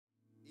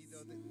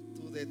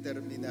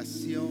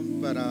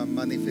Determinación para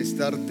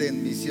manifestarte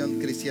en Misión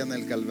Cristiana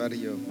El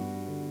Calvario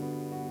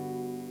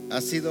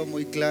ha sido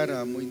muy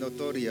clara, muy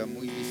notoria,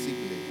 muy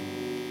visible.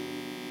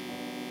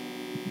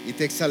 Y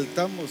te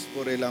exaltamos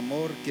por el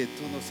amor que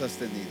tú nos has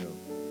tenido.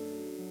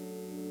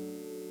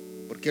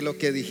 Porque lo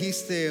que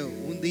dijiste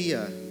un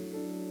día,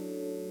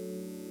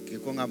 que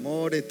con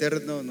amor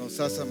eterno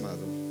nos has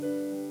amado,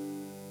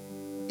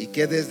 y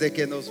que desde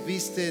que nos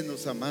viste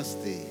nos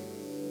amaste.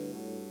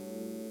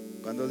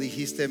 Cuando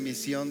dijiste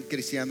Misión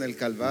Cristiana El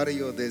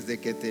Calvario, desde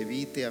que te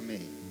vi te amé.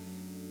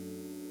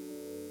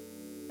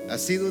 Ha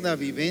sido una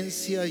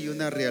vivencia y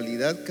una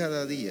realidad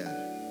cada día,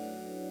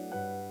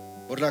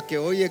 por la que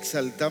hoy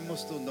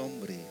exaltamos tu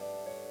nombre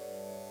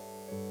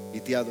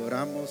y te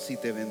adoramos y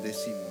te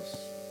bendecimos,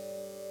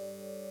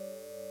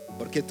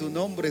 porque tu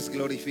nombre es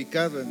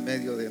glorificado en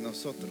medio de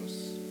nosotros,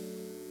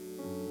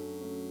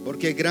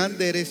 porque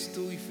grande eres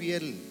tú y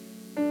fiel,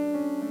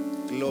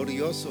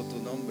 glorioso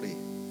tu nombre,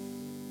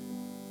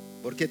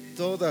 porque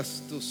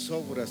todas tus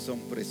obras son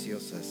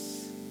preciosas,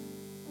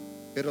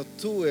 pero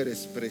tú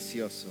eres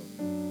precioso.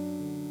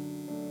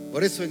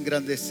 Por eso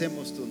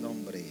engrandecemos tu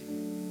nombre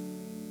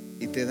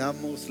y te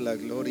damos la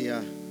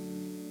gloria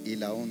y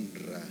la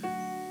honra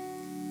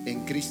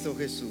en Cristo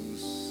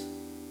Jesús.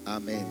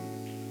 Amén.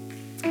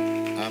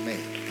 Amén.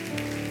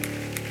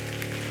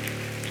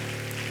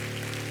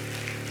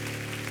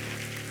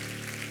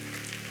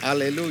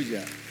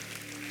 Aleluya.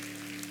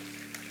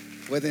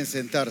 Pueden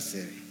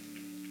sentarse.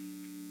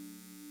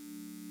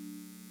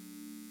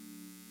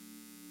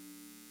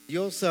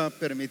 Dios ha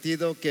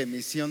permitido que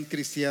Misión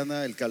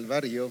Cristiana El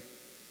Calvario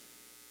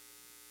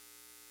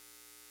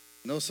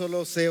no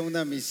solo sea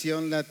una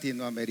misión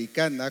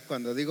latinoamericana.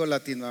 Cuando digo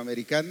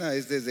latinoamericana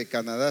es desde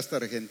Canadá hasta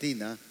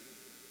Argentina,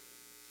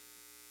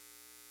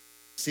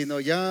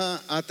 sino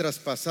ya ha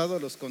traspasado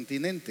los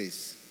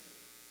continentes.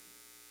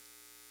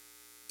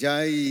 Ya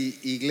hay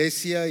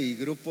iglesia y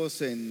grupos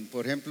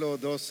por ejemplo,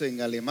 2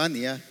 en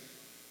Alemania,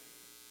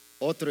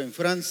 otro en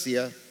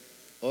Francia,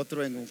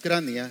 otro en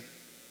Ucrania,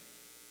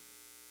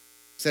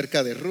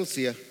 cerca de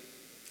Rusia.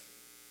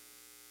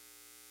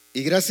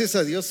 Y gracias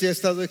a Dios se ha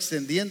estado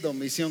extendiendo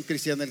Misión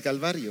Cristiana El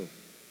Calvario.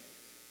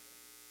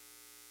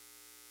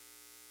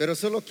 Pero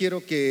solo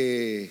quiero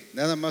que,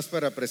 nada más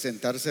para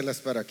presentárselas,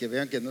 para que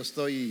vean que no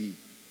estoy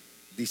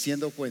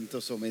diciendo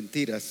cuentos o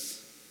mentiras,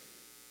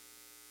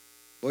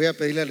 voy a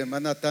pedirle a la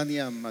hermana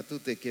Tania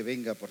Matute que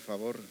venga, por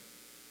favor.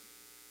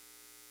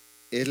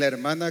 Es la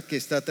hermana que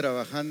está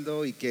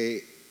trabajando y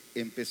que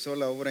empezó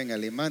la obra en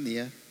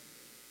Alemania.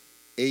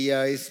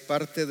 Ella es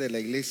parte de la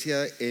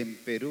iglesia en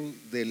Perú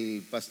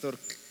del pastor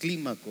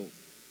Clímaco.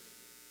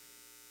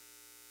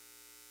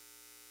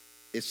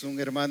 Es un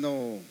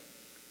hermano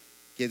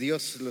que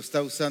Dios lo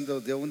está usando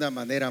de una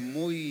manera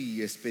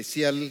muy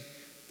especial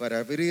para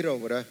abrir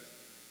obra,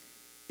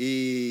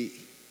 y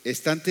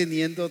están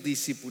teniendo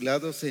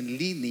discipulados en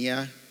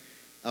línea.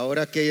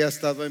 Ahora que ella ha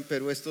estado en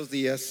Perú estos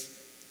días,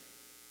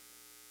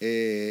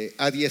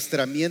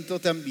 adiestramiento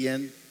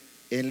también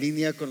en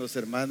línea con los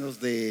hermanos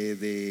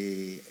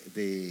de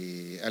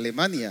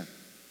Alemania.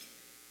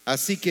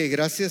 Así que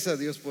gracias a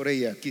Dios por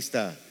ella. Aquí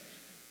está.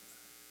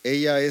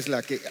 Ella es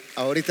la que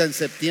ahorita en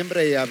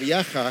septiembre ella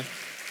viaja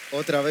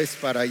otra vez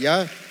para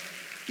allá,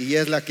 y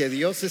es la que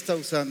Dios está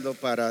usando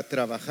para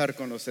trabajar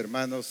con los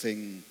hermanos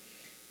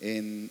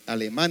en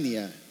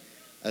Alemania.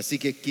 Así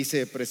que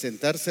quise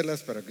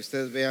presentárselas para que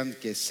ustedes vean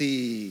que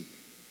sí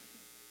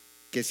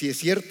es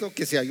cierto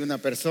que si hay una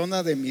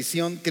persona de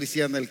Misión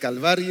Cristiana El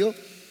Calvario,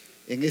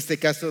 en este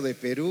caso de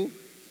Perú,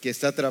 que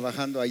está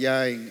trabajando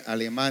allá en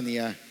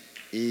Alemania,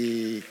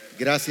 y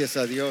gracias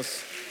a Dios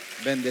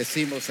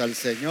bendecimos al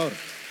Señor.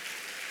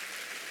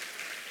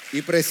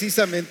 Y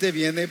precisamente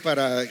viene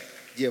para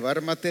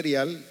llevar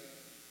material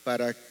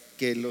para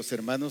que los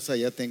hermanos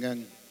allá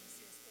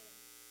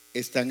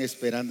están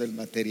esperando el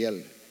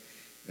material,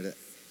 ¿verdad?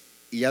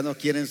 Y ya no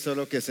quieren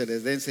solo que se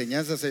les dé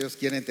enseñanzas, ellos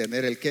quieren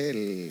tener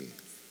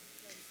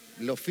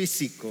lo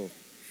físico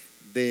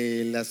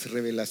de las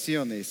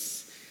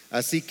revelaciones.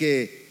 Así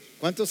que,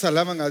 ¿cuántos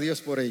alaban a Dios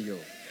por ello?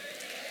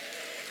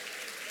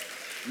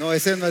 No,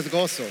 ese no es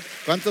gozo.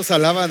 ¿Cuántos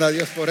alaban a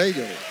Dios por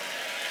ello?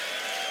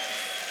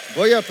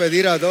 Voy a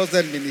pedir a 2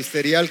 del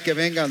ministerial que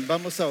vengan.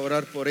 Vamos a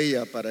orar por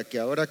ella para que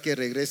ahora que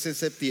regrese en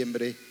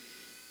septiembre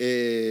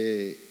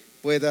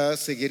pueda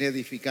seguir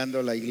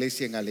edificando la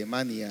iglesia en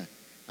Alemania.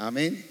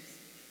 Amén.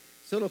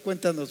 Solo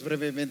cuéntanos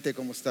brevemente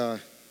cómo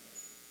está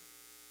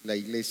la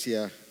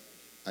iglesia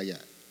allá.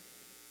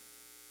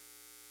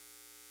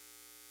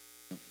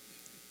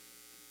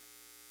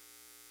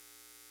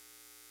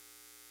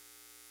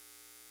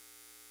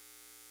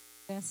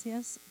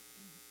 Gracias.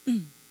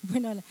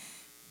 Bueno,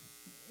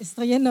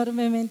 estoy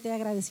enormemente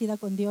agradecida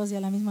con Dios y a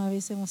la misma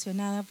vez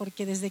emocionada,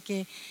 porque desde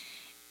que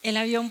el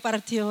avión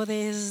partió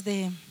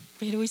desde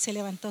Perú y se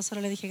levantó,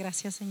 solo le dije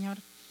gracias, Señor,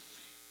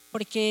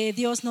 porque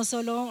Dios no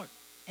solo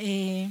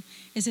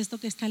es esto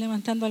que está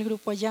levantando al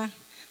grupo allá,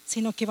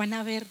 sino que van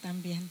a ver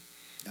también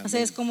O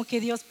sea, es como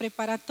que Dios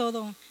prepara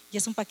todo y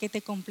es un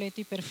paquete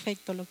completo y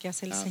perfecto lo que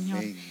hace el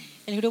Señor.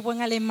 El grupo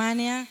en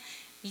Alemania,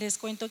 les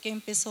cuento que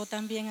empezó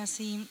también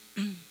así,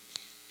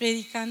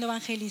 predicando,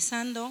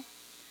 evangelizando,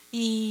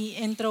 y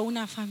entró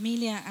una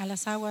familia a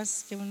las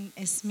aguas, que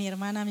es mi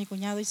hermana, mi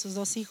cuñado y sus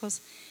 2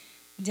 hijos.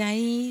 De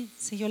ahí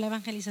siguió la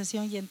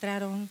evangelización y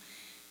entraron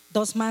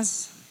 2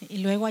 más, y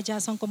luego allá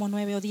son como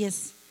 9 o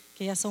 10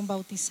 que ya son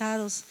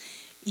bautizados,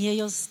 y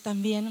ellos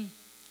también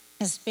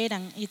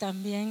esperan y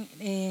también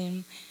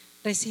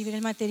recibir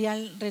el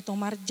material,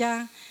 retomar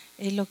ya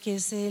lo que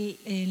es el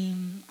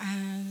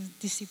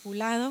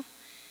discipulado.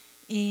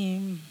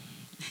 Y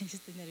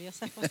estoy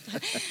nerviosa,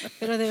 pastor,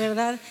 pero de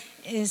verdad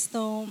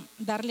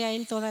darle a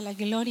Él toda la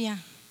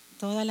gloria,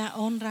 toda la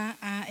honra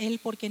a Él,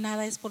 porque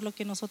nada es por lo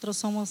que nosotros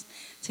somos,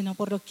 sino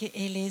por lo que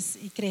Él es,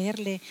 y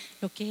creerle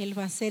lo que Él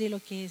va a hacer y lo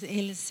que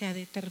Él se ha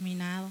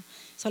determinado.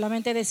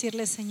 Solamente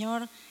decirle: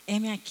 Señor,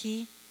 heme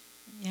aquí,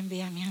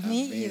 envíame a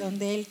mí. Amén. Y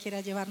donde Él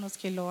quiera llevarnos,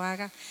 que lo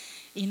haga,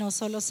 y no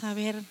solo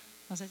saber,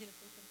 no sé si le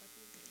puedo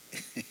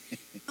compartir.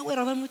 No voy a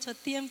robar mucho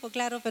tiempo,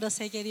 claro, pero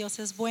sé que Dios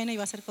es bueno y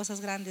va a hacer cosas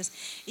grandes.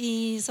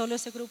 Y solo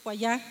ese grupo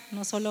allá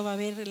no solo va a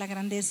ver la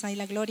grandeza y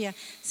la gloria,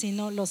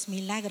 sino los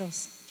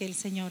milagros que el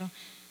Señor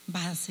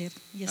va a hacer.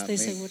 Y estoy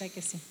segura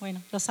que sí.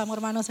 Bueno, los amo,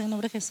 hermanos, en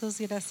nombre de Jesús.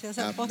 Gracias,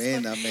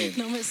 Apóstol. Amén.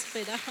 No me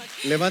esperaba.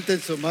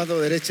 Levanten su mano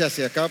derecha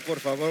hacia acá, por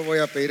favor. Voy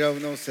a pedir a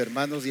unos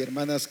hermanos y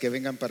hermanas que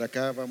vengan para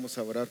acá. Vamos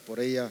a orar por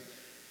ella,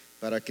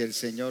 para que el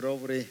Señor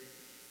obre.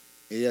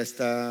 Ella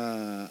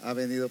ha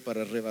venido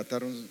para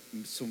arrebatar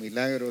su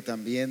milagro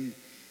también,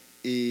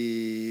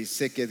 y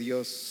sé que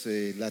Dios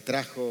la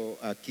trajo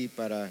aquí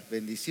para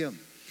bendición.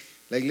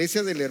 La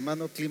iglesia del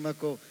hermano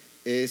Clímaco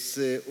es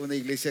una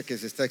iglesia que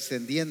se está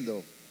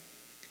extendiendo.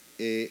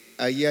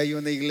 Ahí hay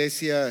una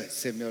iglesia,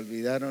 se me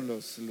olvidaron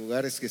los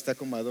lugares, que está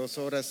como a 2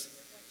 horas,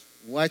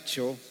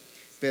 Huacho,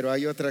 pero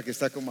hay otra que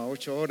está como a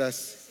 8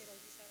 horas,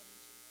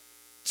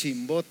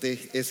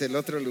 Chimbote es el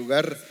otro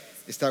lugar.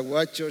 Está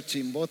Huacho,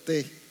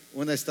 Chimbote.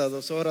 Una está a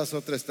 2 horas,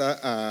 otra está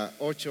a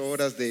 8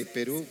 horas de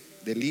Perú,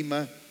 de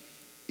Lima.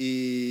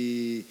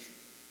 Y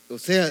o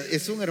sea,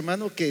 es un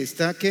hermano que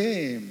está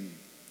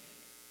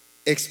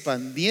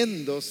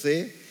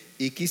expandiéndose,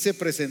 y quise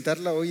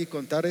presentarla hoy y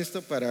contar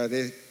esto para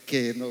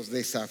que nos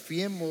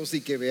desafiemos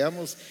y que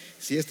veamos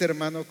si este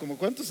hermano,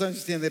 ¿cuántos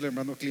años tiene el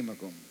hermano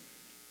Clímaco?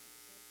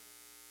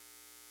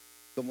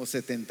 Como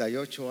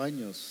 78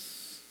 años.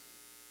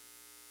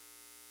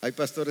 Hay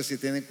pastores que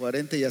tienen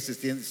 40 y ya se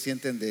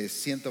sienten de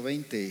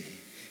 120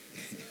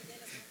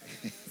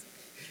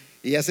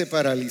 y ya se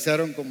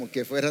paralizaron como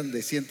que fueran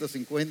de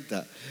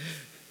 150.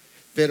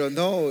 Pero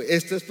no,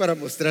 esto es para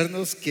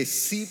mostrarnos que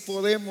sí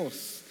podemos,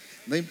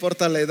 no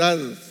importa la edad.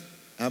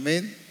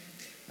 Amén,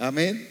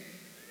 amén.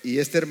 Y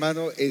este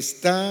hermano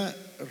está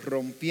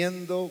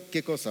rompiendo,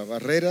 ¿qué cosa?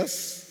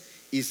 Barreras,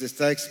 y se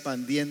está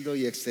expandiendo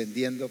y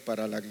extendiendo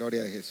para la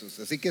gloria de Jesús.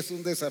 Así que es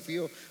un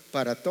desafío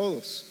para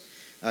todos.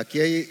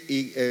 Aquí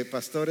hay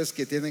pastores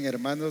que tienen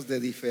hermanos de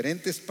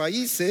diferentes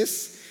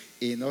países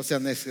y no se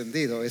han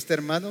extendido. Este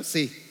hermano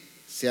sí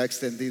se ha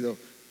extendido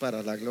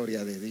para la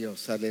gloria de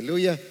Dios.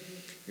 Aleluya.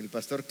 El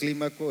pastor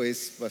Clímaco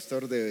es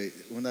pastor de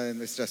una de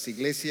nuestras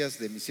iglesias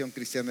de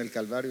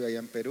MisionCristianaElcalvario allá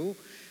en Perú.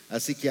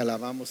 Así que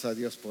alabamos a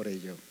Dios por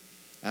ello.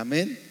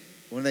 Amén.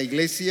 Una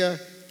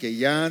iglesia que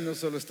ya no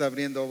solo está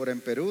abriendo obra en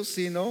Perú,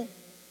 sino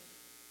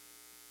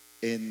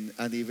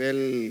a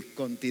nivel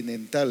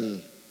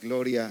continental.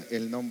 Gloria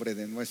el nombre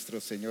de nuestro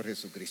Señor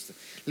Jesucristo.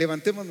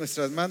 Levantemos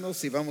nuestras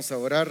manos y vamos a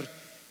orar,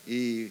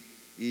 y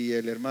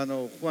el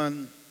hermano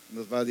Juan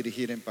nos va a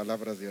dirigir en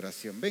palabras de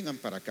oración. Vengan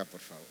para acá,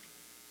 por favor.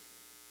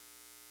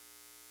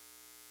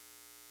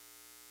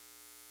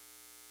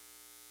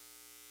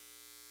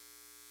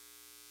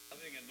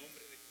 En el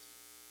nombre de Jesús.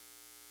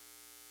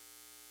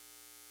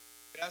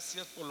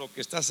 Gracias por lo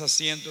que estás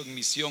haciendo en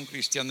Misión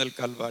Cristiana El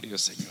Calvario,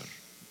 Señor.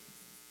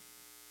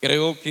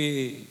 Creo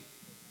que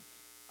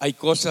hay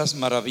cosas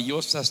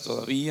maravillosas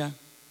todavía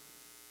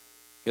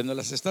que nos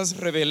las estás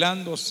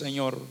revelando,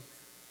 Señor,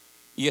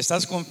 y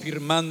estás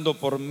confirmando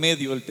por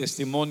medio del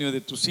testimonio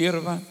de tu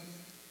sierva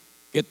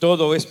que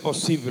todo es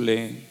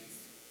posible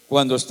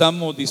cuando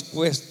estamos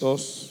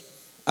dispuestos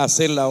a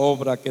hacer la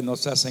obra que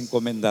nos has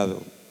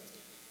encomendado.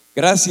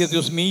 Gracias,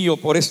 Dios mío,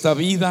 por esta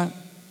vida,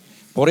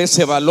 por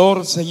ese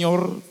valor,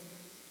 Señor,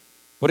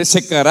 por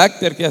ese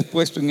carácter que has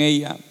puesto en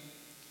ella,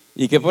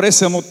 y que por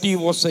ese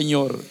motivo,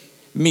 Señor,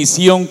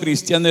 Misión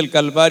Cristiana El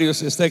Calvario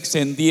se está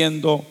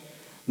extendiendo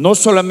no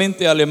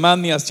solamente a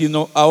Alemania,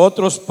 sino a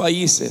otros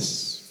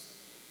países.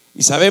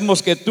 Y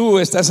sabemos que tú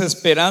estás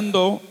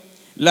esperando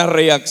la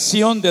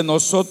reacción de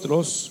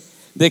nosotros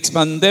de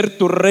expandir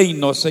tu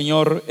reino,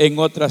 Señor, en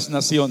otras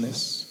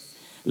naciones.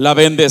 La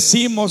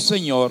bendecimos,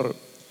 Señor,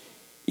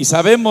 y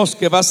sabemos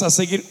que vas a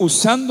seguir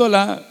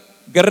usándola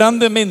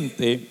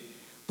grandemente,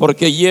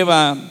 porque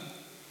lleva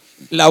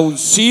la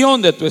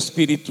unción de tu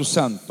Espíritu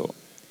Santo.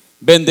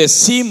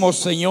 Bendecimos,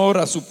 Señor,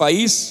 a su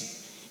país,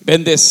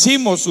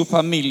 bendecimos su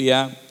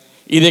familia,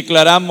 y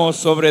declaramos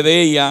sobre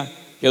de ella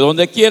que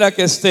donde quiera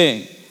que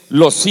esté,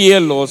 los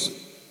cielos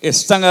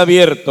están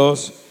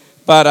abiertos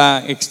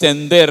para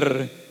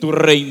extender tu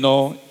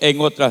reino en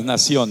otras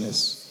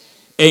naciones.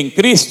 En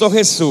Cristo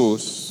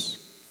Jesús.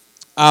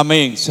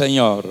 Amén,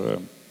 Señor.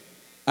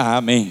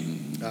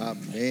 Amén.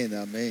 Amén,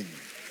 amén.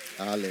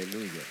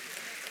 Aleluya.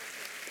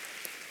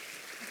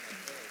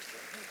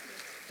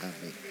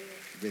 Amén.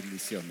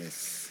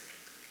 Bendiciones.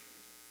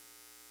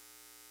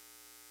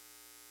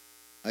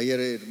 Hay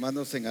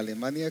hermanos en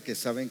Alemania que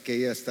saben que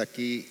ella está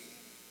aquí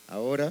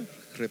ahora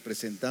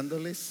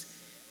representándoles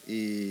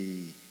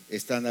y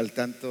están al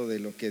tanto de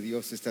lo que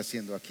Dios está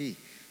haciendo aquí.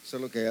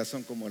 Solo que ya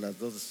son como las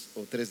 2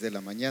 o 3 de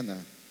la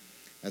mañana.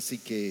 Así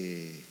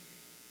que,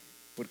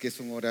 porque es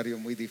un horario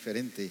muy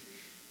diferente.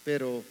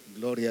 Pero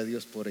gloria a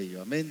Dios por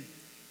ello. Amén.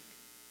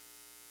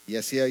 Y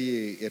así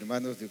hay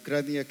hermanos de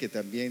Ucrania que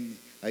también,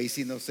 ahí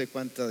sí no sé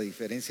cuánta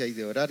diferencia hay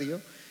de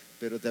horario,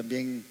 pero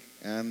también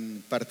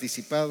han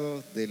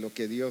participado de lo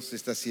que Dios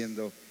está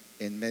haciendo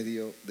en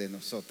medio de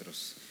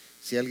nosotros.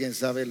 Si alguien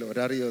sabe el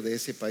horario de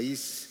ese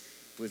país,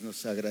 pues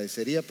nos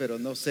agradecería, pero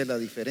no sé la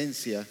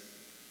diferencia,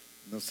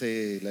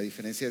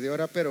 de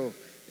hora, pero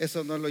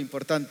eso no es lo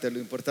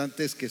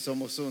importante es que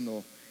somos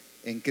uno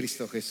en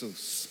Cristo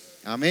Jesús.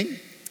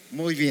 Amén.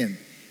 Muy bien,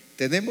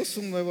 tenemos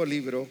un nuevo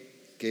libro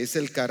que es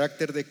El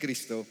carácter de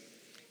Cristo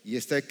y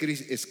está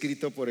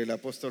escrito por el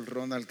apóstol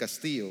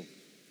Castillo.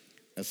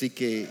 Así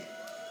que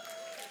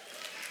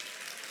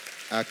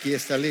aquí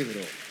está el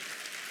libro.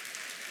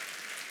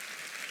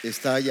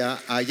 Está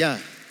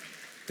allá.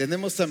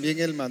 Tenemos también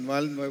el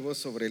manual nuevo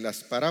sobre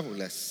las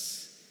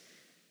parábolas.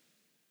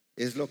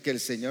 Es lo que el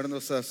Señor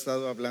nos ha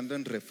estado hablando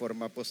en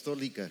Reforma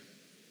Apostólica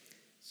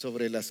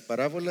sobre las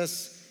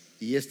parábolas,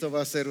 y esto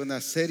va a ser una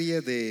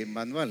serie de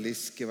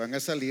manuales que van a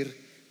salir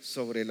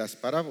sobre las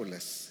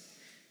parábolas.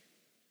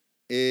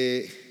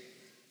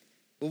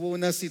 Hubo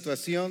una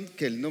situación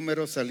que el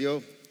número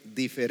salió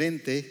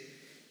diferente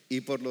y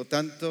por lo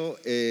tanto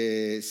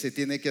se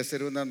tiene que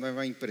hacer una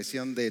nueva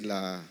impresión de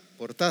la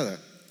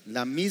portada,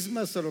 la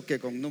misma solo que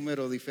con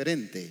número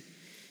diferente.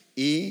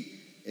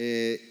 Y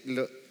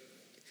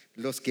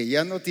los que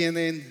ya no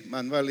tienen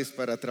manuales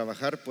para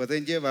trabajar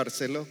pueden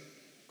llevárselo,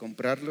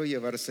 comprarlo y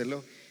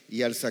llevárselo,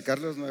 y al sacar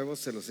los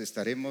nuevos se los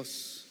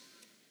estaremos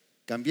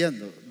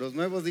cambiando. Los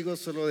nuevos digo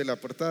solo de la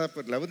portada,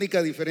 pues la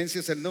única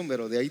diferencia es el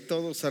número, de ahí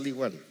todo sale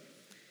igual,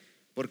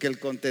 porque el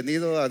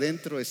contenido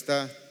adentro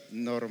está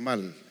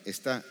normal,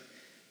 está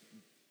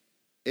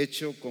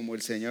hecho como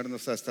el Señor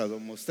nos ha estado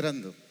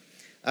mostrando.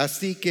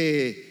 Así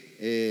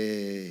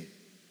que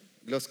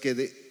los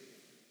que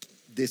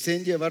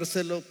deseen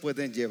llevárselo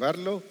pueden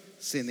llevarlo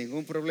sin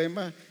ningún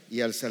problema,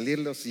 y al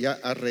salirlos ya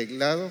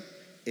arreglado,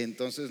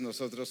 entonces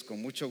nosotros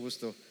con mucho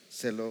gusto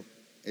se lo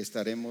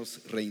estaremos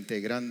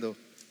reintegrando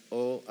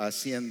o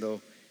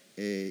haciendo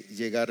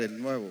llegar el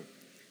nuevo.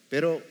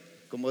 Pero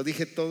como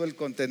dije, todo el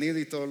contenido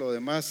y todo lo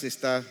demás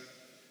está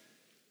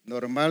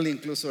normal,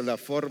 incluso la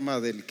forma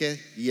del qué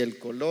y el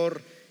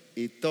color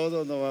y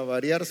todo no va a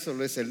variar,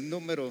 solo es el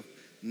número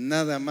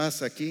nada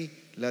más aquí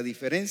la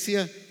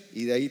diferencia,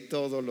 y de ahí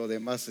todo lo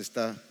demás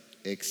está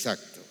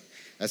exacto.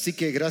 Así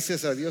que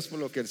gracias a Dios por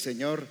lo que el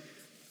Señor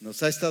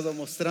nos ha estado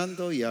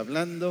mostrando y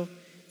hablando,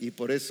 y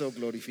por eso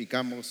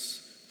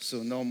glorificamos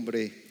su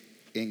nombre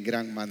en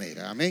gran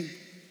manera. Amén.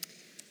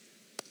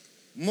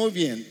 Muy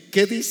bien,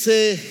 ¿qué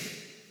dice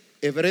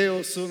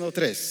Hebreos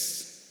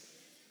 1:3?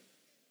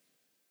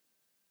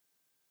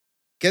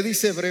 ¿Qué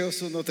dice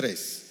Hebreos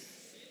 1:3?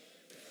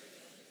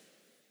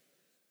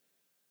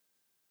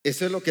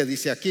 Eso es lo que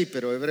dice aquí,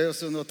 pero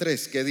Hebreos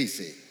 1:3, ¿qué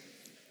dice?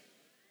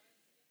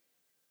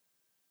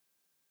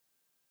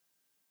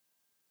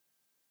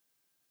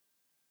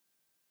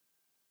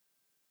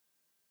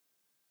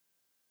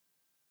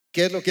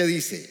 ¿Qué es lo que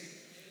dice?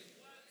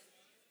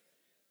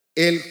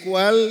 El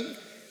cual,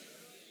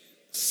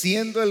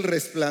 siendo el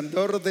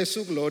resplandor de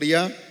su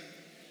gloria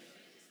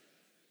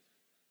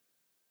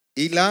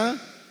y la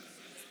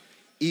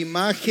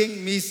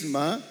imagen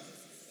misma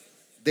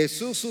de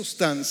su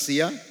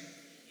sustancia.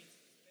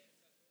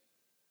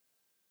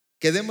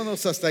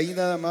 Quedémonos hasta ahí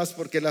nada más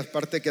porque es la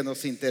parte que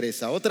nos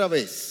interesa. Otra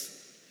vez,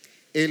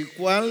 el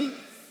cual,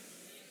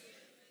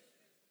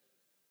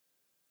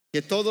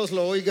 que todos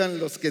lo oigan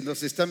los que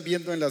nos están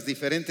viendo en las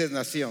diferentes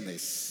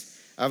naciones.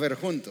 A ver,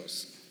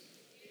 juntos.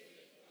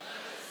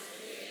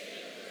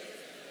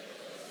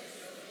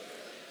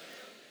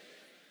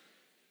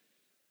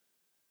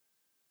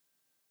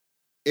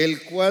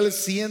 El cual,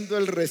 siendo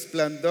el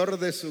resplandor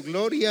de su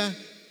gloria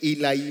y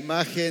la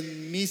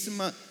imagen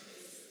misma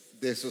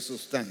de su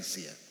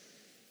sustancia.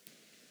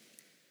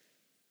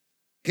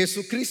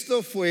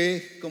 Jesucristo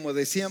fue, como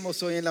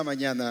decíamos hoy en la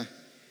mañana,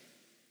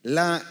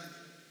 la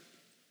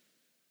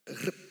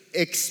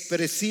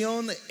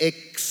expresión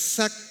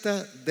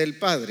exacta del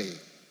Padre.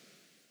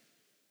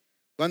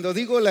 Cuando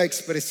digo la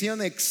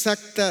expresión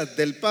exacta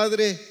del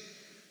Padre,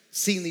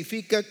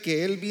 significa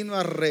que Él vino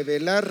a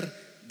revelar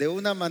de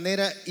una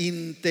manera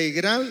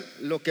integral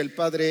lo que el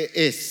Padre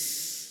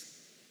es.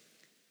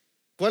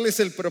 ¿Cuál es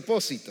el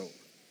propósito?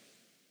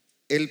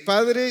 El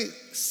Padre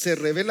se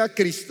revela a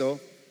Cristo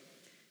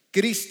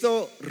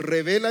Cristo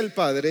revela al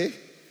Padre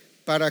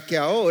para que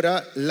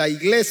ahora la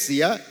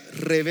iglesia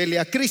revele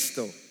a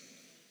Cristo.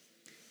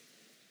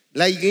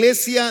 La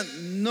iglesia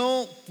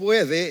no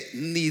puede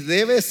ni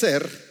debe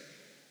ser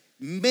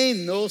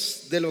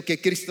menos de lo que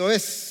Cristo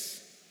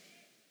es.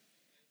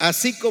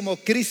 Así como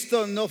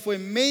Cristo no fue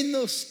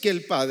menos que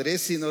el Padre,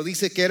 sino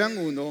dice que eran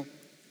uno,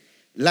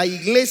 la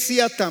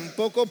iglesia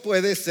tampoco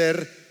puede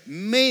ser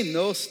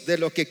menos de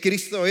lo que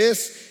Cristo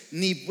es,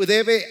 ni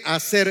debe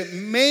hacer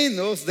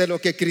menos de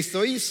lo que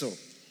Cristo hizo.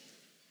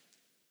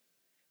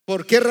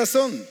 ¿Por qué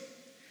razón?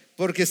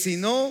 Porque si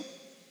no,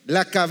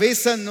 la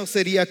cabeza no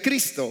sería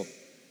Cristo.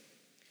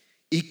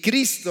 Y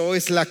Cristo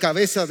es la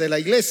cabeza de la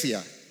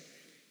iglesia.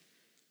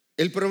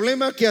 El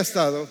problema que ha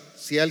estado,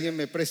 si alguien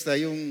me presta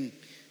ahí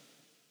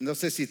no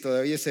sé si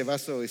todavía ese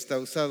vaso está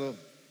usado,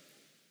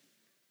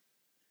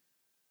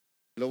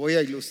 lo voy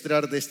a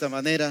ilustrar de esta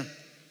manera.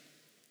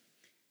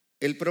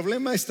 El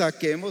problema está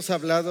que hemos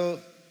hablado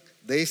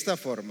de esta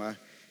forma: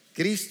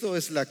 Cristo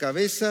es la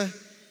cabeza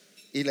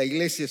y la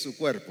iglesia es su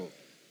cuerpo.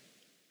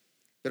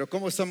 Pero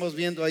 ¿cómo estamos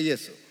viendo ahí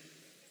eso?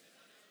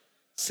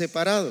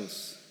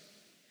 Separados.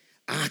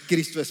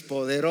 Cristo es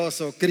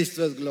poderoso,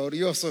 Cristo es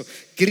glorioso,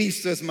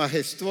 Cristo es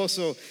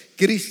majestuoso,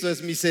 Cristo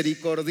es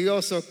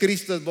misericordioso,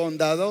 Cristo es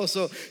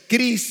bondadoso,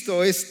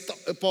 Cristo es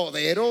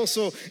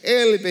poderoso,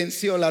 Él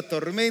venció la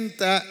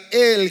tormenta,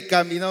 Él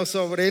caminó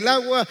sobre el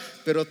agua,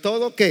 pero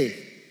todo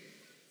 ¿qué?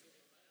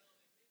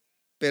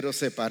 Pero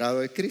separado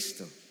de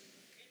Cristo.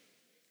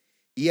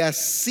 Y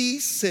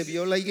así se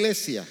vio la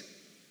iglesia.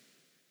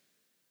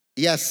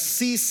 Y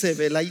así se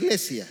ve la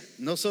iglesia.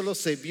 No solo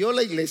se vio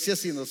la iglesia,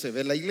 sino se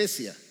ve la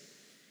iglesia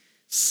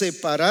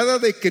separada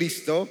de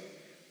Cristo.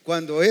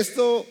 Cuando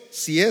esto,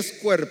 si es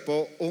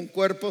cuerpo, un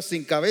cuerpo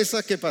sin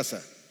cabeza, ¿qué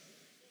pasa?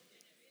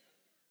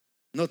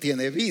 No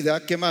tiene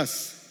vida. ¿Qué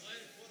más?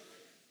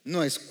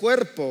 No es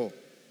cuerpo.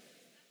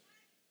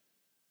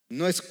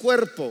 No es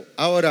cuerpo.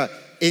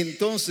 Ahora,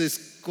 entonces,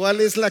 ¿cuál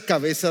es la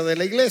cabeza de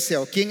la iglesia?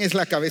 ¿O quién es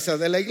la cabeza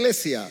de la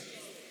iglesia?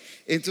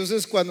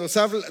 Entonces, cuando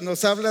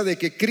nos habla de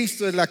que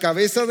Cristo es la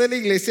cabeza de la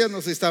iglesia,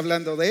 nos está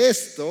hablando de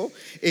esto.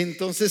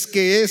 Entonces,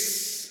 ¿qué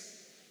es?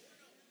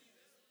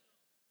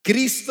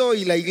 Cristo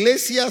y la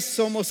iglesia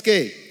somos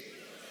 ¿qué?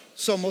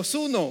 Somos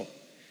uno.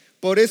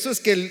 Por eso es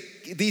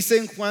que dice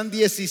en Juan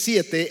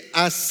 17: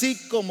 así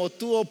como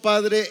tú, oh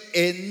Padre,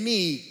 en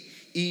mí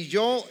y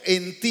yo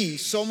en ti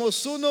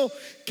somos uno,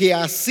 que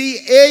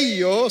así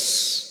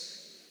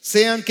ellos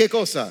sean ¿qué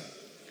cosa?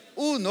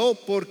 Uno,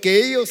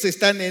 porque ellos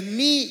están en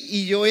mí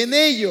y yo en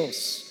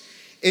ellos.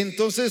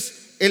 Entonces,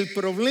 el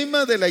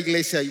problema de la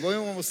iglesia, y voy a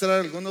mostrar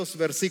algunos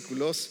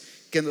versículos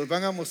que nos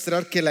van a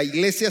mostrar que la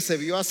iglesia se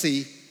vio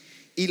así.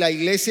 Y la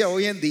iglesia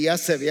hoy en día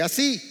se ve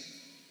así: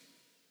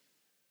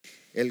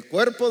 el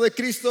cuerpo de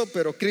Cristo,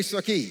 pero Cristo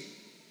aquí.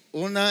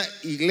 Una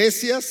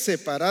iglesia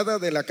separada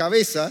de la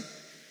cabeza.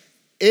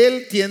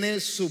 Él tiene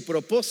su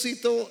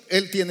propósito,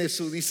 Él tiene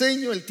su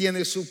diseño, Él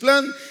tiene su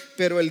plan,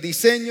 pero el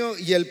diseño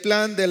y el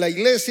plan de la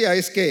iglesia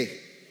es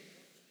que,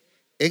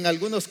 en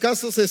algunos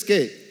casos es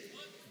que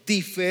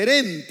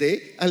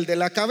diferente al de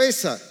la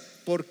cabeza.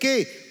 ¿Por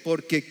qué?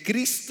 Porque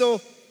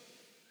Cristo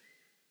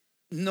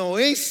no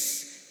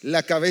es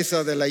la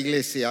cabeza de la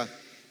iglesia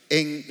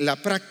en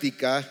la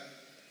práctica.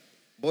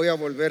 Voy a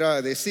volver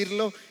a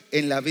decirlo: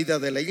 en la vida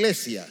de la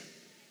iglesia,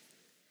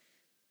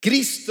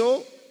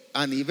 Cristo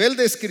a nivel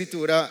de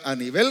escritura, a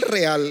nivel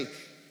real,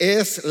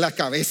 es la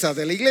cabeza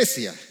de la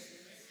iglesia.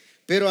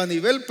 Pero a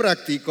nivel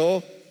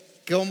práctico,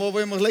 ¿cómo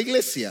vemos la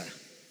iglesia?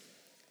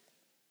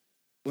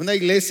 Una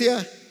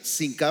iglesia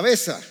sin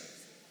cabeza,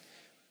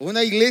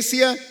 una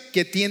iglesia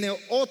que tiene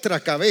otra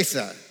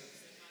cabeza.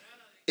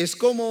 Es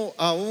como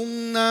a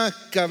una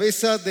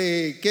cabeza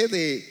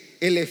de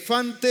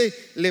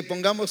elefante le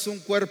pongamos un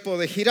cuerpo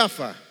de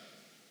jirafa.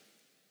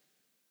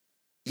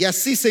 Y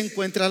así se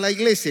encuentra la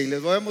iglesia. Y les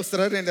voy a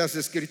mostrar en las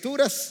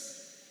escrituras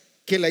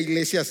que la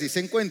iglesia así se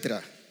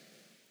encuentra.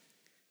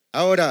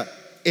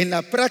 Ahora, en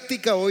la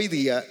práctica hoy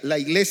día, la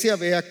iglesia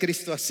ve a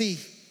Cristo así,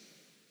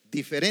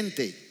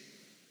 diferente.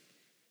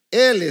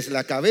 Él es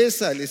la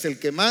cabeza, Él es el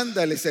que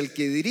manda, Él es el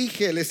que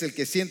dirige, Él es el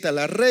que sienta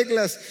las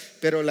reglas.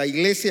 Pero la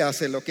iglesia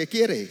hace lo que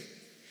quiere,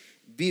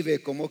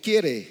 vive como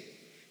quiere,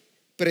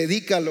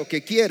 predica lo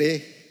que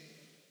quiere.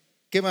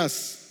 ¿Qué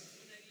más?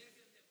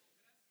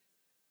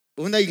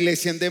 Una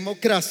iglesia en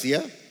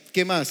democracia.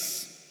 ¿Qué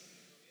más?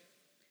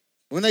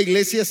 Una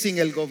iglesia sin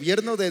el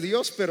gobierno de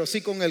Dios, pero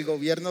sí con el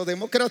gobierno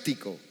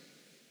democrático.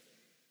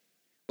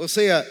 O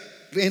sea,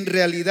 en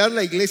realidad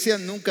la iglesia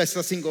nunca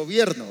está sin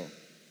gobierno,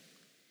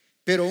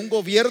 pero un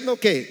gobierno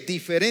que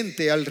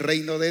diferente al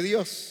reino de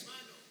Dios,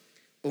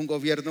 un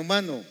gobierno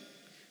humano.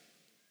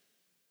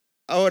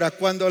 Ahora,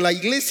 cuando la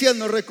iglesia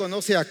no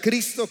reconoce a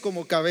Cristo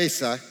como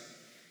cabeza,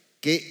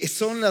 que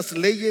son las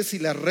leyes y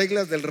las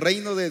reglas del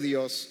reino de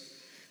Dios,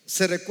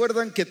 se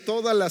recuerdan que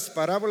todas las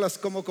parábolas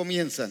 ¿cómo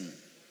comienzan?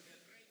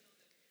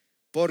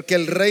 Porque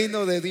el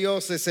reino de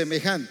Dios es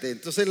semejante.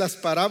 Entonces, las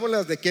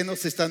parábolas ¿de qué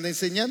nos están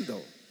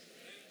enseñando?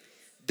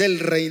 Del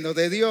reino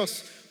de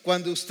Dios.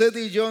 cuando usted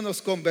y yo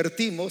nos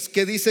convertimos,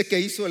 ¿qué dice que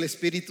hizo el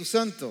Espíritu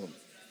Santo?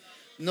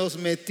 Nos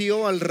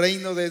metió al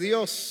reino de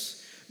Dios,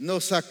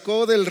 nos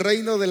sacó del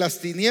reino de las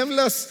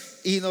tinieblas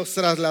y nos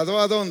trasladó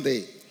 ¿a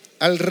dónde?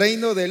 Al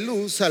reino de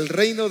luz, al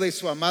reino de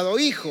su amado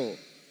Hijo.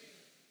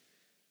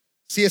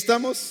 ¿Sí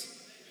estamos?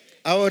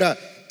 Ahora,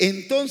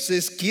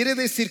 entonces quiere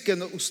decir que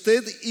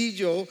usted y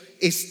yo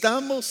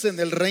estamos en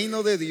el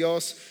reino de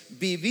Dios,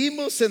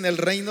 vivimos en el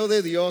reino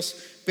de Dios,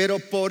 pero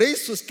por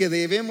eso es que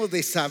debemos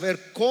de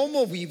saber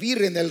cómo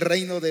vivir en el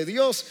reino de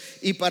Dios.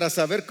 Y para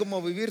saber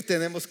cómo vivir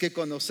tenemos que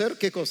conocer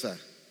 ¿qué cosa?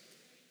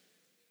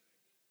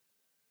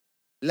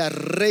 Las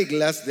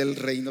reglas del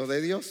reino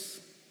de Dios.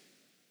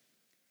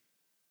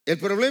 El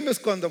problema es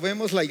cuando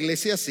vemos la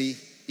iglesia así,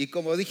 y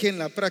como dije en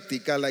la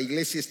práctica, la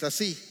iglesia está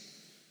así.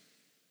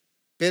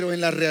 Pero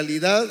en la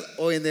realidad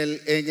o en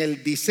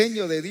el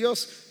diseño de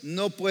Dios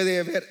no puede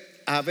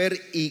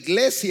haber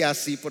iglesia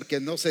así, porque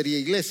no sería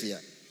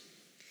iglesia.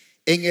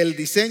 En el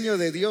diseño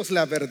de Dios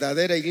la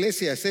verdadera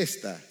iglesia es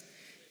esta: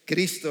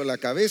 Cristo la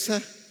cabeza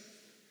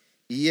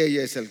y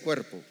ella es el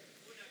cuerpo,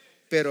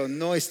 pero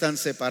no están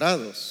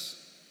separados.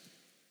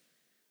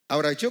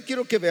 Ahora yo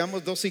quiero que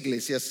veamos dos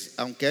iglesias,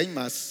 aunque hay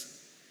más,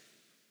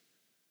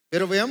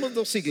 pero veamos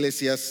dos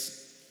iglesias.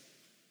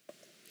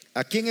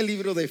 Aquí en el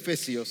libro de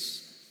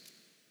Efesios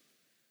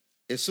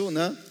es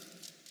una,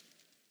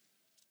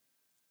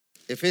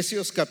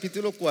 Efesios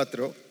capítulo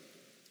 4.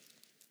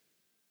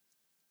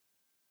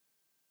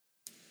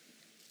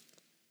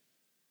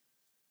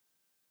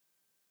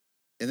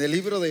 En el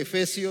libro de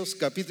Efesios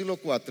capítulo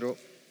 4,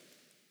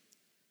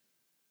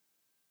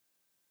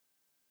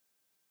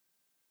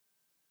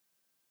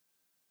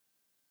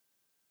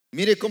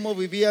 mire cómo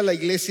vivía la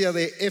iglesia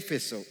de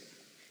Éfeso.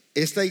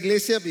 Esta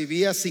iglesia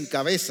vivía sin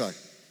cabeza.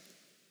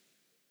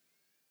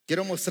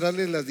 Quiero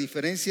mostrarles la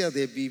diferencia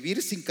de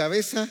vivir sin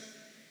cabeza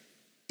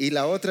y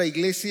la otra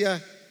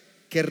iglesia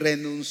que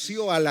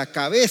renunció a la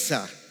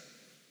cabeza.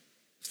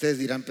 Ustedes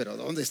dirán, pero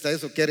 ¿dónde está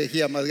eso? ¿Qué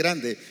herejía más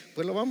grande?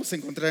 Pues lo vamos a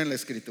encontrar en la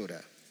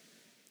Escritura.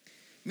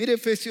 Mire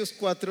Efesios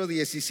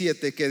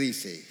 4:17, ¿qué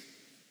dice?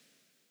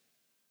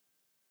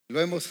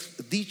 Lo hemos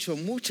dicho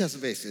muchas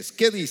veces.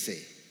 ¿Qué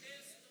dice?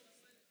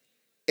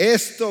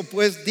 Esto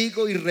pues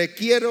digo y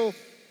requiero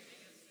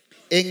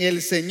en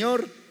el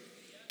Señor,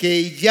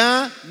 que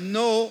ya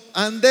no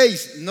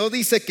andéis. No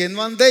dice que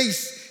no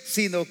andéis,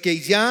 sino que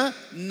ya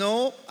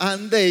no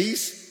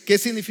andéis. ¿Qué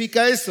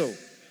significa eso?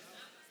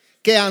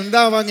 Que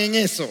andaban en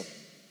eso.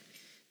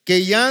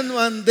 Que ya no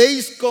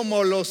andéis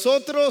como los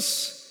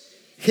otros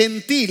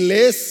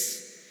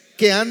gentiles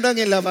que andan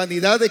en la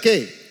vanidad de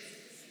 ¿qué?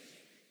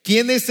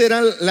 ¿Quiénes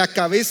eran la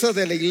cabeza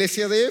de la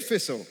iglesia de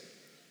Éfeso?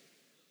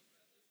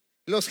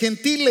 Los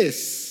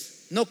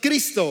gentiles, no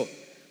Cristo.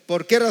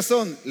 ¿Por qué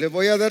razón? Le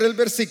voy a dar el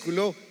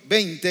versículo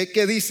 20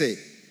 que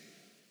dice: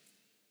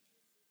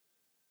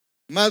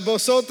 mas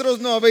vosotros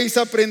no habéis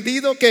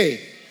aprendido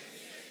 ¿qué?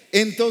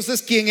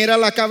 Entonces, ¿quién era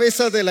la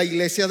cabeza de la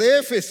iglesia de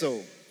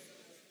Éfeso?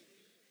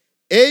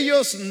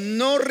 Ellos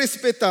no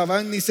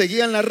respetaban ni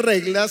seguían las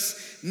reglas,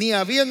 ni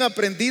habían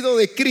aprendido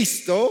de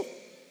Cristo,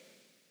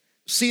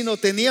 sino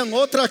tenían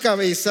otra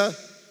cabeza.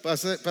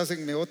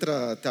 Pásenme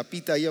otra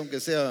tapita ahí, aunque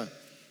sea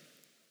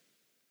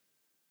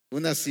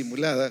una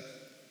simulada.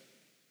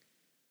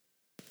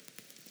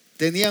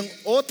 Tenían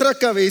otra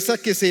cabeza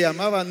que se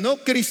llamaba no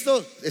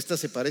Cristo, esta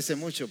se parece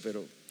mucho,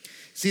 pero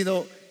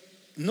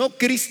no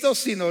Cristo,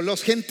 sino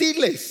los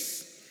gentiles.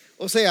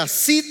 O sea,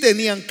 sí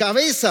tenían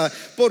cabeza,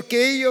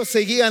 porque ellos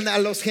seguían a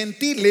los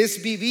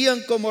gentiles,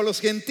 vivían como los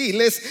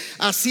gentiles,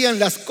 hacían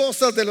las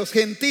cosas de los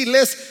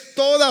gentiles,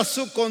 toda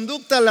su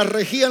conducta la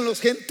regían los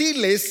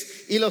gentiles.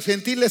 ¿Y los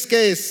gentiles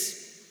qué es?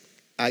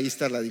 Ahí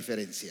está la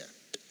diferencia.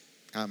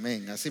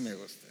 Amén, así me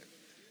gusta.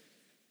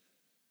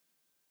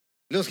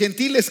 Los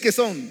gentiles ¿qué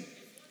son?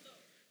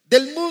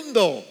 Del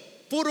mundo,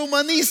 puro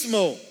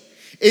humanismo.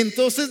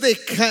 Entonces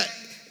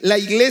la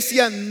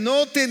iglesia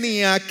no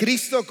tenía a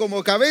Cristo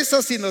como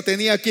cabeza, sino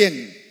tenía ¿a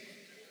quién?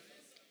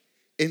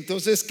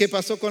 Entonces, ¿qué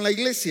pasó con la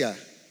iglesia?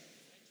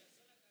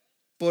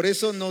 Por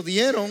eso no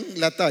dieron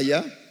la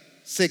talla,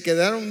 se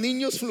quedaron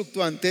niños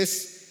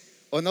fluctuantes.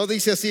 ¿O no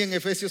dice así en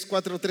Efesios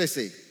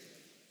 4:13?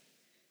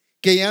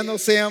 Que ya no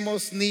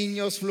seamos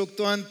niños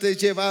fluctuantes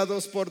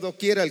llevados por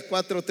doquiera, el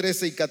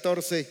 4:13 y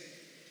 14.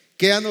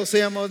 Que ya no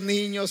seamos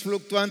niños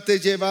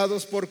fluctuantes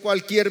llevados por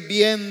cualquier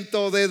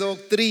viento de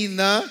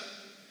doctrina.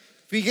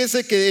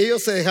 Fíjese que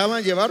ellos se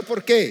dejaban llevar,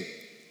 ¿por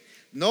qué?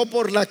 No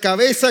por la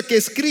cabeza que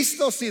es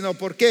Cristo, sino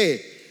 ¿por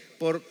qué?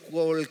 Por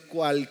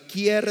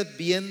cualquier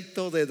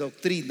viento de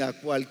doctrina,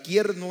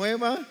 cualquier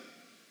nueva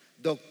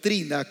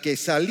doctrina que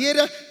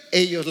saliera,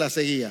 ellos la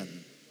seguían.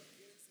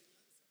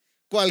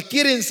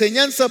 Cualquier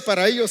enseñanza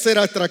para ellos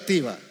era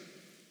atractiva.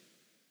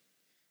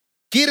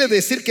 Quiere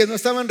decir que no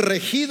estaban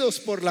regidos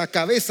por la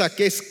cabeza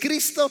que es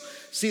Cristo,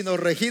 sino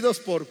regidos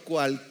por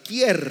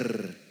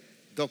cualquier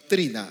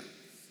doctrina.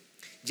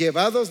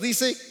 Llevados,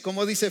 dice,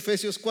 ¿cómo dice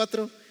Efesios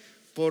 4?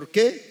 ¿Por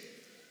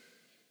qué?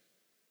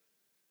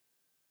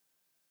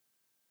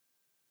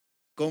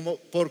 Como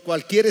por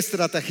cualquier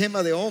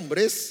estratagema de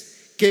hombres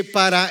que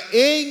para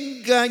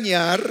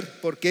engañar,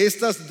 porque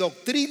estas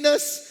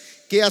doctrinas,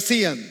 ¿qué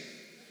hacían?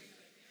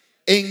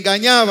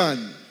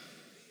 Engañaban.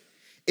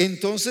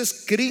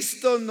 Entonces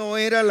Cristo no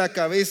era la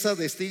cabeza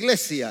de esta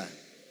iglesia.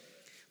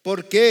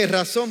 ¿Por qué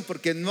razón?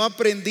 Porque no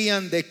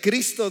aprendían de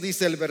Cristo,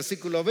 dice el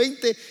versículo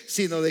 20,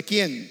 sino de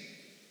quién?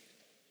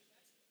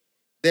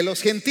 De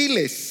los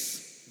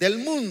gentiles, del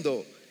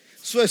mundo.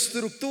 Su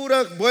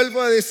estructura,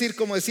 vuelvo a decir,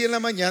 como decía en la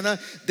mañana,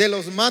 de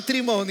los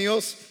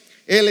matrimonios.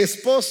 El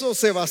esposo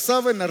se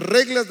basaba en las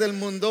reglas del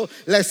mundo,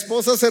 la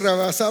esposa se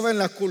basaba en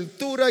la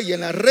cultura y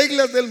en las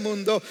reglas del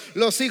mundo,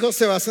 los hijos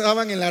se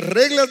basaban en las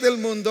reglas del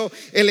mundo,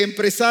 el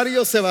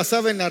empresario se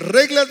basaba en las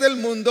reglas del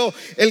mundo,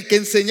 el que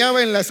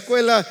enseñaba en la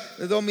escuela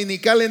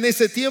dominical en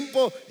ese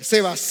tiempo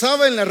se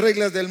basaba en las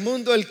reglas del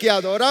mundo, el que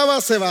adoraba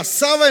se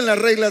basaba en las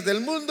reglas del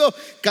mundo,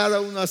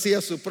 cada uno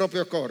hacía su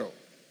propio coro.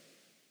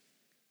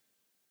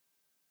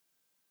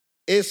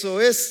 Eso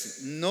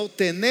es no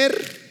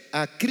tener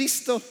a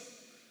Cristo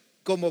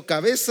como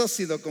cabeza,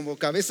 sino como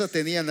cabeza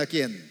tenían ¿a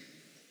quién?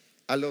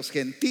 A los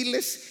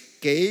gentiles,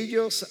 que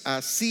ellos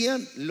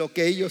hacían lo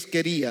que ellos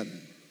querían.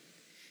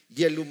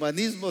 Y el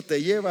humanismo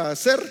te lleva a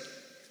hacer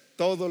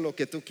todo lo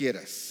que tú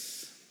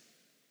quieras.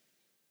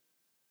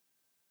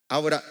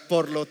 Ahora,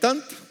 por lo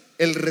tanto,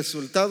 el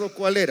resultado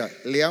 ¿cuál era?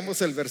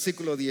 Leamos el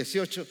versículo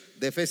 18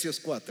 de Efesios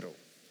 4.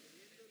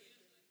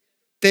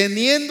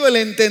 Teniendo el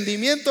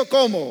entendimiento,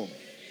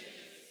 ¿cómo?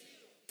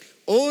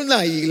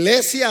 Una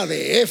iglesia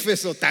de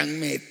Éfeso tan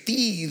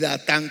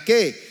metida, tan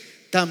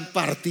 ¿qué? Tan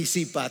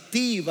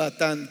participativa,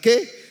 tan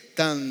 ¿qué?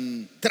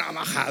 Tan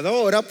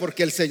trabajadora,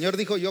 porque el Señor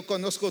dijo: yo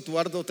conozco tu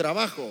arduo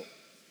trabajo.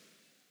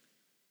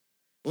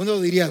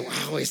 Uno diría: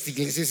 wow, esta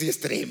iglesia sí es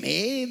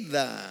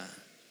tremenda.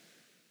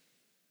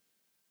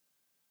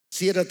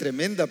 Sí era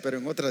tremenda, pero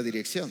en otra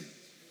dirección.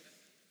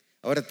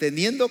 Ahora,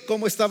 teniendo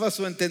 ¿cómo estaba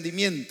su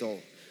entendimiento?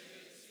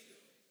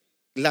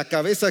 La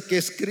cabeza, que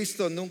es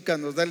Cristo, nunca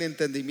nos da el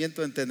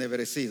entendimiento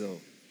entenebrecido.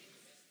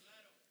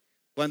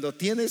 Cuando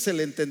tienes el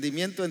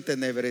entendimiento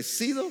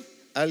entenebrecido,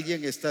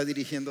 alguien está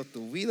dirigiendo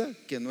tu vida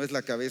que no es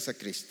la cabeza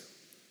Cristo.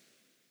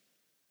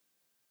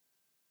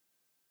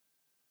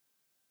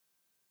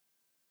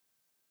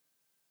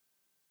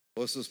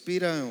 O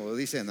suspiran o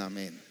dicen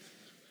amén.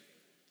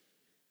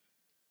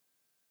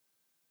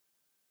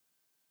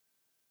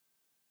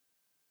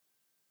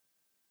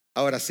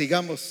 Ahora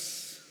sigamos.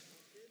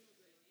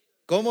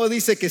 ¿Cómo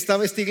dice que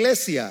estaba esta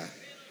iglesia?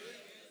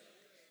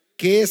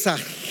 Que es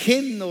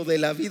ajeno de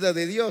la vida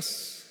de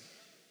Dios.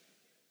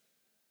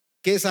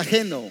 ¿Qué es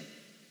ajeno?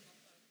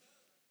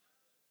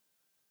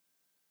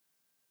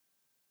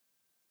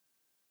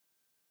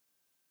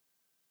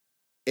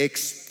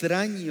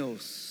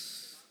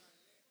 Extraños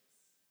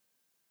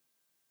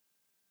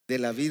de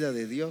la vida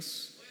de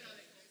Dios.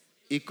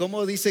 ¿Y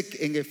cómo dice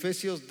en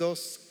Efesios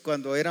 2?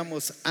 Cuando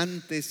éramos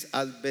antes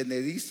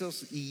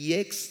advenedizos y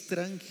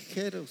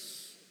extranjeros.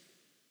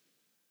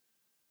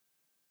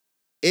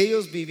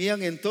 Ellos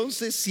vivían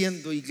entonces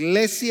siendo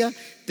iglesia,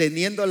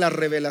 teniendo la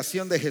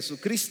revelación de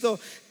Jesucristo,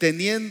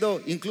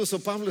 teniendo, incluso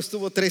Pablo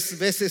estuvo 3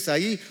 veces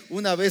ahí,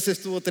 una vez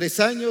estuvo 3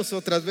 años,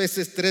 otras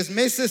veces 3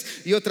 meses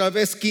y otra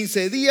vez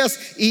 15 días,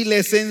 y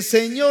les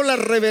enseñó la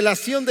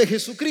revelación de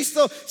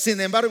Jesucristo.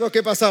 Sin embargo,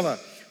 ¿qué pasaba?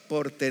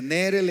 Por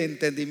tener el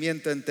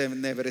entendimiento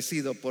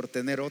entenebrecido, por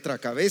tener otra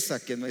cabeza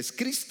que no es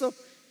Cristo,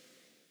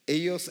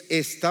 ellos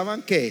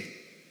estaban ¿qué?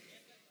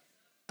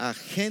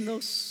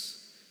 Ajenos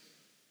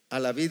a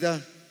la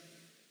vida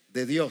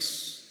de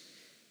Dios.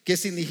 ¿Qué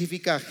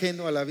significa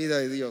ajeno a la vida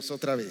de Dios?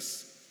 Otra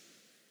vez.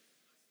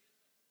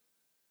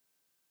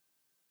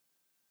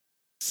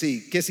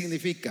 Sí, ¿qué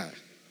significa?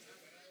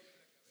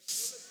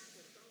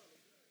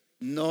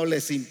 No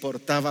les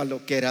importaba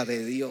lo que era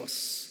de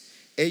Dios.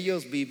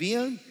 Ellos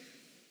vivían.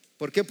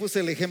 ¿Por qué puse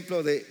el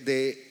ejemplo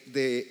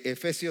de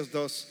Efesios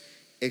 2?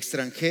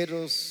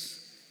 Extranjeros,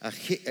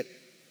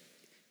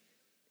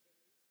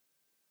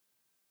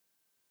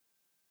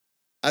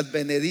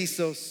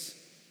 advenedizos.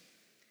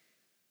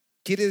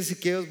 Quiere decir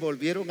que ellos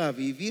volvieron a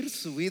vivir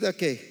su vida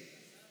 ¿qué?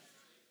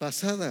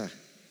 Pasada.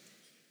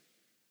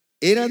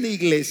 Eran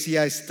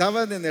iglesia,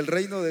 estaban en el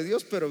reino de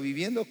Dios, pero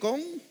viviendo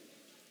con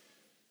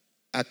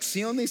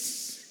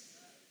acciones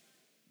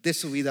de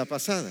su vida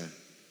pasada.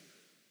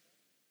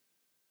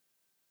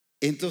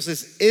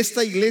 Entonces,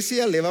 esta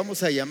iglesia le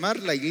vamos a llamar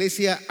la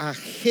iglesia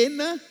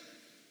ajena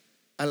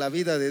a la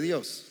vida de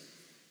Dios.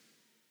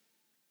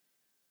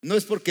 No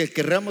es porque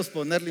querramos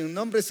ponerle un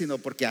nombre, sino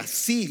porque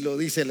así lo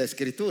dice la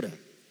Escritura.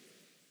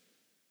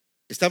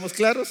 ¿Estamos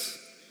claros?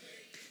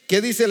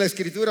 ¿Qué dice la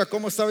Escritura?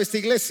 ¿Cómo estaba esta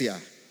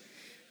iglesia?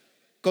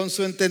 Con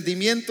su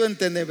entendimiento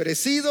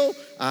entenebrecido,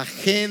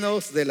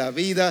 ajenos de la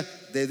vida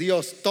de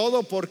Dios.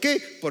 ¿Todo por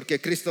qué?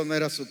 Porque Cristo no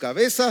era su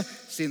cabeza,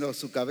 sino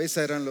su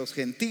cabeza eran los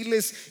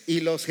gentiles,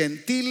 y los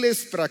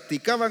gentiles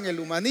practicaban el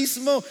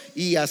humanismo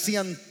y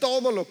hacían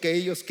todo lo que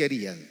ellos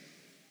querían.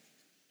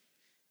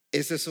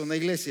 Esa es una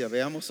iglesia.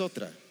 Veamos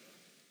otra.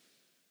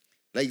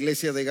 La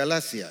iglesia de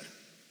Galacia.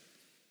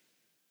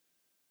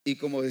 Y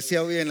como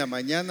decía hoy en la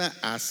mañana,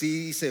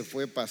 así se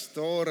fue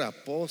pastor,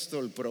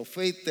 apóstol,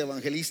 profeta,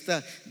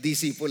 evangelista,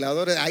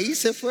 discipulador. Ahí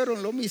se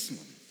fueron lo mismo.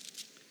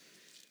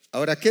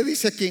 Ahora, ¿qué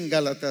dice aquí en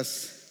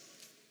Gálatas?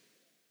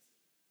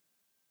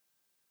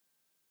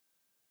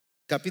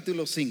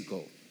 Capítulo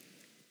 5.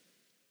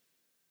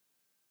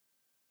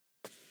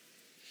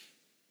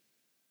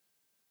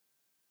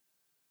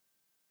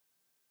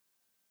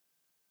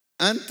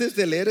 Antes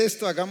de leer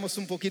esto, hagamos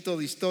un poquito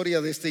de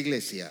historia de esta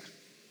iglesia.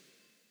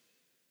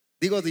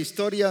 Digo de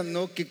historia,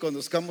 no que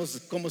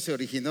conozcamos cómo se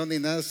originó ni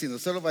nada, sino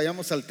solo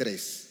vayamos al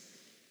 3.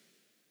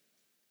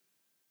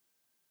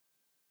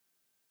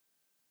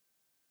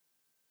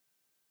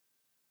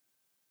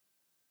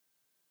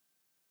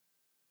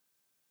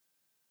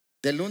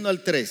 Del 1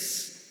 al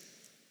 3.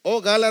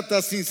 Oh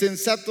Gálatas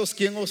insensatos,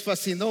 ¿quién os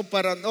fascinó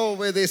para no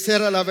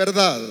obedecer a la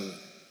verdad?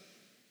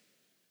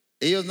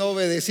 Ellos no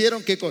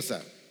obedecieron, ¿qué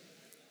cosa?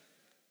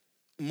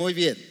 Muy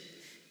bien.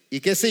 ¿Y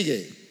qué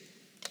sigue?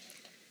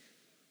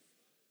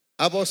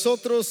 A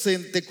vosotros,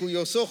 ante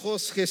cuyos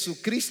ojos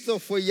Jesucristo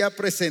fue ya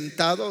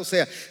presentado, o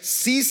sea,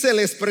 sí se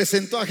les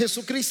presentó a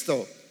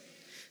Jesucristo,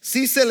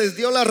 sí se les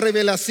dio la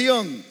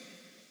revelación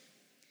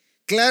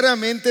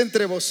claramente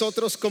entre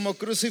vosotros como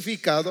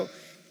crucificado.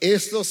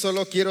 Esto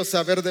solo quiero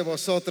saber de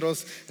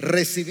vosotros: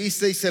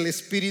 ¿recibisteis el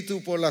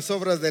Espíritu por las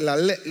obras de la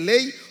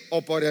ley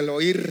o por el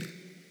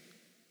oír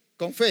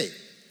con fe?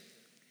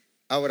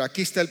 Ahora,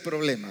 aquí está el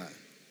problema.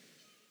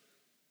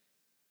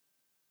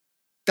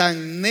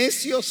 Tan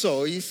necios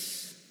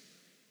sois,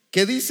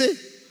 ¿qué dice?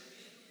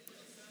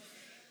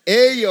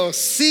 Ellos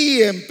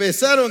sí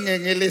empezaron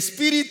en el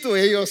Espíritu,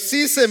 ellos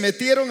sí se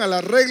metieron a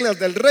las reglas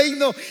del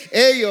reino,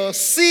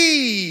 ellos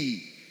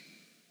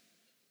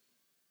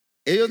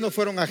no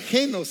fueron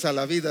ajenos a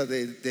la vida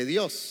de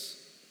Dios.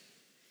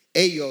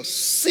 Ellos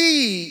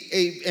sí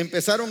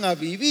empezaron a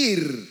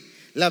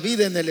vivir la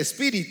vida en el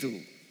Espíritu,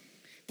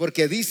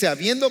 porque dice,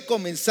 habiendo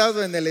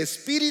comenzado en el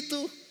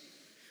Espíritu,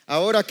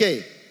 ¿ahora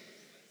qué?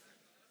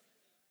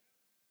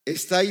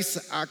 ¿Estáis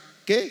a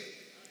qué?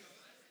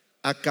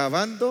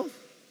 Acabando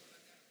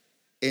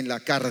en la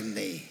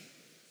carne.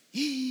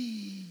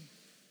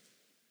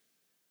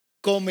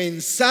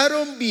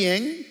 Comenzaron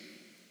bien,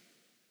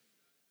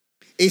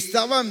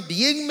 estaban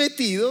bien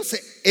metidos,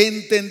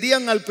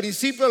 entendían al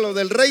principio lo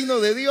del reino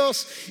de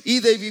Dios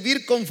y de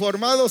vivir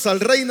conformados al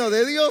reino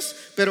de Dios,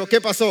 pero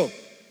 ¿qué pasó?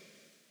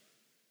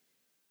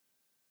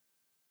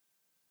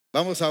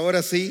 Vamos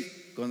ahora sí,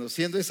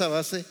 conociendo esa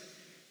base,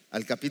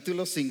 al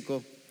capítulo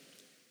 5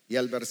 y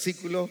al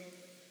versículo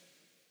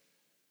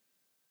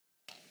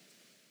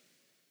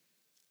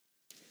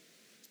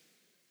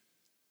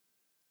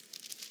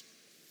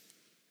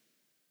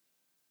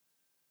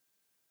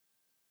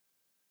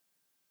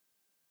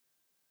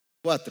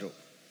 4,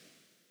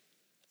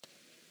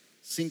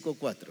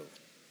 5:4.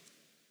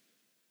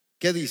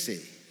 ¿Qué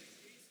dice?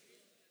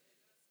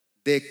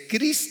 De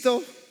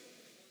Cristo.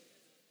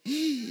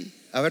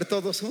 A ver,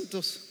 todos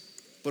juntos,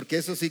 porque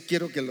eso sí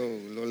quiero que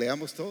lo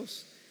leamos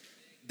todos.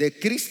 De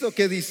Cristo,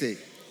 ¿qué dice?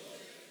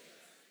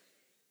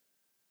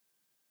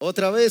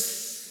 Otra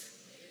vez.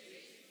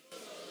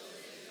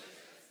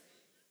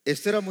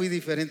 Esto era muy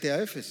diferente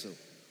a Éfeso.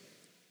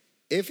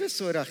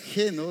 Éfeso era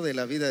ajeno de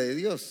la vida de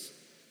Dios.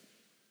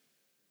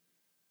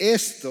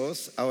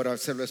 Estos, ahora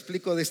se lo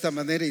explico de esta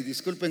manera y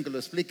disculpen que lo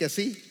explique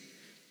así,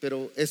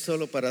 pero es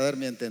solo para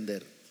darme a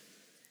entender.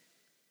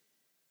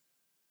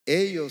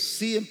 Ellos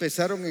sí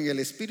empezaron en el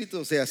Espíritu,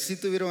 o sea, sí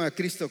tuvieron a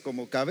Cristo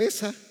como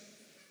cabeza.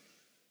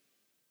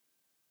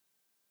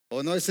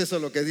 ¿O no es eso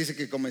lo que dice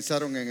que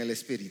comenzaron en el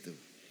Espíritu?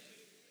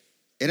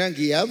 Eran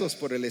guiados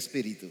por el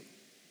Espíritu.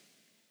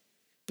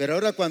 Pero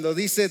ahora cuando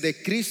dice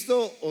de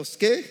Cristo, ¿os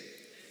qué?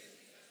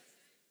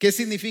 ¿Qué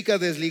significa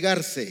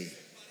desligarse?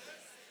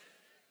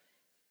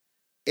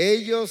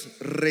 Ellos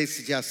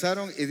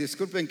rechazaron, y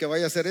disculpen que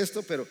vaya a hacer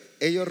esto, pero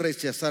ellos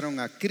rechazaron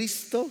a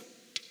Cristo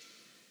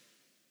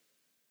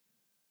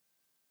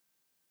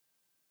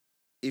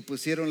y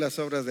pusieron las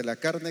obras de la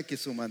carne, que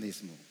es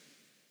humanismo.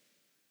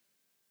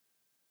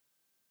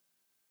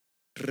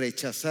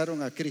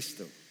 Rechazaron a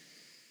Cristo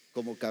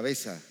como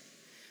cabeza,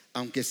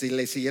 aunque se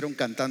le siguieron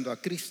cantando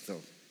a Cristo,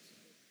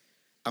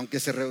 aunque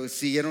se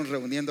siguieron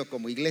reuniendo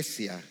como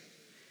iglesia,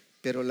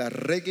 pero las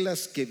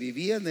reglas que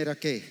vivían era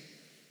 ¿qué?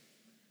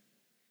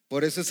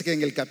 Por eso es que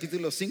en el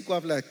capítulo 5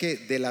 habla de ¿qué?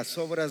 De las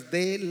obras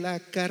de la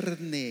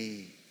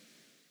carne.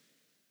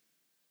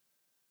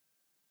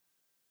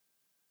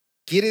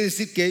 Quiere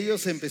decir que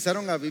ellos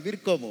empezaron a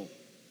vivir ¿cómo?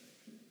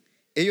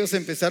 Ellos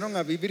empezaron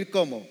a vivir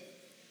 ¿cómo?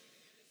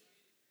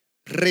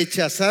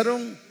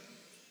 Rechazaron,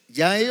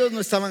 ya ellos no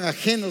estaban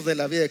ajenos de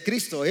la vida de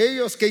Cristo.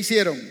 Ellos ¿qué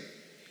hicieron?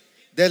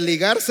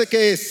 Desligarse,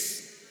 ¿qué es?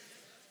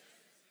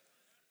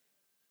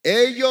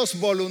 Ellos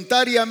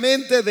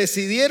voluntariamente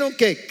decidieron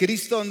que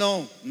Cristo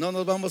no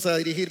nos vamos a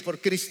dirigir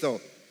por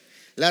Cristo.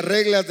 Las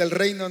reglas del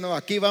reino no,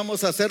 aquí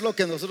vamos a hacer lo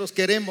que nosotros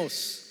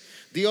queremos.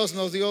 Dios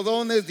nos dio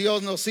dones,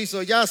 Dios nos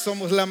hizo ya,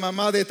 somos la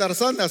mamá de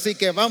Tarzán, así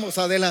que vamos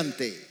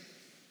adelante.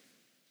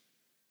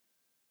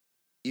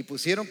 Y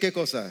pusieron ¿qué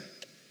cosa?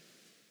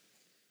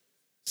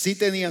 Sí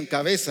tenían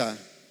cabeza,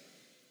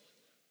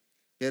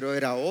 pero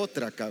era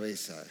otra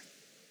cabeza.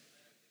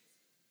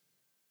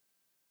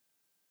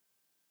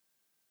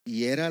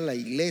 Y era la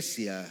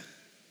iglesia.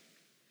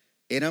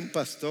 Eran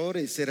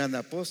pastores, eran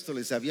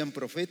apóstoles, habían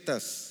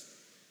profetas,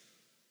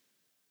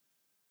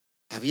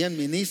 habían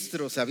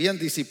ministros, habían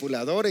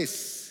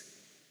discipuladores.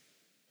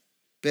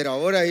 Pero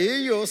ahora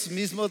ellos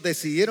mismos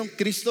decidieron: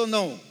 Cristo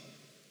no.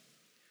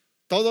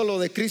 Todo lo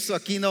de Cristo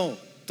aquí no.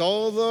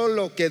 Todo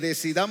lo que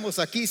decidamos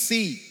aquí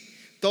sí.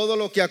 Todo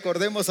lo que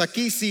acordemos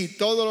aquí sí.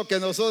 Todo lo que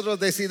nosotros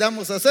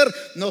decidamos hacer,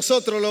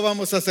 nosotros lo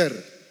vamos a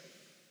hacer.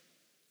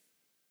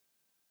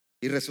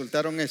 Y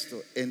resultaron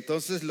esto.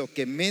 Entonces lo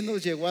que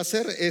menos llegó a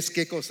hacer es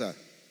 ¿qué cosa?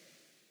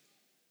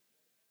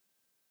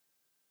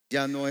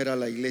 Ya no era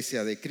la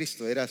iglesia de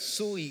Cristo, era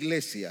su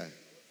iglesia.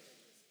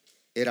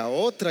 Era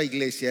otra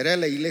iglesia, era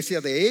la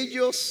iglesia de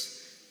ellos,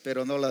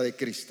 pero no la de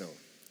Cristo.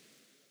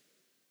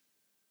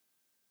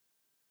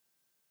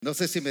 No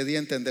sé si me di a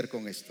entender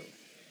con esto.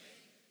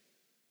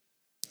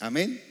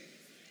 Amén.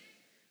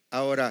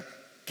 Ahora,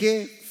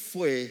 ¿qué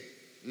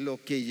fue lo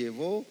que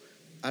llevó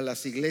a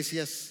las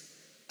iglesias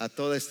a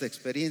toda esta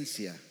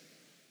experiencia?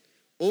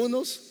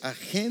 Unos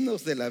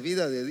ajenos de la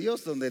vida de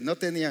Dios, donde no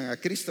tenían a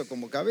Cristo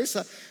como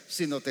cabeza,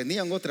 sino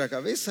tenían otra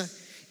cabeza.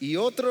 Y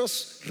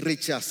otros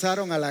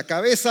rechazaron a la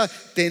cabeza,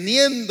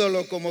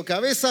 teniéndolo como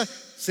cabeza,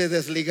 se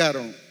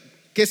desligaron.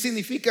 ¿Qué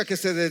significa que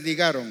se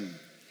desligaron?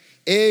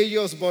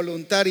 Ellos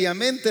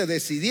voluntariamente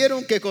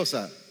decidieron ¿qué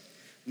cosa?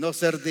 No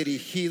ser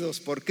dirigidos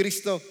por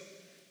Cristo,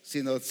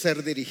 sino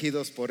ser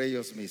dirigidos por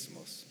ellos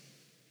mismos.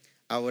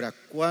 Ahora,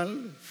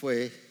 ¿cuál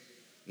fue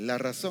la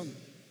razón?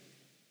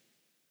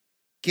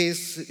 ¿Qué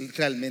es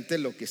realmente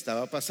lo que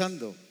estaba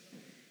pasando?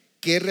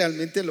 ¿Qué es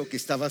realmente lo que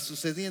estaba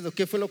sucediendo?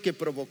 ¿Qué fue lo que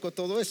provocó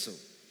todo eso?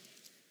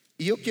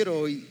 Y yo quiero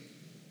hoy,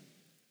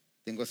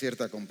 tengo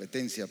cierta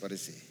competencia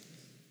parece,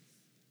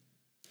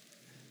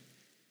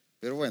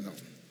 pero bueno,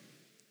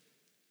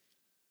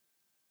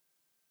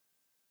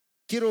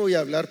 quiero hoy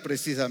hablar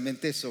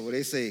precisamente sobre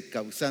ese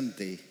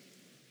causante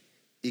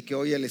y que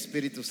hoy el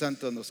Espíritu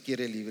Santo nos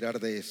quiere librar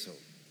de eso.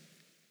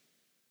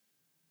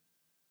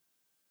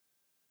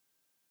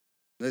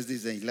 No es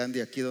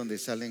Disneylandia aquí donde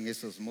salen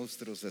esos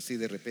monstruos así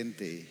de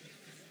repente.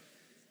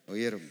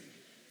 ¿Oyeron?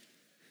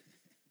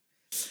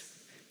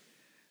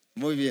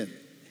 Muy bien.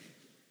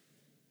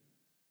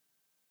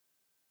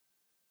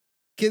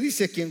 ¿Qué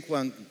dice aquí en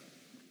Juan?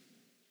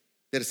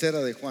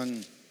 Tercera de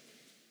Juan.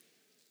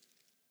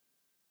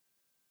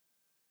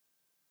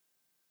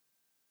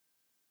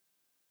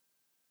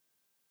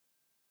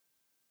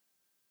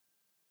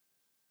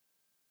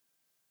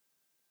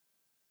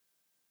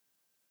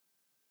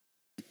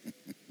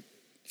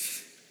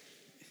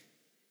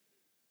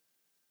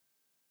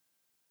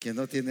 Que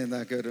no tiene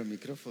nada que ver el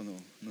micrófono,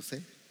 no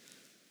sé.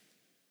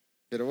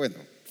 Pero bueno,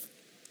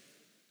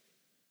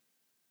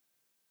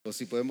 o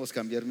si podemos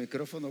cambiar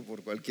micrófono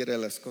por cualquiera de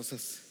las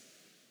cosas.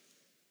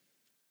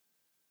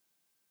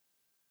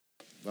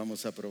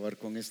 Vamos a probar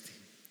con este.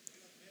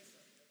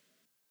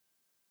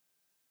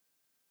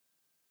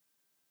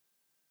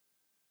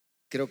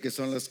 Creo que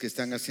son los que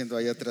están haciendo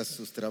allá atrás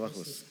sus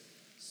trabajos.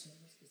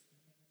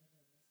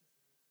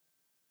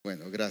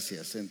 Bueno,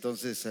 gracias.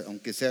 Entonces,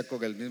 aunque sea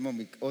con el mismo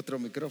otro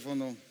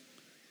micrófono,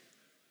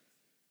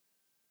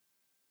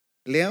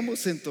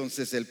 leamos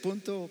entonces el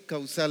punto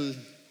causal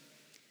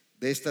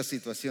de esta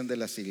situación de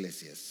las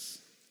iglesias.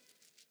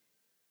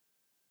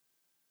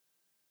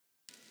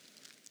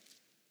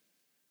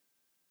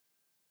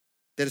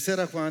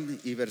 Tercera Juan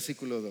y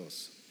versículo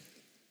 2.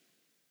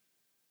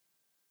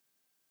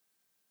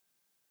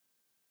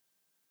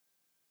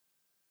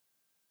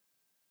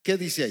 ¿Qué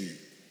dice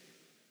ahí?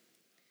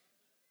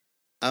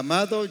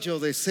 Amado, yo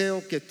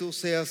deseo que tú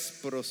seas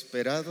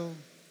prosperado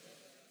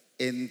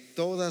en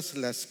todas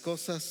las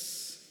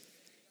cosas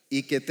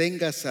y que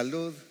tengas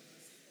salud,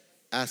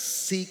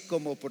 así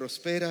como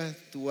prospera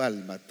tu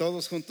alma.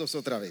 Todos juntos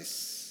otra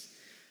vez.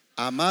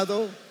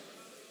 Amado,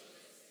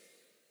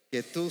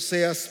 que tú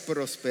seas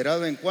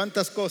prosperado en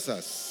 ¿cuántas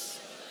cosas?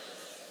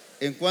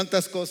 ¿En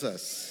cuántas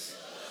cosas?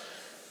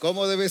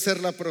 ¿Cómo debe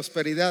ser la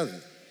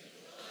prosperidad?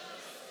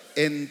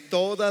 En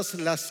todas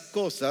las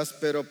cosas,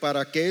 pero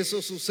para que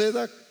eso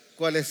suceda,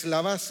 ¿cuál es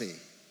la base?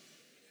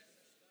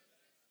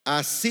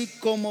 Así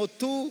como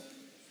tu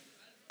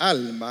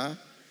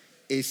alma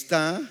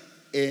está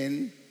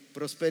en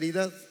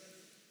prosperidad.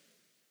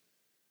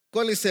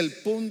 ¿Cuál es el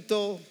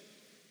punto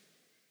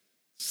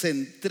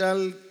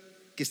central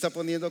que está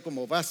poniendo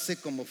como base,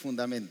 como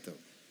fundamento?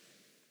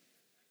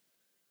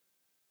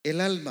 El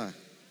alma.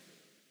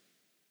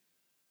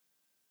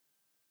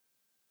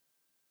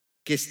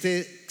 Que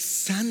esté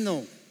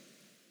sano,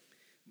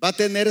 va a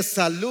tener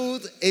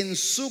salud en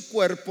su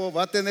cuerpo,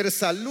 va a tener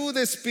salud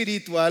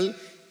espiritual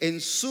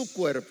en su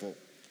cuerpo.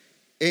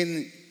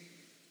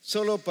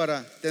 Solo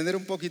para tener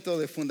un poquito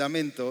de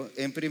fundamento,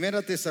 en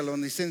 1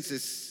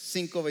 Tesalonicenses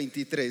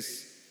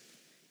 5:23,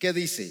 ¿qué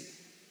dice?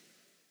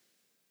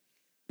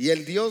 Y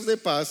el Dios de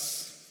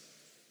paz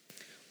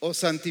os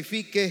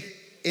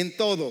santifique en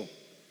todo.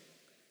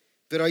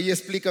 Pero ahí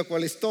explica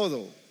cuál es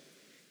todo.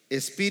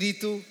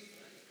 espíritu,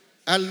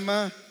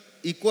 alma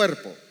y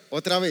cuerpo.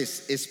 Otra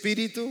vez,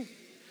 espíritu,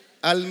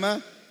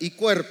 alma y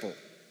cuerpo.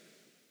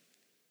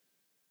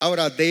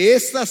 Ahora, de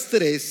estas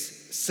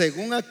tres,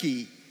 según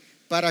aquí,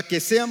 para que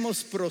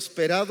seamos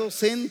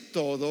prosperados en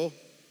todo,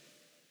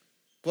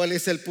 ¿cuál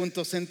es el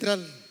punto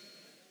central?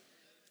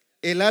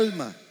 El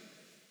alma.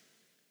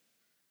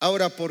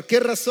 Ahora, ¿por qué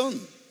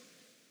razón?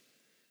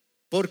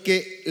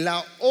 Porque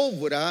la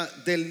obra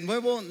del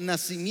nuevo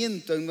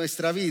nacimiento en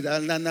nuestra vida,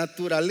 la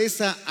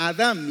naturaleza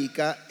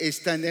adámica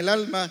está en el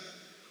alma,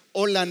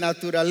 o la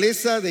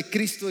naturaleza de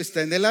Cristo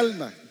está en el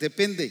alma.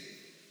 Depende.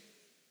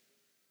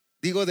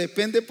 Digo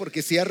depende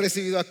porque si ha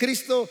recibido a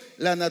Cristo,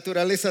 la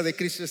naturaleza de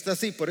Cristo está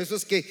así. Por eso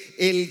es que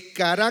el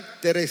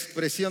carácter,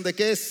 expresión de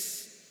qué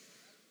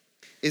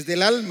es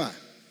del alma.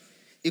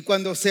 Y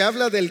cuando se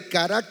habla del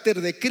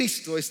carácter de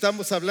Cristo,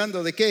 estamos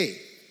hablando de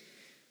qué?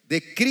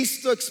 De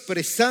Cristo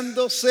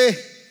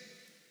expresándose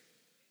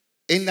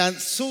en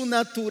su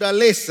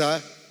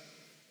naturaleza,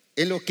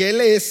 en lo que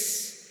Él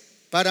es,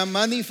 para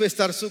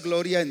manifestar su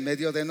gloria en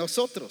medio de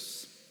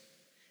nosotros.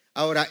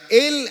 Ahora,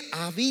 Él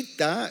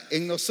habita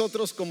en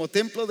nosotros como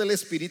templo del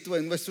Espíritu,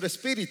 en nuestro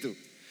espíritu.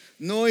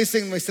 No es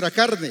en nuestra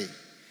carne,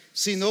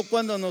 sino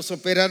cuando nos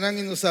operaran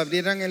y nos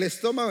abrieran el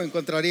estómago,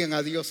 encontrarían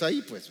a Dios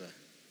ahí, pues,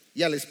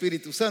 y al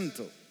Espíritu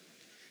Santo.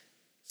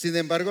 Sin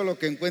embargo, lo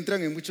que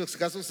encuentran en muchos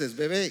casos es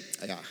bebé.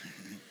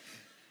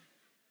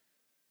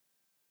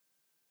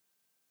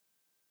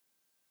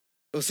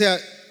 O sea,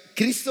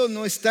 Cristo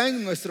no está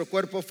en nuestro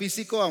cuerpo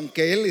físico,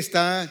 aunque Él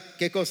está,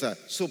 ¿qué cosa?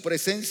 Su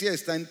presencia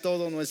está en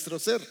todo nuestro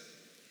ser.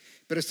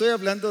 Pero estoy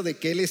hablando de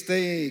que Él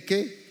esté,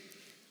 ¿qué?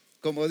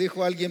 Como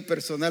dijo alguien,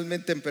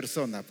 personalmente en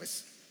persona,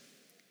 pues.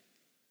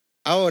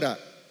 Ahora,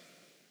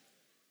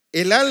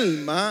 el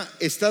alma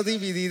está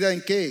dividida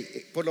en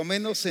 ¿qué? Por lo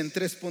menos en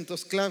 3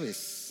 puntos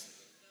claves.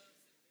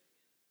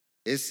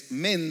 Es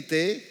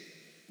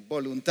mente,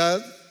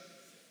 voluntad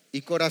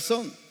y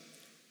corazón.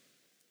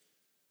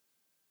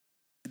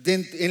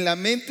 En la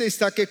mente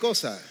está ¿qué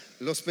cosa?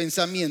 Los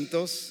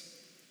pensamientos,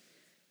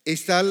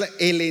 está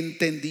el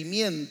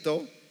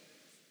entendimiento.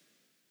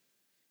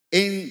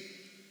 En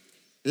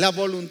la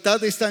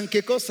voluntad están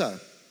 ¿qué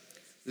cosa?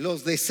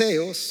 Los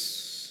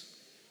deseos.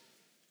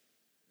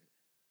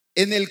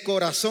 En el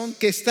corazón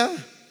 ¿qué está?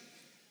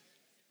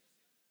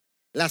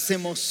 Las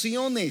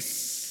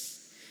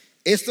emociones.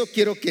 Esto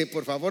quiero que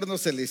por favor no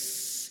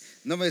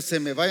se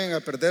me vayan a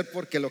perder,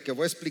 porque lo que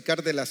voy a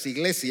explicar de las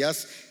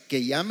iglesias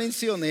que ya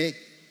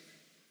mencioné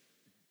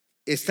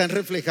están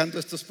reflejando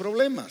estos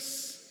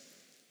problemas.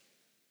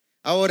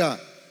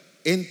 Ahora,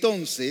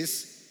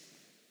 entonces,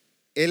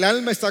 ¿el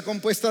alma está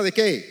compuesta de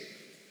qué?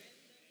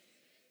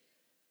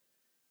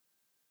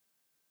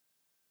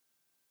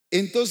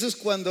 Entonces,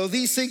 cuando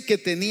dicen que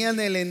tenían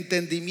el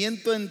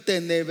entendimiento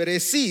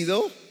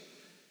entenebrecido,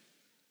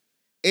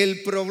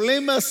 el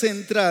problema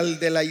central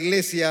de la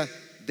iglesia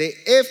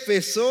de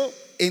Éfeso,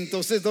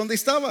 entonces, ¿dónde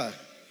estaba?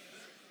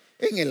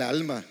 En el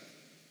alma.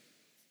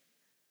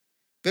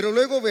 Pero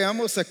luego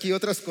veamos aquí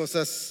otras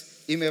cosas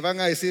y me van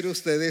a decir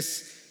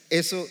ustedes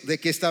eso de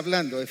qué está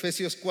hablando.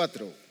 Efesios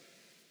 4.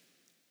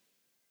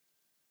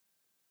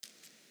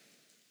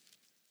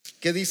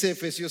 ¿Qué dice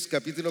Efesios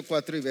capítulo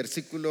 4 y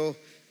versículo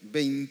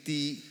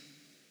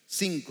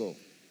 25?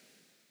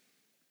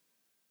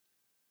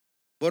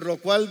 Por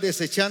lo cual,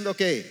 desechando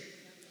 ¿qué?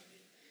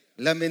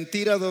 La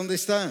mentira, ¿dónde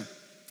está?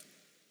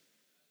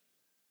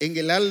 En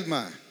el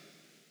alma.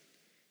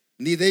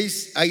 Ni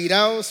deis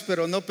airaos,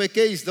 pero no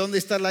pequéis. ¿Dónde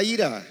está la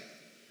ira?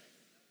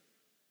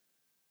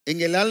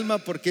 En el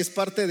alma, porque es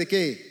parte de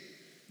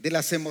 ¿qué? De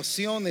las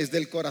emociones,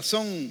 del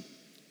corazón.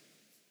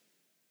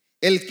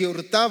 El que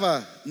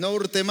hurtaba, no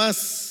hurte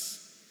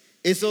más.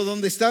 ¿Eso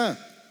dónde está?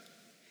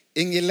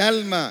 En el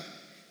alma.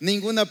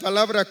 Ninguna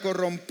palabra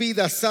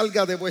corrompida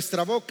salga de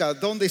vuestra boca.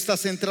 ¿Dónde está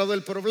centrado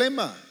el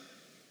problema?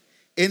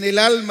 En el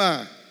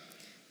alma.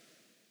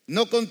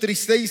 No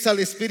contristéis al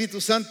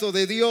Espíritu Santo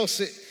de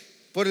Dios,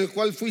 por el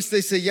cual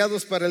fuisteis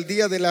sellados para el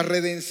día de la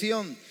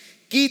redención.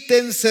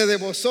 Quítense de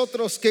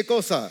vosotros ¿qué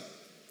cosa?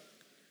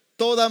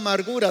 Toda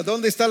amargura.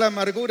 ¿Dónde está la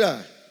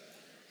amargura?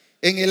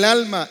 En el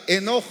alma.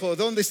 Enojo.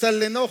 ¿Dónde está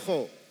el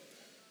enojo?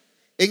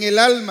 En el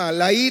alma.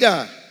 La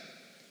ira.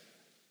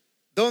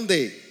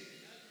 ¿Dónde?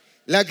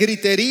 La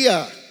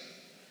gritería.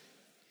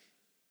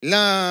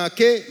 La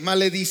 ¿qué?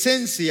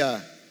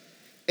 Maledicencia.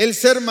 El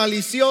ser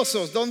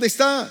maliciosos. ¿Dónde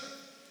está?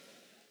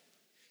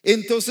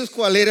 Entonces,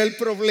 ¿cuál era el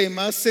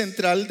problema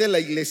central de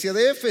la iglesia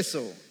de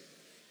Éfeso?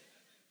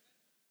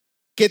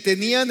 Que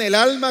tenían el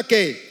alma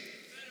 ¿qué?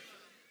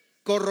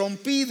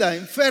 Corrompida,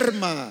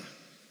 enferma.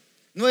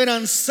 No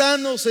eran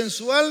sanos en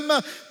su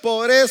alma,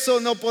 por eso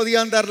no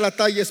podían dar la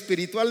talla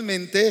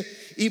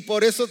espiritualmente y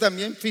por eso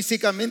también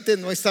físicamente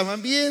no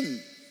estaban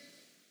bien.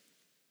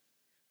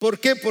 ¿Por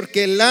qué?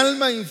 Porque el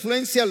alma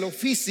influencia lo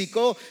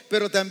físico,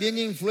 pero también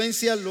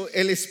influencia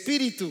el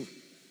espíritu.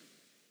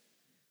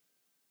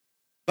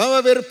 Va a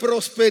haber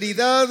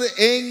prosperidad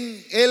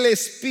en el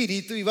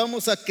espíritu y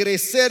vamos a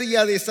crecer y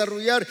a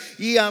desarrollar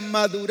y a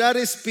madurar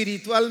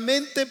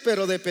espiritualmente,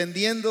 pero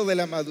dependiendo de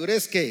la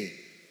madurez que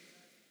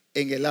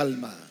en el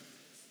alma.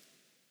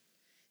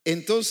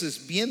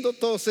 Entonces, viendo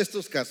todos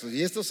estos casos,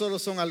 y estos solo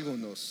son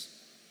algunos,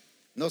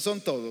 no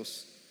son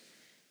todos,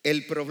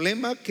 el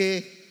problema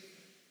que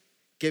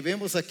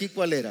vemos aquí,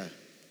 ¿cuál era?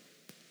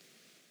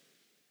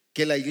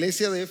 Que la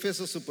iglesia de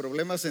Éfeso, su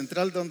problema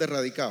central, ¿dónde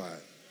radicaba?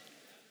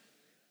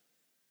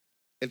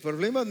 El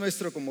problema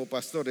nuestro como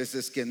pastores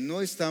es que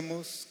no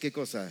estamos, ¿qué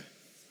cosa?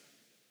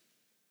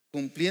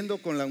 Cumpliendo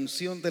con la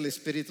unción del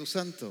Espíritu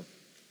Santo.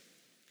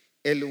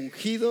 El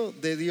ungido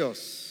de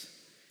Dios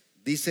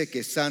dice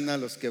que sana a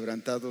los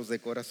quebrantados de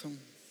corazón.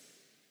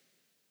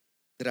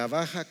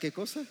 ¿Trabaja qué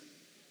cosa?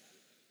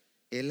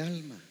 El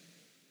alma.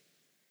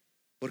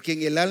 Porque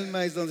en el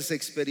alma es donde se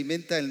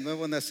experimenta el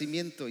nuevo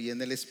nacimiento y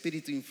en el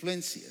espíritu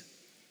influencia.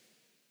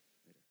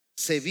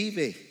 Se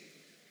vive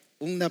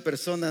una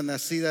persona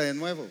nacida de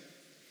nuevo.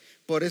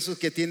 Por eso es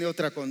que tiene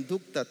otra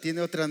conducta,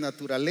 tiene otra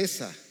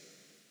naturaleza.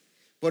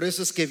 Por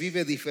eso es que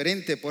vive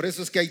diferente, por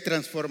eso es que hay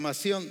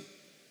transformación.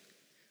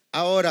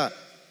 Ahora,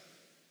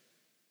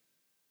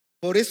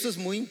 por eso es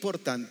muy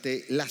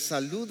importante la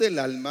salud del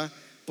alma,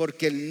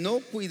 porque el no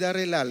cuidar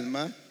el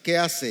alma, ¿qué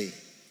hace?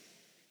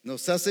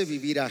 Nos hace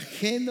vivir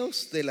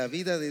ajenos de la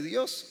vida de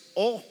Dios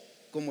o,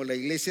 como la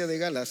iglesia de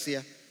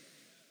Galacia,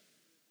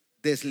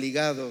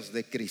 desligados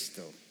de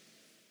Cristo.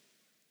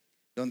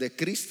 Donde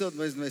Cristo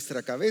no es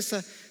nuestra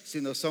cabeza,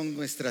 sino son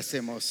nuestras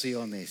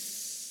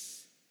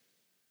emociones,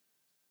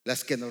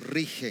 las que nos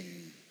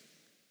rigen.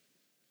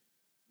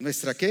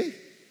 ¿Nuestra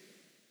qué?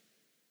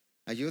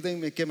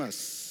 Ayúdenme, ¿qué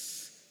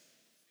más?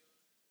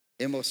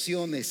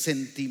 Emociones,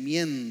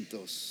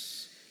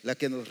 sentimientos, la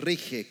que nos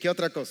rige. ¿Qué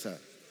otra cosa?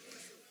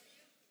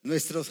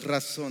 Nuestros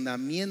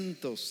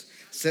razonamientos.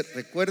 ¿Se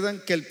recuerdan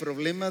que el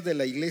problema de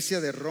la iglesia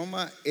de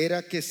Roma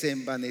era que se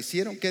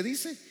envanecieron? ¿Qué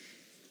dice?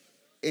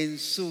 En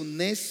su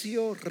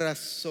necio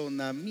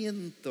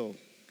razonamiento.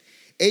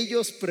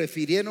 Ellos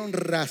prefirieron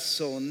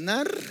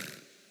razonar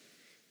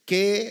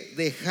que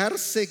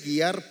dejarse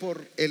guiar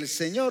por el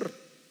Señor.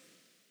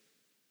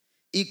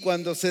 Y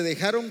cuando se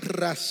dejaron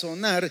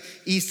razonar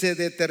y se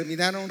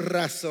determinaron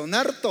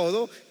razonar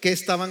todo, ¿qué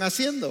estaban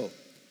haciendo?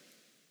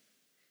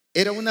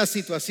 Era una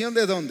situación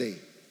 ¿de dónde?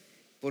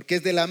 Porque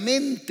es de la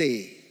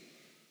mente.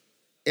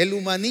 El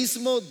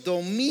humanismo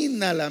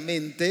domina la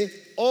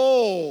mente,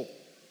 o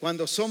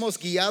cuando somos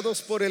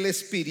guiados por el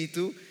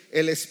Espíritu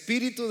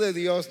de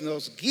Dios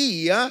nos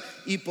guía,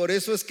 y por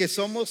eso es que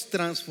somos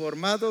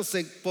transformados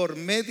por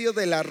medio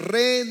de la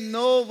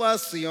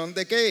renovación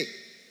 ¿de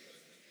qué?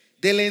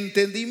 Del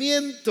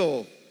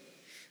entendimiento,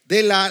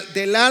 del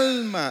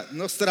alma.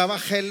 Nos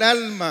trabaja el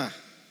alma,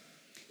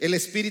 el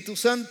Espíritu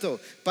Santo.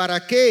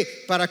 ¿Para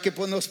qué? Para que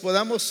nos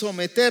podamos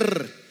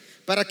someter,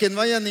 para que no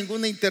haya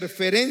ninguna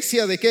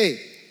interferencia ¿de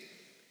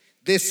qué?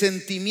 De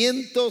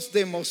sentimientos,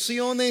 de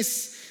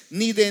emociones,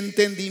 ni de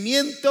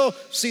entendimiento,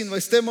 sino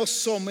estemos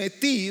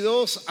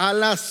sometidos a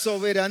la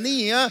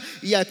soberanía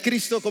y a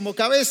Cristo como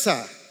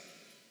cabeza.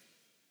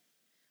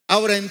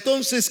 Ahora,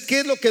 entonces, ¿qué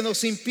es lo que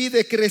nos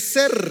impide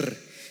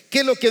crecer?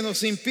 ¿Qué es lo que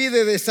nos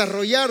impide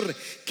desarrollar?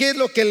 ¿Qué es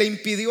lo que le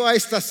impidió a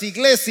estas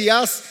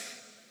iglesias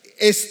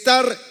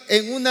estar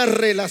en una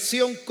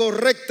relación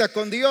correcta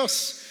con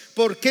Dios?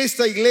 Porque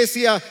esta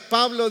iglesia,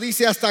 Pablo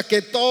dice, hasta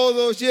que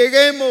todos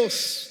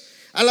lleguemos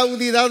a la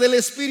unidad del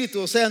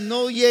Espíritu. O sea,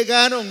 no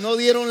llegaron, no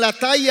dieron la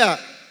talla.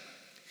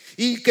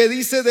 ¿Y qué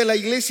dice de la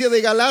iglesia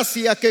de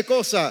Galacia? ¿Qué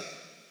cosa?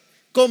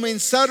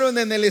 Comenzaron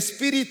en el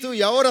Espíritu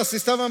y ahora se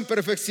estaban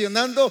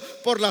perfeccionando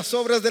por las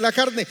obras de la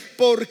carne.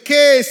 ¿Por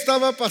qué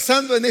estaba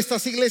pasando en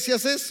estas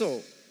iglesias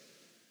eso?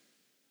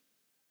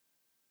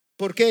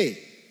 ¿Por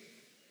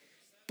qué?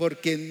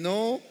 Porque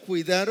no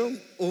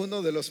cuidaron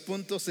uno de los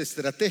puntos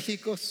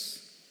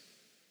estratégicos,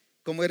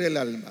 como era el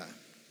alma.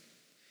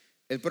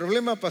 El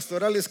problema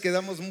pastoral es que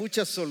damos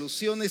muchas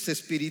soluciones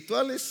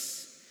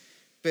espirituales,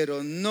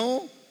 pero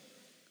no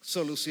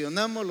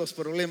solucionamos los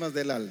problemas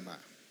del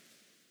alma.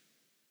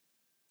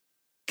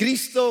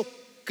 Cristo,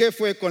 ¿qué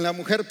fue con la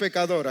mujer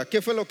pecadora?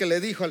 ¿Qué fue lo que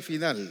le dijo al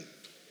final?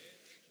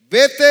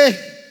 Vete,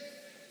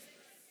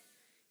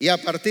 y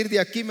a partir de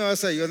aquí me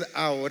vas a ayudar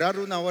a orar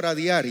 1 hora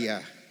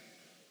diaria,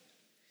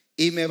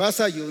 y me vas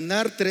a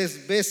ayunar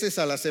 3 veces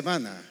a la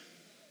semana.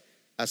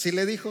 ¿Así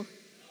le dijo?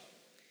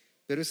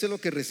 Pero eso es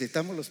lo que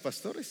recitamos los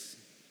pastores.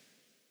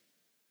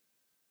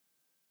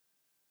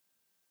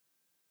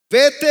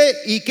 Vete,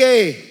 ¿y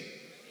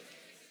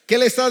qué? ¿Qué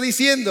le está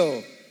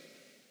diciendo?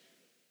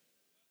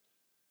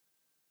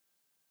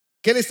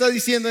 ¿Qué le está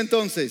diciendo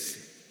entonces?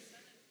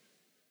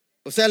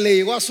 O sea, le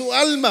llegó a su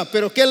alma,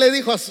 pero ¿qué le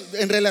dijo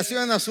en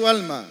relación a su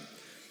alma?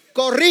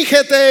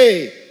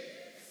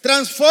 Corrígete,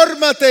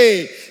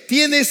 transfórmate.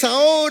 Tienes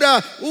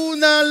ahora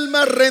un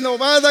alma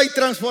renovada y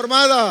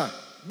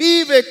transformada.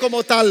 Vive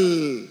como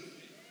tal.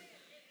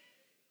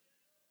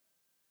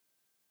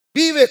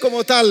 Vive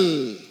como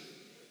tal.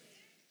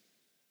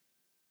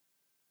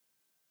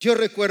 Yo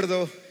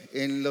recuerdo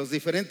en los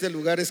diferentes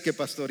lugares que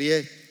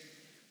pastoreé,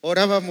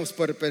 orábamos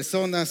por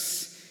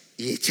personas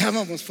y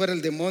echábamos fuera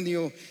el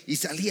demonio y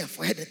salía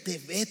fuera,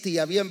 vete. Y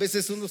habían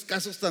veces unos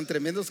casos tan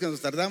tremendos que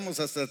nos tardamos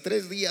hasta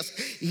 3 días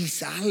y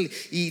sal,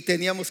 y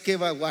teníamos que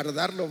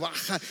guardarlo,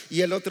 baja,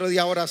 y el otro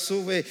día ahora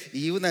sube,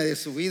 y una de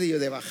subida y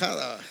de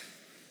bajada.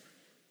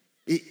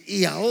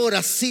 Y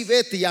ahora sí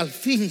vete, y al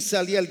fin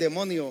salía el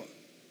demonio.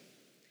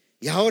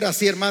 Y ahora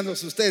sí,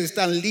 hermanos, ustedes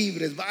están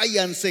libres,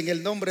 váyanse en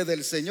el nombre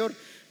del Señor.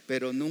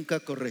 Pero nunca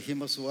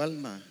corregimos su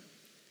alma,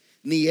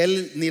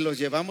 ni los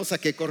llevamos a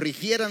que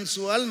corrigieran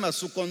su alma,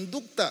 su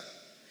conducta,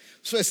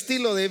 su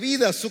estilo de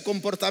vida, su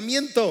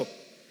comportamiento.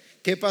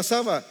 ¿Qué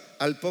pasaba?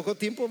 Al poco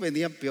tiempo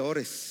venían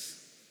peores,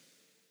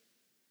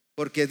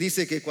 porque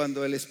dice que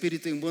cuando el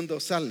espíritu inmundo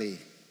sale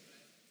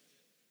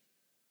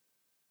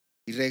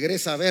y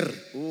regresa a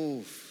ver,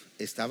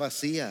 está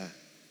vacía,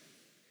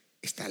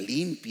 está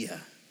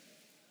limpia,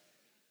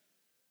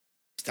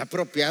 está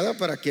apropiada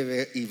para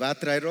que y va a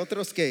traer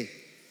otros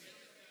que.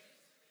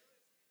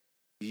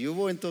 Y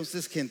hubo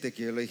entonces gente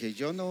que yo le dije,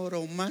 yo no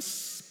oro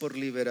más por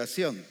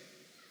liberación,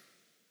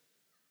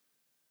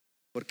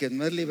 porque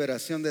no es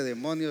liberación de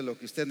demonios lo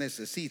que usted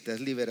necesita, es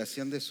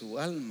liberación de su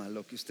alma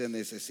lo que usted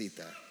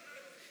necesita.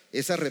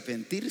 Es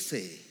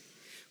arrepentirse,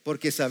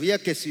 porque sabía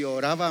que si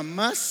oraba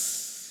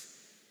más,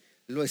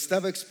 lo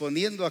estaba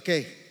exponiendo ¿a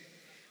qué?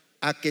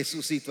 A que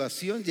su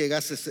situación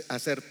llegase a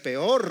ser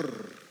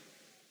peor.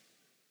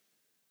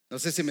 No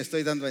sé si me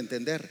estoy dando a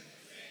entender.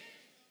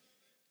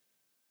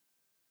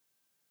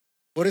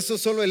 Por eso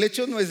solo el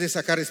hecho no es de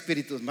sacar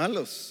espíritus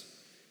malos.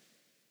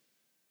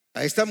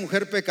 A esta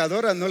mujer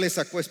pecadora no le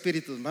sacó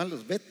espíritus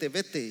malos.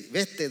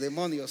 Vete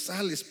demonio,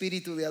 sal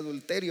espíritu de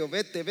adulterio,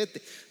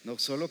 vete. No,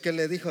 solo que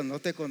le dijo, no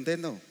te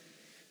condeno,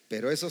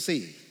 pero eso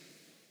sí,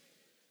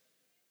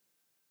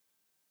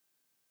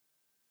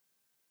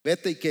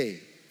 vete. ¿Y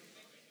qué?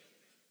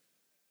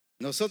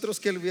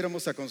 Nosotros, ¿qué le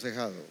hubiéramos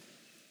aconsejado?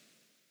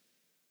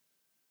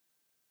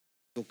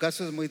 Tu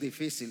caso es muy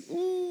difícil.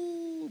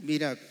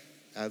 Mira,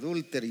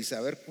 adúltera, y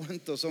saber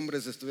cuántos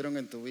hombres estuvieron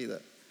en tu vida.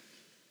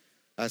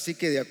 Así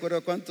que de acuerdo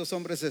a cuántos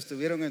hombres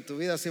estuvieron en tu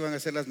vida, así van a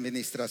ser las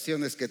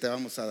ministraciones que te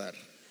vamos a dar.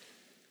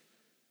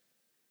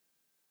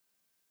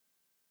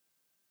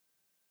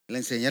 Le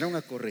enseñaron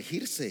a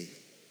corregirse.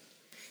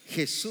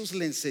 Jesús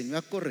le enseñó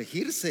a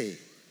corregirse.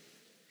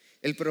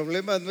 El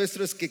problema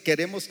nuestro es que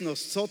queremos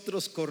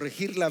nosotros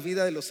corregir la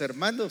vida de los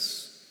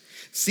hermanos.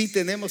 Sí,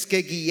 tenemos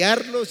que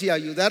guiarlos y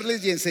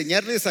ayudarles y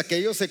enseñarles a que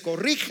ellos se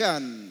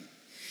corrijan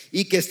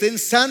y que estén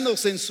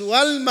sanos en su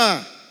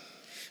alma.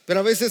 Pero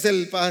a veces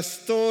el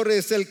pastor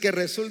es el que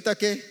resulta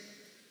que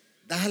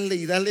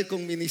dale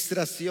con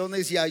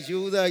ministraciones y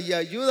ayuda, y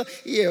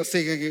ellos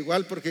siguen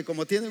igual, porque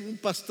como tienen un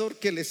pastor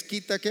que les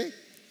quita ¿qué?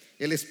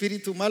 El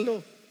espíritu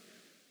malo.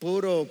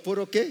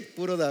 Puro ¿qué?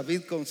 Puro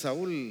David con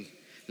Saúl.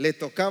 Le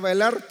tocaba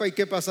el arpa y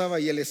 ¿qué pasaba?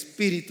 Y el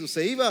espíritu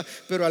se iba,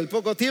 pero al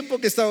poco tiempo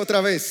que estaba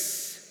otra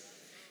vez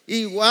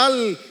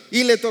igual,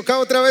 y le tocaba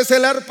otra vez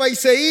el arpa y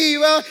se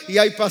iba. Y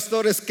hay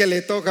pastores que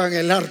le tocan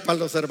el arpa a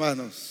los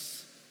hermanos.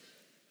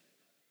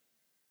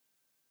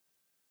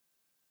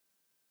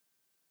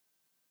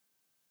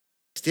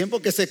 Es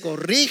tiempo que se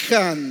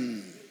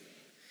corrijan,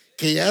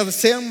 que ya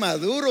sean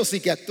maduros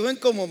y que actúen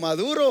como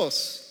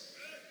maduros.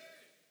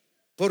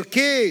 ¿Por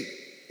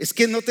qué? Es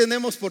que no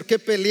tenemos por qué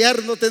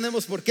pelear, no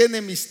tenemos por qué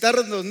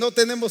enemistarnos, no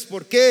tenemos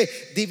por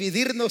qué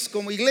dividirnos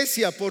como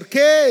iglesia. ¿Por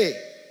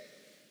qué?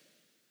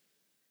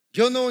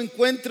 Yo no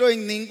encuentro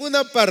en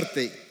ninguna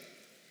parte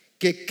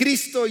que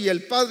Cristo y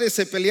el Padre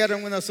se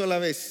pelearan una sola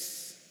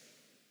vez.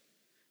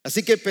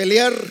 Así que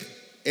pelear,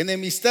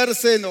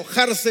 enemistarse,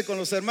 enojarse con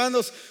los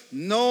hermanos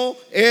no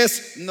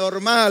es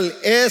normal,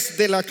 es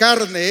de la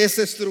carne, es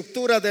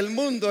estructura del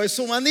mundo, es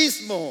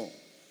humanismo.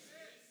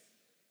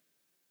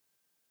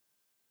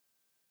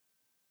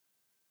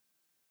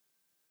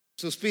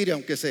 Suspire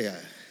aunque sea.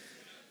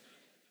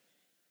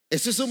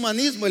 Eso es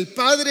humanismo. El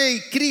Padre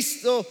y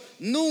Cristo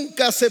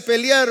nunca se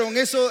pelearon.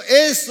 Eso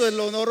es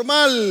lo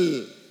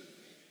normal.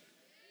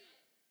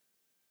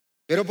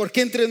 Pero ¿por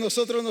qué entre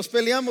nosotros nos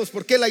peleamos?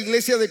 ¿Por qué la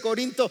iglesia de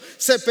Corinto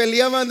se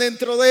peleaban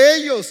dentro de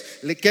ellos?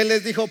 ¿Qué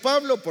les dijo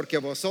Pablo? Porque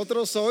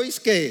vosotros sois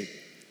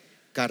 ¿qué?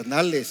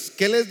 Carnales.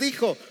 ¿Qué les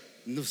dijo?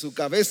 Su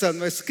cabeza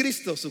no es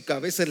Cristo, su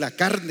cabeza es la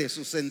carne,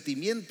 sus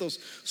sentimientos,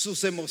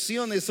 sus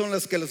emociones son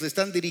las que los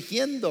están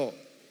dirigiendo.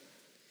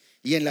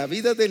 Y en la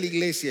vida de la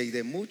iglesia y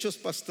de muchos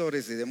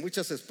pastores y de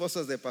muchas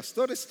esposas de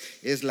pastores,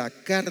 es la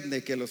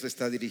carne que los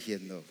está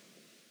dirigiendo.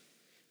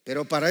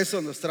 Pero para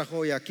eso nos trajo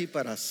hoy aquí,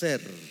 para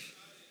hacer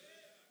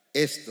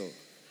esto,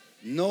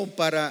 no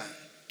para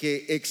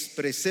que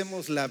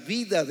expresemos la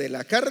vida de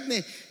la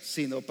carne,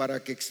 sino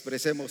para que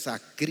expresemos a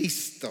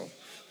Cristo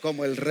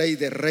como el Rey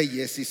de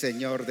Reyes y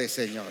Señor de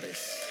Señores.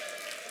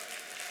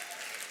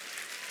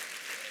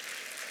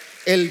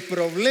 El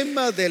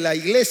problema de la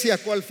iglesia,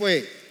 ¿cuál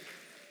fue?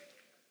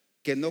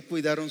 Que no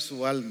cuidaron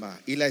su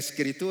alma. Y la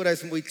escritura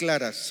es muy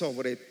clara: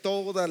 sobre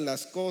todas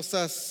las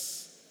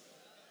cosas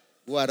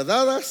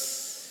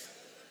guardadas,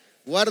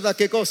 guarda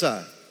 ¿qué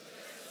cosa?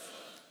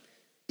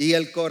 ¿Y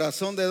el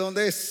corazón de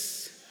dónde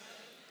es?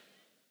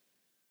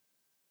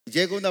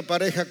 Llega una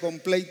pareja con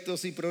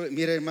pleitos y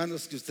mire,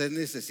 hermanos, que ustedes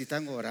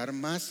necesitan orar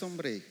más,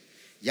 hombre.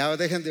 Ya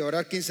dejen de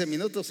orar 15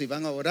 minutos y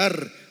van a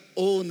orar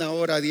 1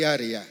 hora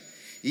diaria.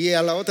 Y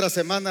a la otra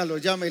semana lo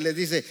llama y le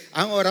dice: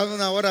 ¿han orado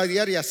 1 hora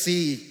diaria?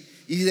 Sí.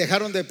 ¿Y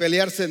dejaron de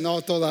pelearse?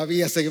 No,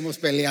 todavía seguimos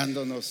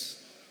peleándonos.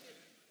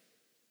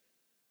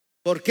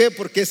 ¿Por qué?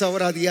 Porque esa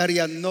hora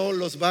diaria no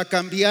los va a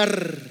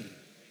cambiar.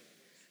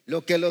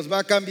 Lo que los va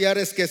a cambiar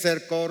es que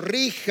se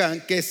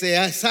corrijan, que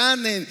se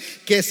sanen,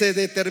 que se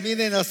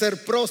determinen a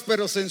ser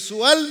prósperos en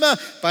su alma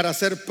para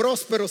ser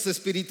prósperos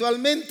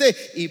espiritualmente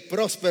y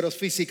prósperos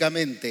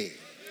físicamente.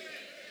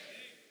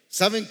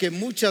 ¿Saben que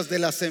muchas de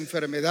las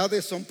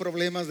enfermedades son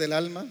problemas del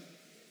alma?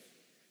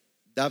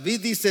 David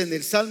dice en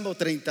el Salmo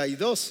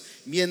 32: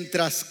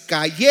 mientras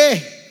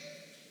callé,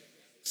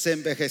 se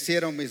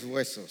envejecieron mis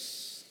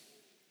huesos.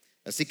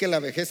 Así que la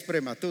vejez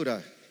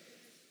prematura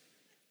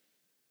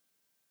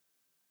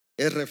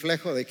 ¿es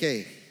reflejo de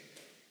qué?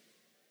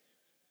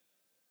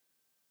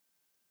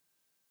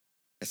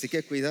 Así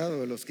que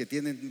cuidado, los que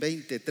tienen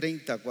 20,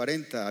 30,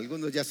 40,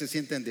 algunos ya se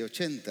sienten de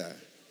 80.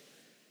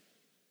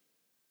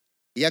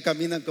 Y ya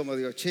caminan como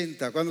de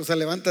 80. Cuando se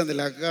levantan de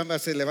la cama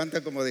se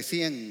levantan como de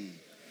 100.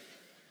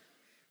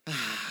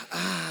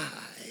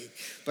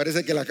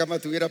 Parece que la cama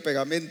tuviera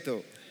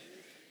pegamento.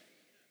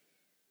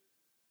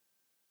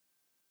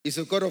 Y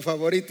su coro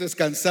favorito es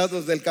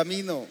Cansados del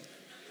Camino.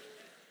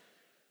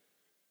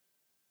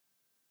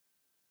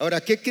 Ahora,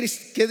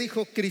 ¿qué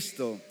dijo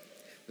Cristo?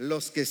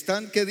 Los que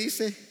están, ¿qué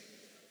dice?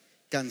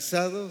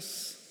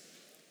 Cansados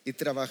y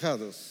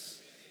trabajados,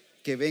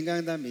 que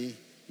vengan a mí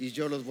y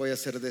yo los voy a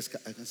hacer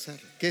descansar.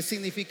 ¿Qué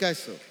significa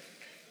eso?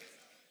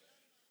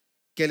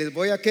 ¿Que les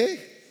voy a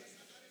qué?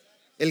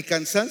 El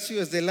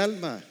cansancio es del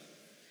alma.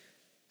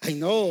 Ay,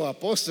 no,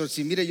 apóstol,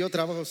 si mire, yo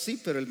trabajo,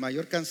 sí, pero el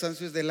mayor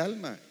cansancio es del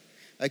alma.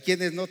 Hay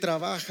quienes no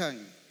trabajan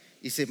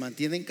y se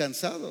mantienen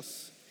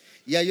cansados.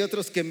 Y hay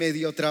otros que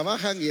medio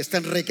trabajan y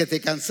están requete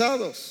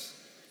cansados.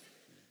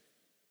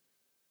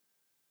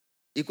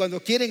 Y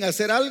cuando quieren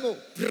hacer algo,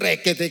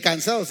 requete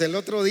cansados. El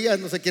otro día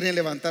no se quieren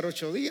levantar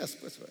 8 días.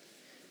 Pues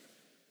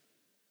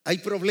hay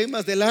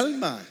problemas del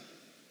alma.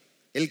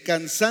 El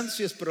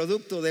cansancio es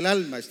producto del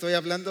alma. Estoy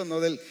hablando no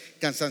del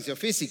cansancio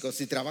físico.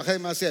 Si trabaja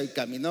demasiado y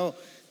caminó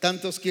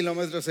tantos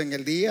kilómetros en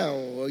el día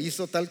o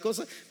hizo tal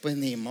cosa, pues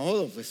ni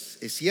modo, pues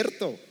es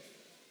cierto.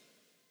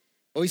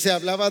 Hoy se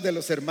hablaba de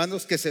los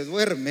hermanos que se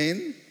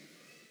duermen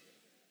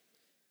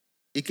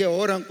y que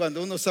oran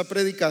cuando uno está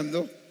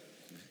predicando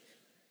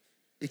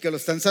y que lo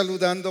están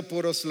saludando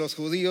puros los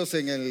judíos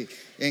en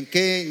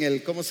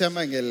el ¿cómo se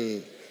llama? En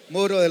el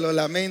muro de los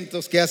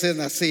lamentos, que hacen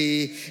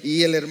así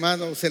y el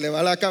hermano se le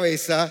va la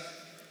cabeza.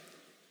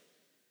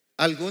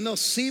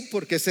 Algunos sí,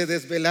 porque se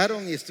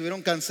desvelaron y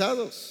estuvieron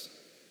cansados.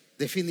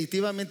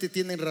 Definitivamente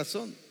tienen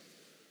razón.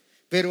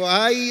 Pero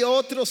hay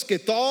otros que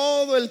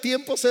todo el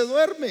tiempo se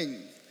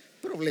duermen.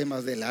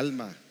 Problemas del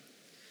alma.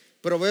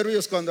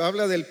 Proverbios, cuando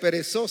habla del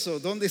perezoso,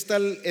 ¿dónde está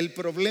el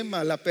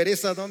problema? La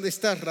pereza, ¿dónde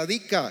está?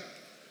 Radica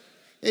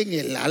en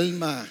el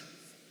alma.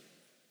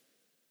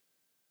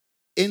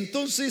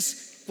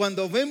 Entonces,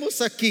 cuando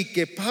vemos aquí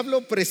que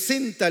Pablo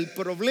presenta el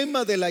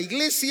problema de la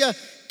iglesia,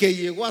 que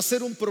llegó a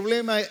ser un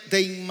problema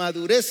de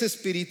inmadurez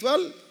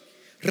espiritual,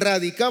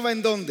 radicaba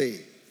 ¿en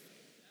dónde?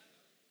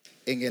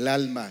 En el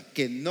alma,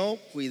 que no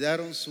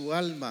cuidaron su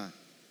alma,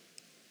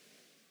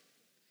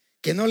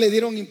 que no le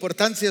dieron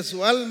importancia a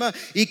su alma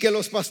y que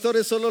los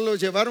pastores solo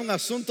los llevaron a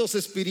asuntos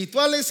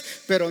espirituales,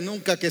 pero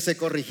nunca que se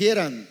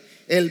corrigieran.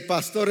 El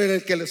pastor era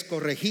el que les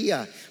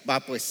corregía.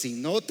 Pues si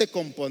no te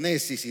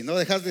compones y si no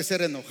dejas de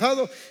ser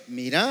enojado,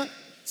 mira,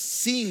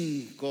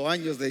 5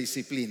 años de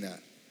disciplina.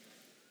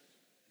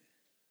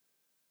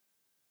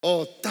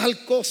 O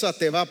tal cosa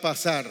te va a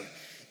pasar.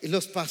 Y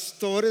los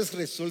pastores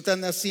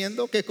resultan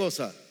haciendo ¿qué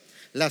cosa?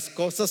 Las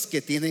cosas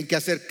que tienen que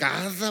hacer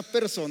cada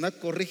persona,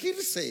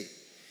 corregirse.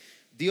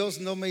 Dios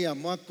no me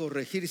llamó a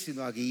corregir,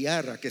 sino a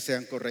guiar a que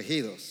sean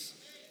corregidos.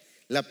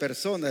 La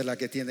persona es la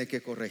que tiene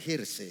que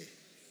corregirse.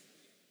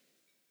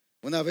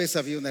 Una vez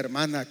había una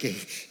hermana que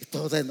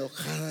toda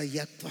enojada y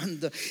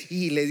actuando,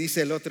 y le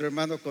dice el otro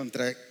hermano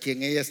contra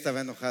quien ella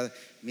estaba enojada: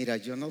 mira,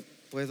 yo no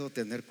puedo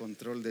tener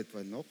control de tu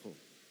enojo.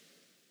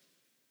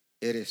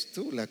 Eres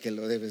tú la que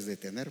lo debes de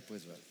tener,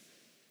 pues.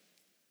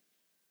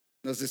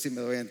 No sé si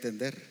me voy a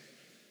entender.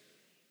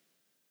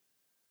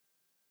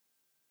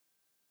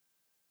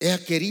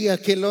 Ella quería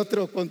que el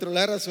otro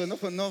controlara su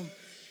enojo. No,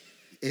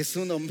 es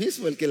uno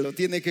mismo el que lo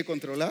tiene que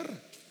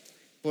controlar.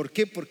 ¿Por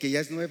qué? Porque ya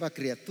es nueva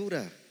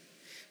criatura.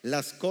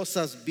 Las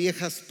cosas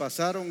viejas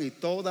pasaron y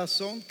todas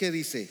son, ¿qué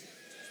dice?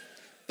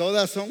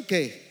 Todas son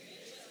 ¿qué?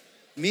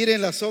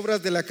 Miren las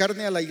obras de la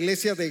carne a la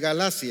iglesia de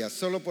Galacia,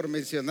 solo por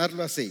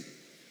mencionarlo así.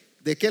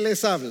 ¿De qué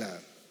les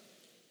habla?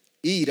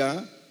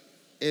 Ira,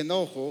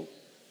 enojo,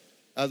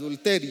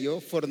 adulterio,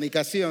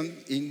 fornicación,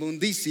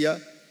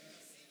 inmundicia,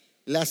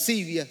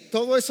 lascivia.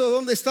 ¿Todo eso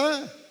dónde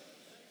está?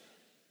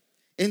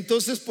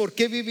 Entonces, ¿por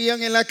qué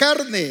vivían en la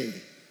carne?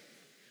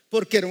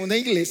 Porque era una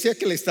iglesia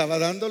que le estaba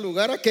dando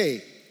lugar a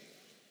 ¿qué?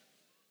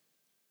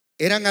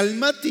 Eran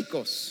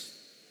almáticos.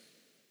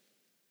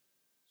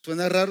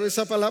 Suena raro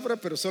esa palabra,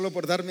 pero solo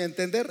por darme a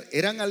entender,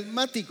 eran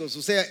almáticos,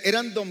 o sea,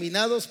 eran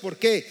dominados. ¿Por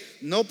qué?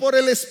 No por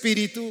el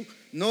espíritu,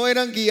 no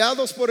eran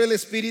guiados por el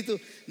espíritu,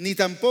 ni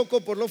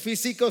tampoco por lo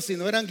físico,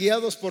 sino eran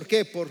guiados ¿por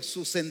qué? Por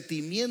sus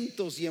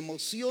sentimientos y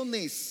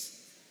emociones.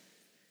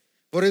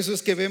 Por eso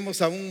es que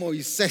vemos a un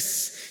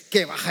Moisés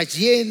que baja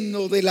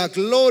lleno de la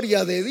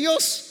gloria de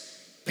Dios,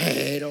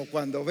 pero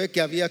cuando ve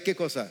que había ¿qué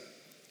cosa?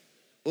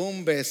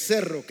 Un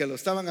becerro que lo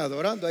estaban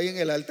adorando ahí en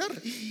el altar,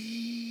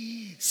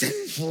 se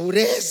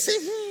enfurece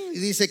y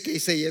dice que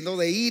se llenó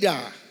de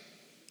ira.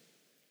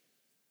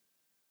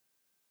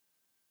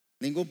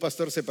 Ningún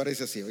pastor se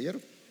parece así,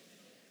 ¿oyeron?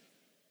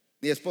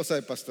 Ni esposa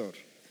de pastor.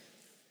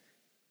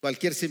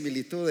 Cualquier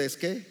similitud es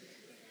que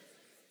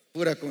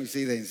pura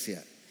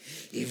coincidencia.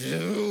 Y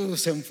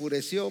se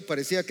enfureció.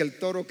 Parecía que el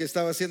toro que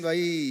estaba haciendo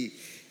ahí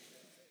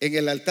en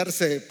el altar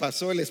se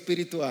pasó el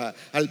espíritu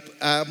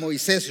a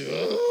Moisés.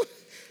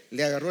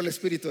 Le agarró el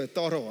espíritu de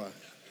toro.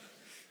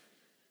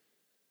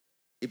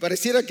 Y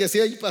pareciera que así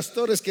hay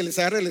pastores que les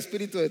agarra el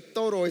espíritu de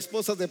toro,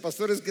 esposas de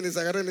pastores que les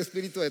agarra el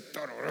espíritu de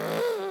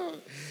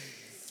toro,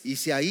 y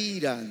se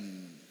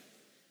airan,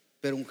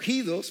 pero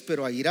ungidos,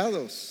 pero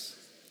airados.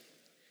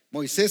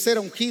 Moisés era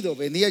ungido,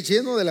 venía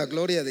lleno de la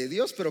gloria de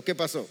Dios, pero ¿qué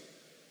pasó?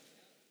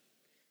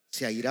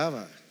 Se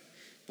airaba.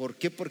 ¿Por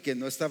qué? Porque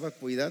no estaba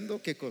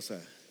cuidando ¿qué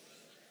cosa?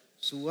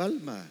 Su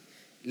alma.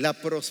 La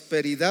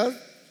prosperidad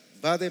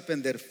va a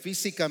depender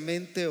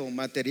físicamente o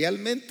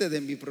materialmente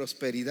de mi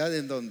prosperidad.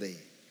 ¿En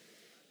dónde?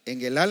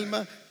 En el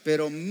alma,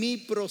 pero mi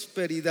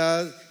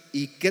prosperidad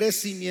y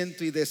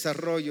crecimiento y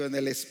desarrollo en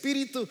el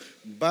espíritu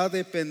va a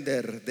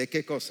depender de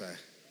 ¿qué cosa?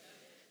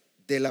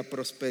 De la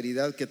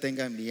prosperidad que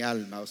tenga en mi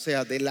alma, o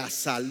sea, de la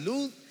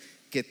salud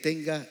que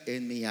tenga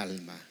en mi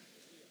alma.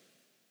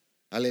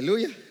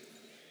 Aleluya.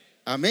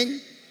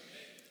 Amén.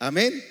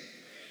 Amén.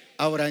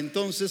 Ahora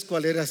entonces,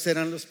 ¿cuáles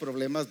eran los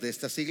problemas de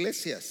estas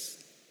iglesias?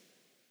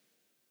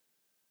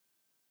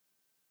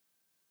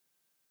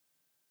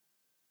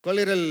 ¿Cuál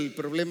era el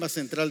problema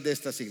central de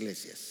estas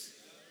iglesias?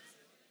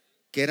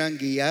 Que eran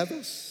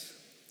guiados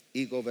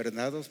y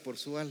gobernados por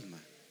su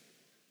alma.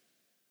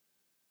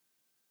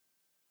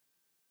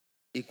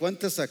 ¿Y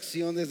cuántas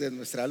acciones de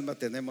nuestra alma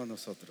tenemos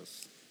nosotros?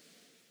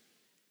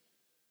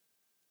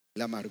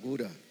 La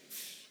amargura.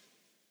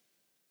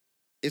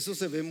 Eso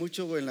se ve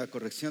mucho en la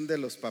corrección de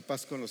los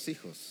papás con los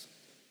hijos.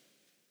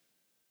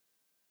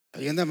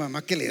 Había una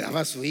mamá que le daba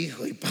a su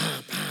hijo y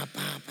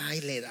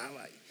y le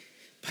daba.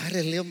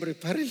 Párele, hombre,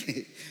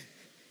 párele.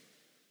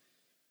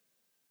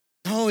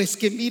 No, es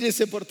que mire,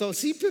 se portó.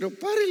 Sí, pero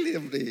párele,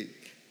 hombre.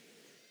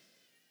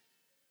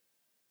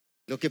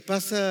 Lo que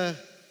pasa,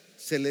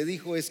 se le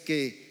dijo, es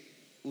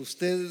que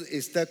usted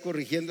está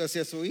corrigiendo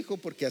hacia su hijo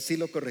porque así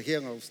lo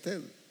corregían a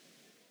usted.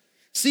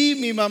 Sí,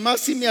 mi mamá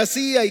sí me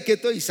hacía y que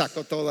todo, y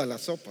sacó toda la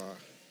sopa.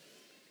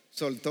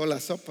 Soltó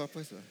la sopa,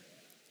 pues.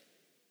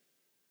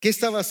 ¿Qué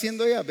estaba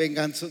haciendo ella?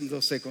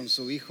 Vengándose con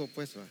su hijo,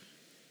 pues.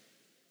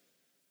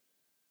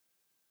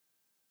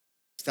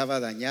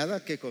 Estaba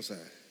dañada, ¿qué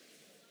cosa?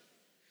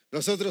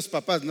 Los otros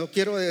papás, no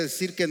quiero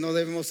decir que no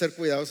debemos ser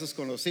cuidadosos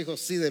con los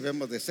hijos, sí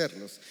debemos de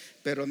serlos,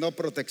 pero no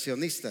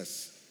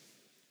proteccionistas.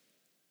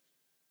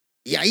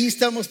 Y ahí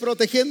estamos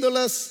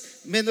protegiéndolas,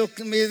 medio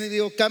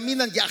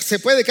caminan, ya se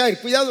puede caer,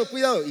 cuidado,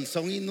 cuidado, y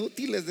son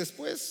inútiles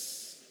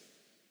después.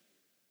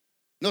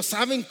 No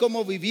saben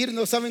cómo vivir,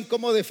 no saben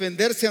cómo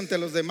defenderse ante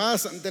los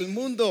demás, ante el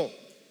mundo.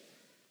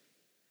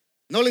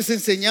 No les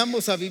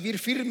enseñamos a vivir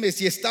firmes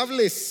y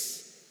estables.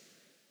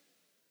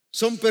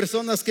 Son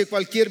personas que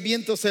cualquier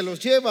viento se los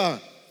lleva.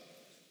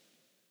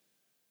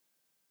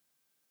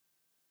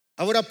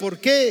 Ahora, ¿por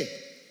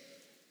qué?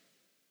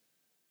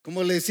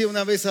 Como le decía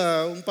una vez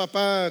a un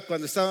papá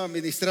cuando estaba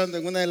ministrando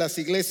en una de las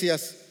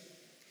iglesias,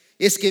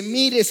 es que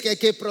mire, es que hay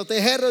que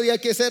protegerlo y hay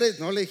que hacer.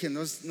 No, le dije,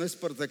 no es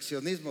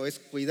proteccionismo, es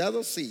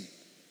cuidado, sí,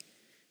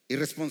 y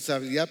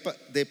responsabilidad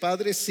de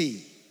padre,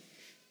 sí,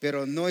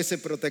 pero no ese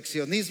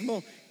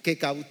proteccionismo que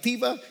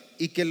cautiva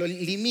y que lo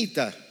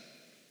limita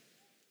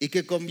y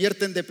que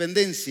convierte en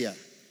dependencia.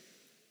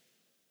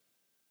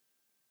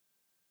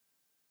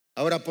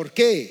 Ahora, ¿por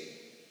qué?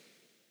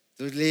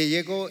 Entonces le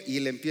llego y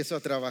le empiezo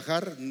a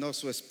trabajar, no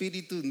su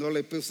espíritu, no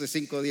le puse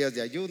 5 días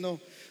de ayuno,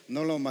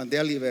 no lo mandé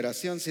a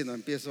liberación, sino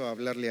empiezo a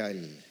hablarle a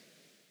él.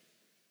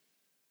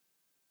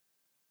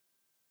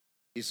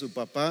 Y su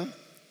papá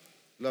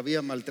lo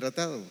había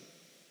maltratado.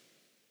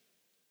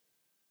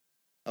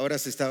 Ahora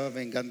se estaba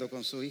vengando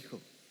con su hijo.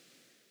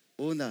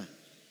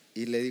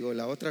 Y le digo,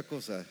 la otra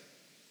cosa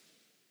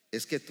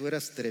es que tú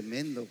eras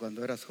tremendo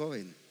cuando eras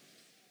joven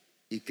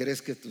y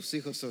crees que tus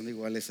hijos son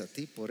iguales a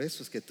ti, por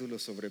eso es que tú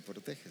los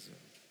sobreproteges.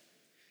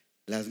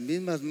 Las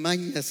mismas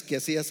mañas que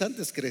hacías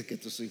antes, crees que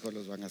tus hijos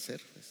los van a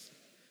hacer, pues.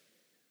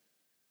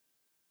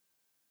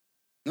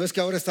 No es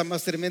que ahora está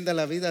más tremenda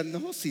la vida,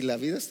 no, si la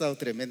vida ha estado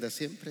tremenda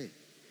siempre.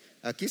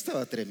 Aquí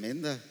estaba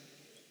tremenda.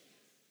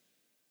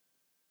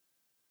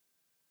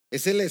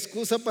 Esa es la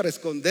excusa para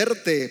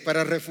esconderte,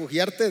 para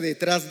refugiarte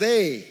detrás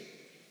de.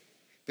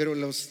 Pero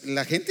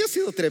la gente ha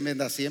sido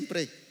tremenda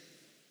siempre.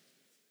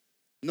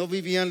 No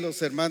vivían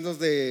los hermanos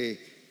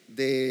de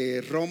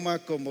de Roma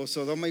como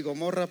Sodoma y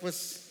Gomorra,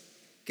 pues,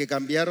 que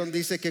cambiaron,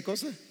 dice, ¿qué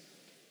cosa?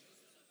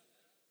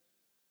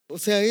 O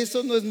sea,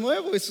 eso no es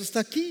nuevo, eso está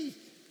aquí.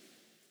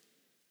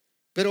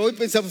 Pero hoy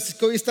pensamos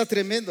que hoy está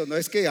tremendo. No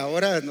es que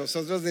ahora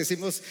nosotros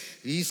decimos,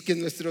 y es que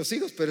nuestros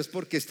hijos, pero es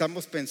porque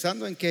estamos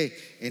pensando en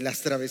que en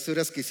las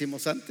travesuras que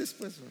hicimos antes,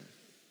 pues.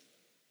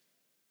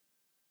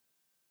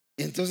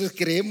 Entonces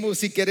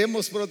creemos y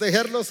queremos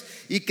protegerlos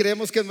y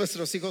creemos que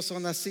nuestros hijos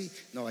son así.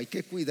 No, hay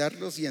que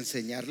cuidarlos y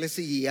enseñarles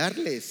y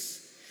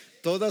guiarles.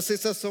 Todas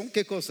esas son,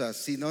 ¿qué cosas?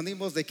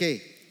 Sinónimos de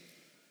 ¿qué?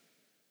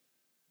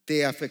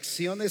 De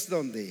afecciones,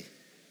 ¿dónde?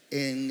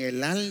 En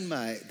el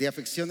alma, de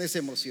afecciones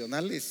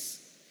emocionales.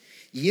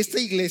 Y esta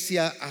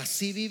iglesia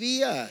así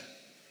vivía.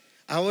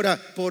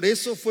 Ahora, por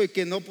eso fue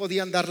que no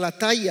podían dar la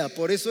talla,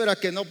 por eso era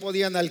que no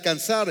podían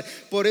alcanzar,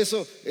 por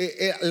eso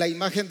la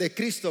imagen de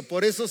Cristo,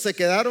 por eso se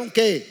quedaron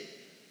 ¿qué?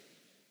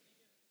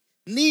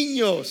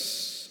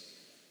 Niños.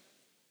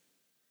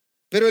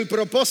 Pero el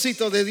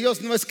propósito de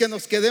Dios no es que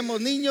nos quedemos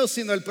niños,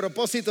 sino el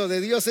propósito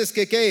de Dios es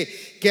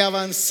que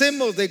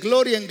avancemos de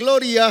gloria en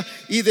gloria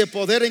y de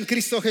poder en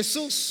Cristo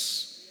Jesús.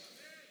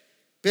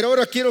 Pero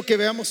ahora quiero que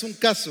veamos un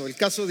caso, el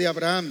caso de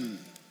Abraham.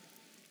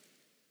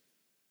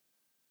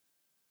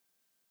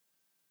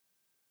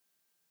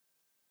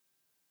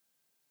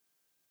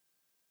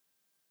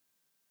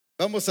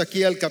 Vamos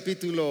aquí al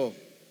capítulo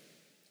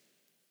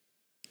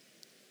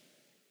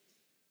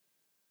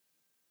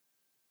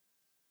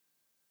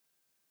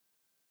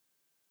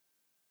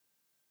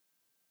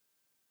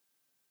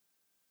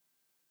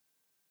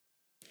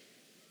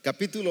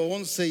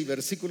 11 y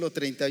versículo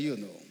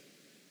 31.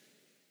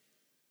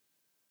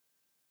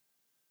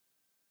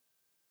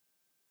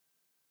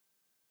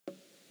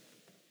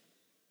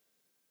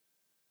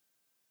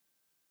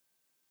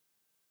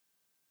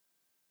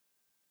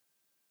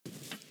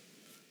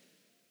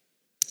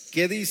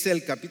 ¿Qué dice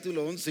el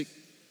capítulo 11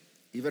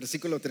 y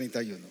versículo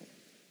 31?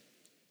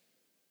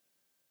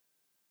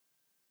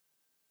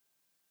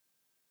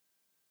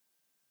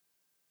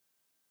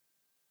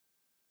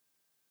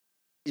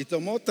 Y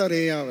tomó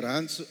tarea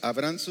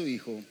Abraham su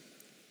hijo,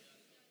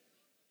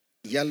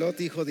 y a Lot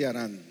hijo de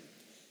Harán,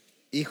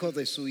 hijo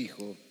de su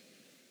hijo,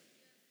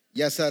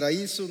 y a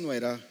Sarai su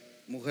nuera,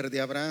 mujer de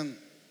Abraham,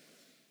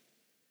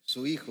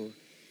 su hijo,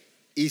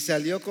 y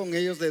salió con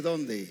ellos ¿de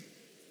dónde?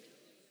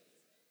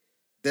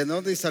 ¿De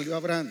dónde salió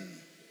Abraham?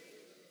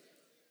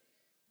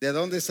 ¿De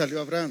dónde salió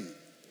Abraham?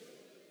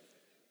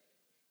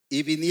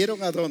 Y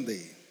vinieron ¿a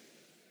dónde?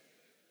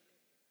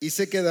 Y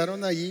se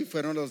quedaron allí,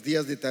 fueron los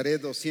días de Taré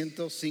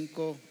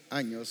 205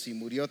 años, y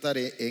murió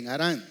Taré en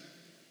Harán.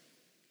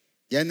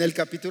 Ya en el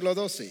capítulo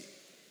 12.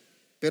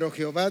 Pero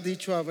Jehová ha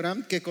dicho a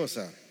Abraham, ¿qué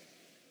cosa?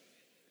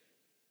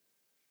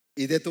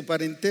 Y de tu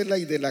parentela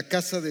y de la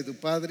casa de tu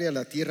padre a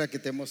la tierra que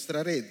te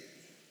mostraré.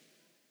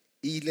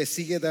 Y le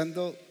sigue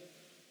dando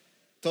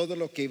todo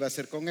lo que iba a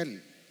hacer con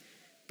él.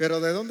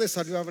 Pero ¿de dónde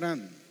salió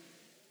Abraham?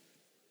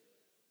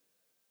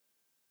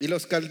 ¿Y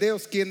los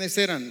caldeos quiénes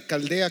eran?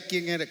 Caldea,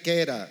 ¿quién era? ¿Qué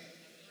era?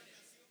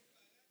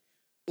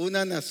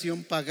 Una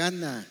nación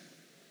pagana.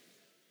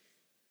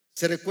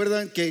 ¿Se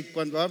recuerdan que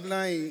cuando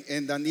habla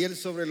en Daniel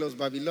sobre los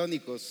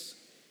babilónicos,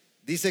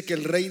 dice que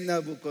el rey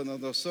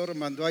Nabucodonosor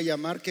mandó a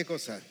llamar ¿qué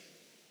cosa?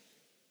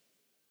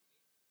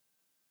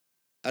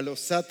 A los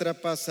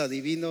sátrapas,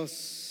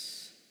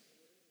 adivinos,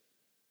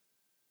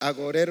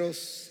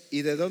 agoreros.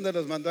 ¿Y de dónde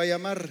los mandó a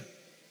llamar?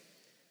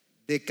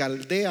 De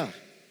Caldea.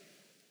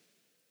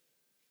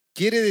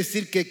 Quiere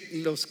decir que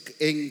los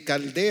en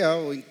Caldea,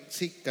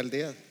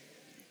 Caldea,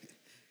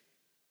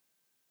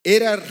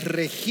 era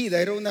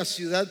regida, era una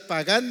ciudad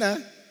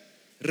pagana,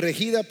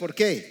 regida ¿por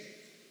qué?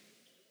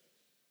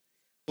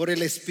 Por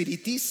el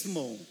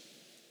espiritismo,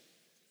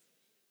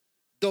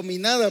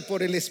 dominada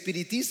por el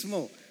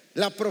espiritismo.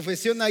 La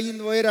profesión ahí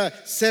no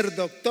era ser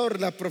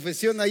doctor, la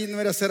profesión ahí no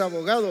era ser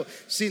abogado,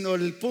 sino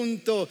el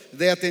punto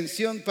de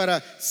atención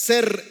para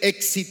ser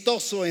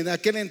exitoso en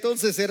aquel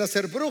entonces era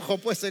ser brujo,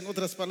 pues, en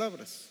otras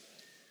palabras,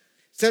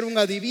 ser un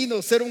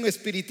adivino, ser un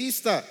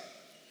espiritista.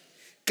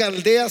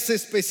 Caldea se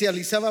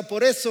especializaba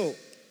por eso.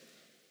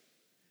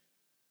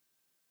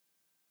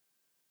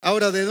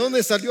 Ahora, ¿de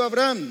dónde salió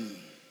Abraham?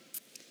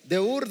 De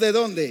Ur, ¿de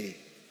dónde?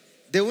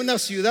 De una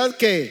ciudad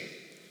que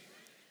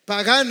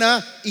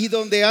pagana, y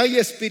donde hay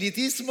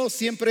espiritismo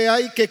siempre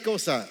hay ¿qué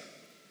cosa?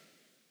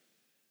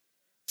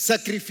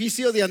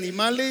 Sacrificio de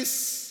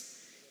animales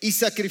y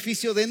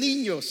sacrificio de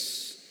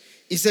niños.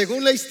 Y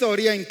según la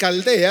historia, en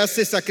Caldea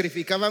se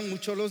sacrificaban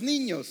mucho los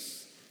niños.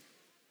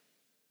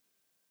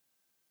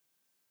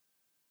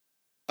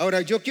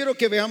 Ahora, yo quiero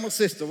que veamos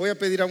esto. Voy a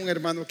pedir a un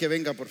hermano que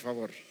venga, por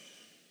favor.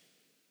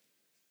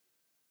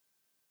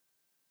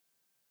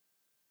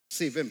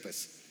 Sí, ven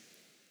pues.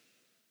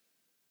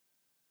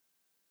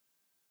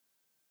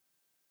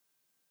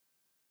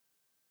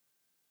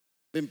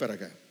 Ven para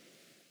acá.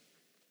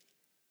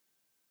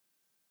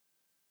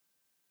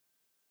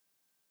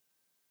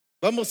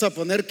 Vamos a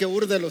poner que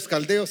Ur de los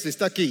Caldeos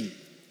está aquí.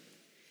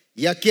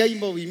 Y aquí hay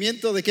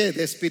movimiento ¿de qué?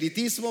 De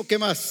espiritismo, ¿qué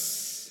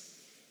más?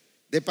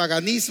 De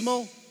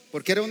paganismo,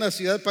 porque era una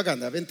ciudad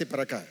pagana. Vente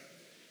para acá.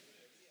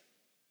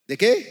 ¿De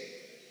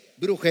qué?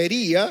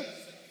 Brujería.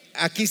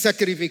 Aquí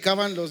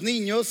sacrificaban los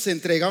niños, se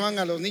entregaban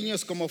a los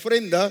niños como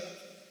ofrenda.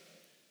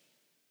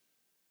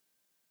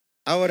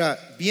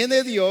 Ahora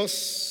viene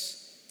Dios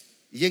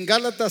y en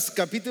Gálatas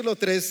capítulo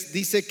 3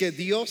 dice que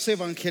Dios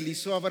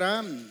evangelizó a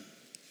Abraham.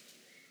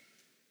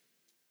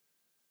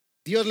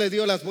 Dios le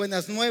dio las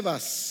buenas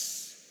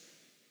nuevas.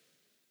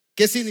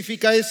 ¿Qué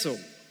significa eso?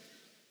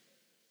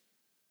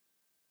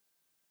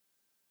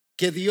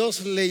 Que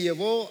Dios le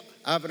llevó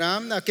a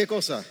Abraham ¿a qué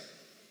cosa?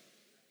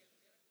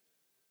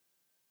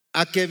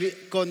 A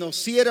que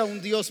conociera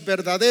un Dios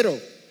verdadero.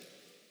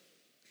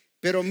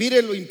 Pero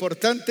mire lo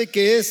importante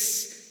que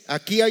es.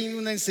 Aquí hay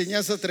una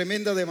enseñanza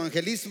tremenda de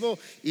evangelismo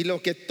y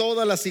lo que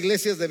todas las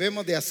iglesias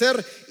debemos de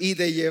hacer y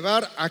de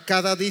llevar a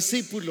cada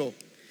discípulo.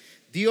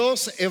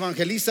 Dios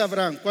evangeliza a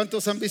Abraham.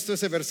 ¿Cuántos han visto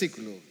ese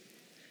versículo?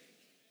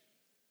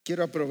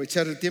 Quiero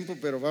aprovechar el tiempo,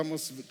 pero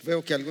vamos,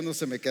 veo que algunos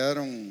se me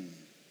quedaron.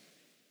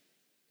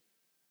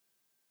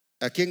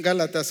 Aquí en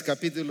Gálatas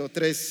capítulo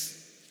 3.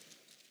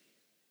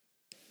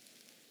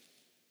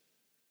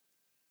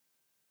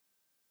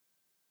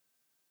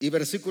 Y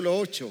versículo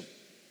 8.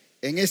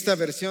 En esta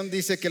versión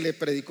dice que le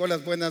predicó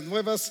las buenas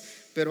nuevas,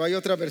 pero hay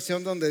otra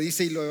versión donde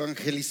dice y lo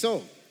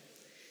evangelizó.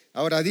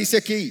 Ahora dice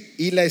aquí,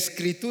 y la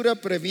escritura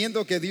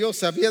previendo que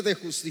Dios había de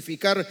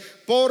justificar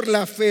por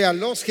la fe a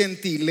los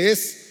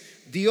gentiles,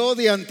 dio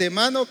de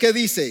antemano que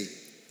dice,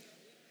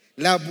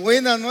 la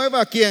buena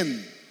nueva ¿a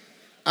quién?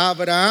 A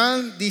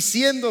Abraham,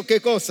 diciendo ¿qué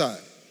cosa?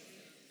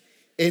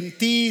 En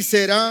ti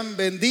serán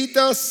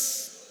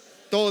benditas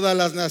todas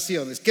las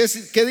naciones.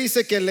 ¿Qué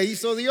dice que le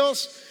hizo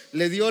Dios?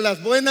 Le dio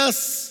las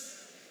buenas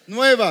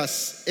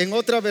nuevas. En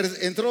otra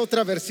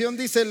versión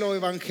dice lo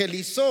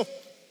evangelizó.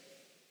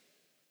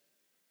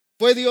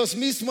 Fue Dios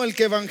mismo el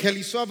que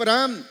evangelizó a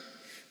Abraham.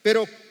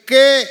 Pero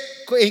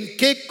 ¿en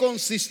qué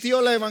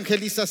consistió la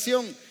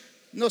evangelización?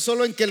 No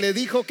solo en que le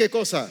dijo ¿qué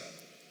cosa?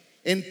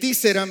 En ti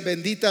serán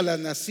benditas las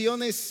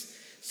naciones,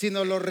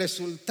 sino los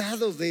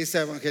resultados de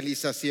esa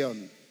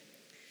evangelización.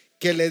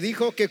 Que le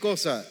dijo ¿qué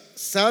cosa?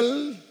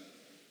 Sal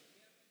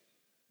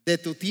de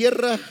tu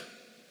tierra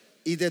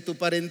y de tu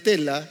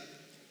parentela.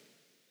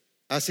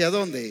 ¿Hacia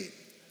dónde?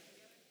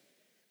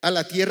 A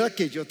la tierra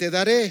que yo te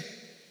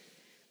daré.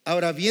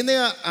 Ahora viene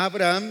a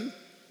Abraham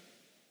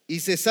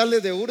y se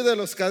sale de Ur de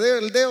los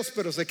Caldeos,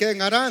 pero se queda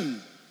en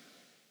Harán.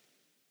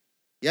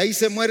 Y ahí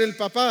se muere el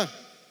papá.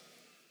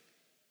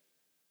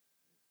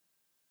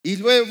 Y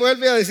luego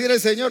vuelve a decir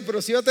el Señor,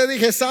 pero si yo te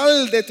dije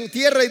sal de tu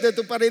tierra y de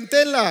tu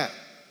parentela,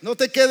 no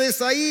te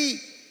quedes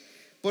ahí.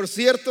 Por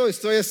cierto,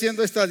 estoy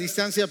haciendo esta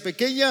distancia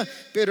pequeña,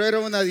 pero era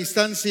una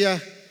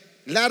distancia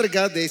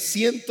larga de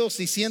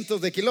cientos y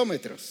cientos de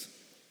kilómetros,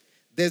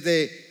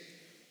 desde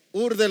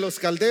Ur de los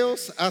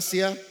Caldeos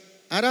hacia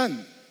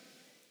Harán.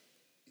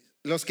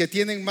 Los que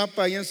tienen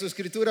mapa ahí en su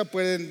escritura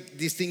pueden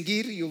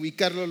distinguir y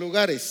ubicar los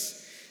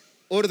lugares.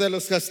 Ur de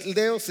los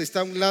Caldeos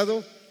está a un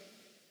lado,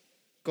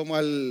 como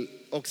al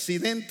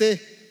occidente,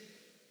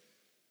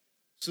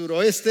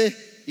 suroeste,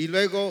 y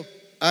luego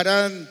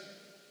Harán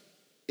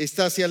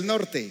está hacia el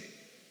norte.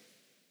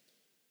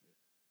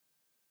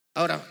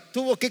 Ahora,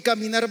 tuvo que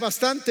caminar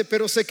bastante,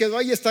 pero se quedó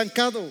ahí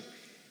estancado.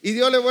 Y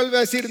Dios le vuelve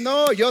a decir,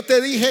 no, yo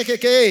te dije que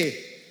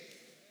 ¿qué?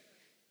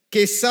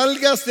 Que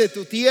salgas de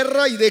tu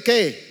tierra y ¿de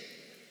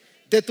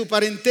qué? De tu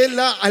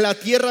parentela a la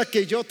tierra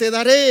que yo te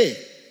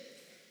daré.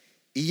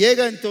 Y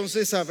llega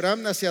entonces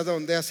Abraham ¿hacia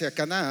dónde? Hacia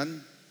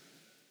Canaán.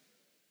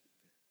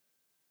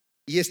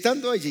 Y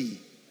estando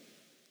allí,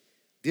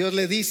 Dios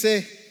le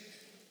dice,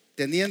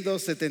 teniendo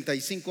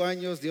 75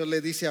 años, Dios le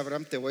dice a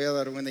Abraham, te voy a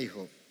dar un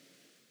hijo.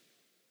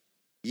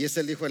 Y es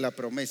el hijo de la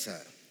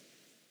promesa.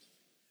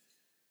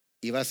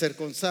 Y va a ser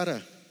con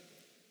Sara.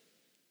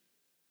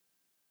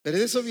 Pero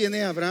de eso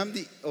viene Abraham,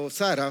 o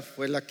Sara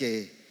fue la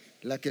que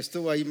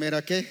estuvo ahí,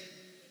 mira qué,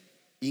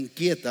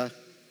 inquieta.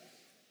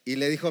 Y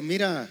le dijo,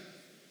 mira,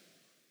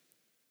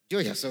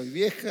 yo ya soy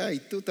vieja y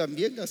tú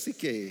también, así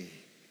que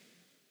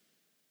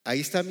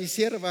ahí está mi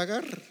sierva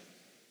Agar.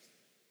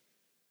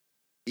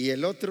 Y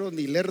el otro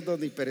ni lerdo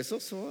ni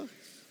perezoso.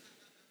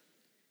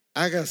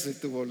 Hágase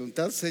tu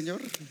voluntad,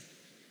 Señor.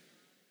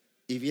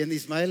 Y viene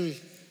Ismael.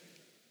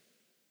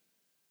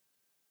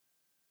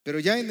 Pero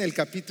ya en el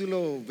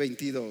capítulo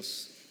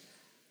 22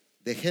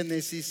 de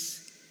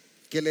Génesis,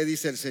 ¿qué le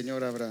dice el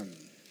Señor a Abraham?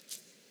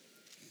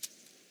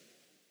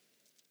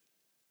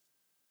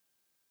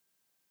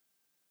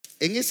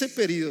 En ese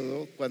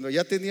periodo, cuando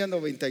ya tenía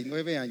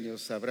 99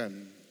 años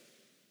Abraham,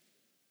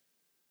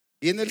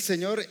 viene el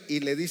Señor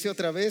y le dice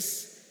otra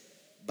vez,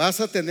 vas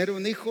a tener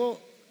un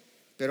hijo,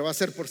 pero va a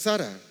ser por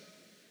Sara,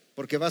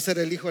 porque va a ser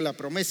el hijo de la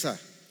promesa.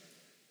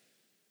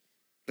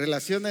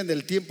 Relaciona en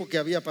el tiempo que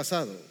había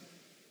pasado,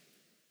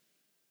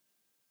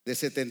 de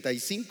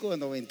 75 a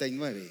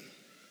 99.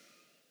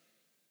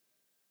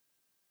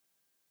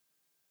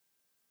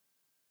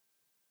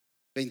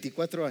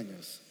 $24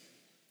 años.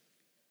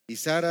 Y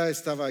Sara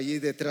estaba allí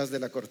detrás de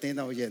la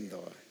cortina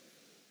oyendo.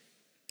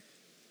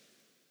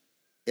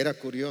 Era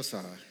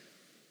curiosa.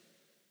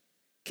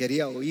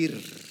 quería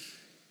oír,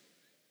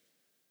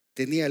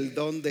 tenía el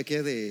don de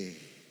qué,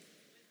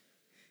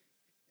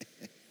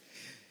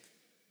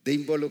 de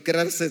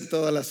involucrarse en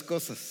todas las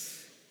cosas.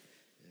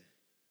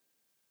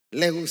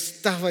 Le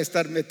gustaba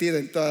estar metida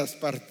en todas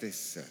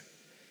partes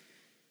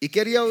y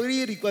quería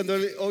oír. Y cuando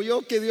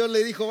oyó que Dios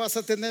le dijo: vas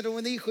a tener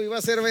un hijo y va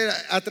a ser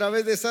a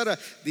través de Sara,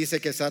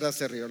 dice que Sara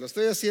se rió. Lo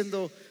estoy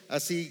haciendo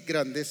así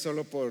grande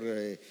solo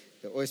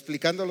o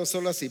explicándolo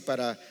solo así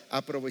para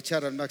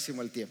aprovechar al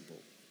máximo el tiempo.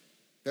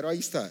 Pero ahí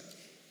está.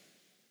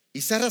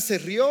 Y Sara se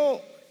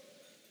rió.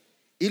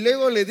 Y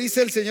luego le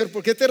dice el Señor: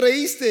 ¿por qué te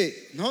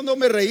reíste? No, no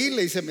me reí.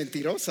 Le dice: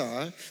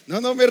 mentirosa, ¿eh?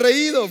 No me he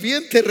reído.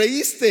 Bien, te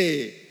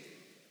reíste.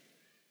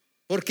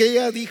 Porque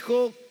ella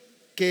dijo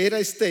que era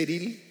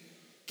estéril,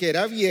 que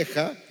era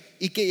vieja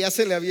y que ya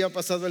se le había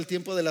pasado el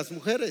tiempo de las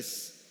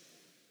mujeres.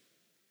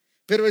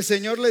 Pero el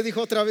Señor le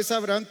dijo otra vez a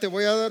Abraham: te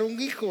voy a dar un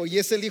hijo, y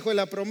es el hijo de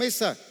la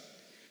promesa,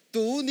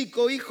 tu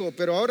único hijo.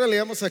 Pero ahora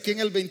leamos aquí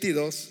en el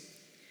 22.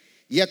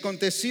 Y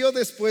aconteció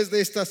después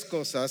de estas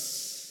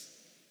cosas,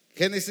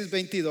 Génesis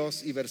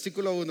 22 y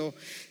versículo 1,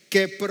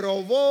 que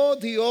probó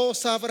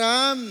Dios a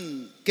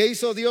Abraham. ¿Qué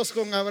hizo Dios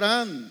con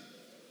Abraham?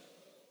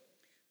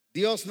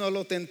 Dios no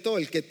lo tentó.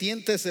 El que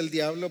tienta es el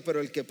diablo, pero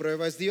el que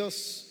prueba es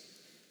Dios.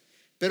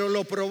 Pero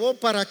lo probó,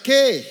 ¿para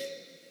qué?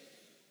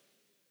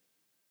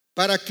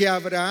 Para que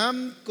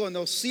Abraham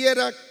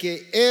conociera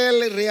que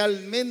él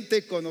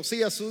realmente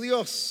conocía a su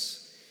Dios,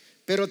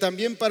 pero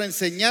también para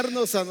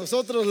enseñarnos a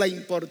nosotros la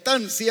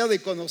importancia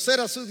de conocer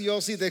a su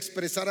Dios y de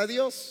expresar a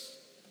Dios.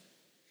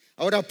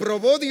 Ahora,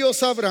 probó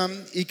Dios a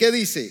Abraham, ¿y qué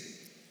dice?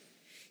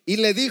 Y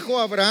le dijo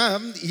a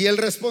Abraham, y él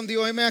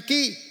respondió: heme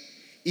aquí.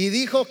 Y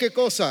dijo: ¿qué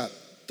cosa?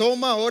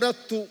 Toma ahora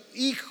tu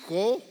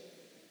hijo.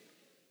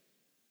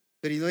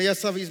 Pero no, ya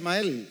sabe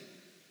Ismael.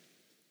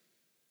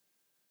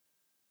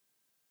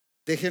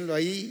 Déjenlo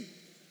ahí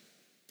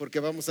porque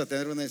vamos a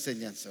tener una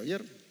enseñanza.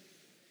 ¿Oyeron?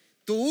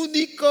 Tu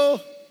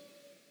único.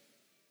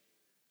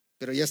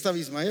 Pero ya estaba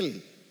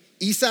Ismael.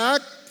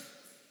 Isaac,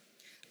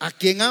 a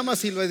quien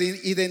amas, y lo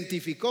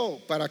identificó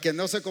para que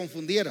no se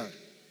confundiera.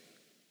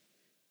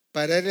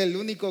 Para él el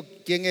único,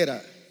 ¿quién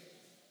era?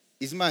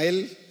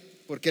 Ismael,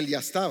 porque él ya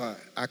estaba.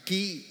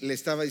 Aquí le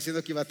estaba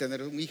diciendo que iba a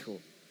tener un hijo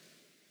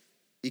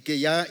y que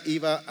ya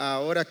iba,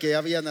 ahora que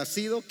había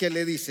nacido, ¿qué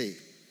le dice?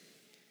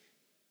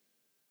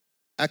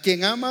 A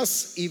quien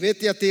amas, y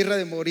vete a tierra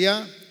de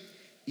Moriah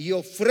y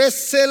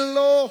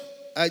ofrécelo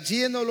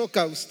allí en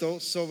holocausto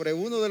sobre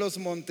uno de los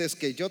montes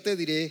que yo te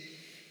diré.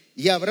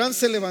 Y Abraham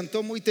se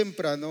levantó muy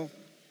temprano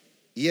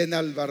y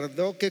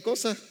enalbardó, ¿qué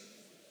cosa?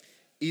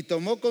 Y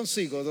tomó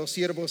consigo 2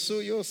 siervos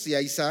suyos y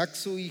a Isaac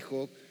su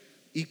hijo,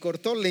 y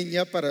cortó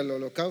leña para el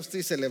holocausto,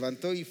 y se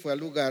levantó y fue al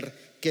lugar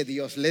que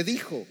Dios le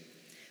dijo.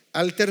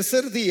 Al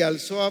tercer día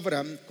alzó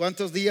Abraham.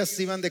 ¿Cuántos días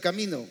iban de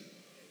camino?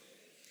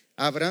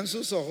 Abraham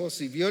sus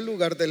ojos y vio el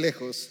lugar de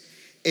lejos.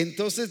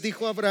 Entonces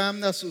dijo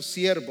Abraham a sus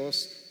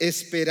siervos: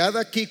 esperad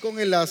aquí con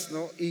el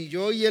asno, y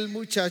yo y el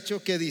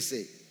muchacho, ¿qué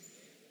dice?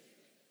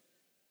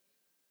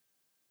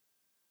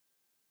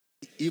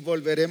 Y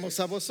volveremos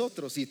a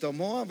vosotros. Y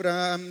tomó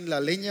Abraham la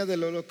leña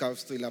del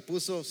holocausto y la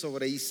puso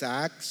sobre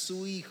Isaac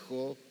su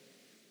hijo,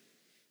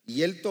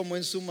 y él tomó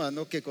en su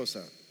mano, ¿qué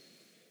cosa?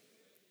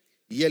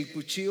 Y el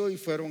cuchillo, y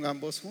fueron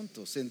ambos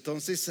juntos.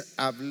 Entonces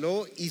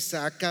habló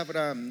Isaac a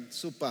Abraham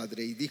su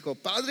padre y dijo: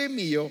 Padre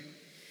mío.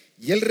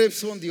 Y él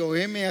respondió: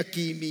 heme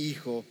aquí, mi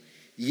hijo.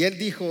 Y él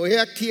dijo: he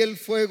aquí el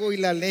fuego y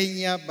la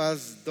leña,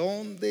 mas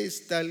 ¿dónde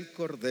está el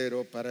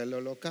cordero para el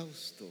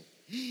holocausto?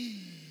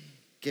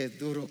 Qué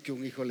duro que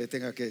un hijo le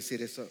tenga que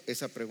decir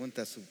esa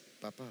pregunta a su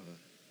papá.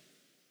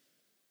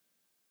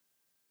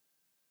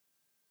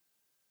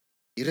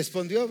 Y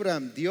respondió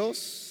Abraham: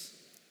 Dios,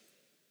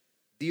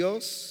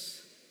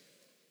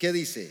 ¿qué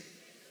dice?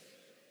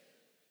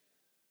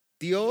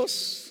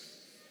 Dios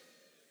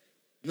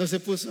no se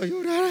puso a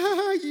llorar: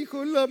 ay,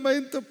 hijo,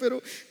 lamento,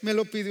 pero me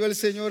lo pidió el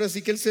Señor,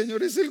 así que el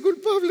Señor es el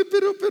culpable,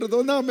 pero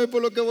perdóname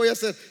por lo que voy a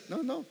hacer.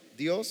 No,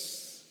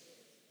 Dios.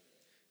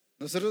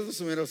 Nosotros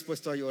nos hubiéramos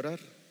puesto a llorar.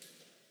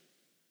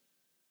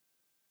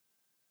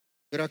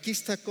 Pero aquí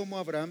está cómo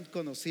Abraham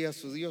conocía a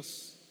su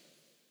Dios: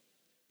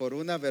 por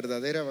una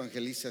verdadera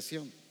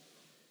evangelización.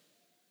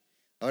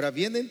 Ahora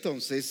viene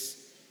entonces,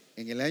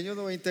 en el año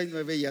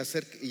 99,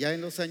 ya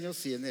en los años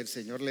 100, el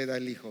Señor le da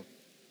el hijo.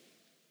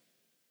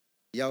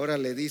 Y ahora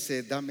le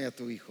dice: dame a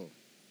tu hijo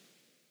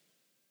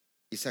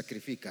y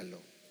sacrifícalo.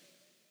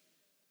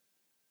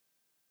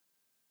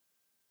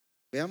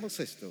 Veamos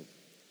esto.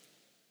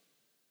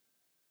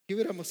 ¿Qué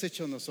hubiéramos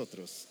hecho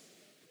nosotros?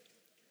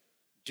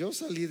 Yo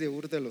salí de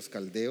Ur de los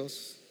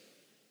Caldeos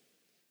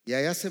y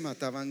allá se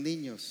mataban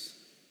niños.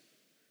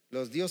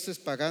 Los dioses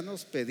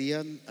paganos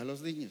pedían a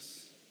los niños,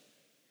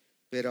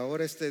 pero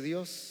ahora este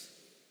Dios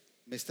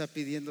me está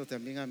pidiendo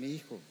también a mi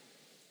hijo.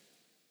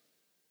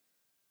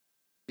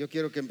 Yo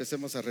quiero que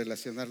empecemos a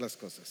relacionar las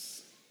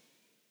cosas.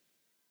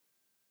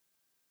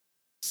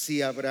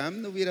 Si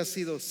Abraham no hubiera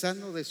sido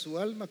sano de su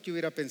alma, ¿qué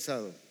hubiera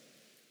pensado?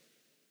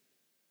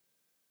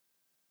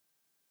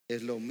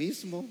 Es lo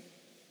mismo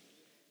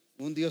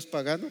un Dios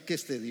pagano que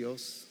este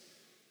Dios.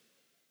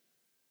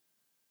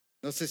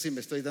 No sé si me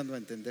estoy dando a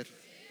entender.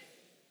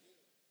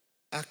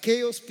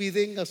 Aquellos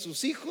piden a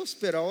sus hijos,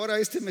 pero ahora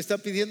me está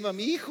pidiendo a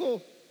mi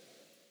hijo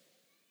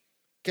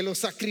que lo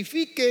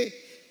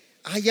sacrifique.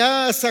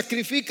 Allá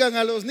sacrifican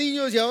a los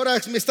niños y ahora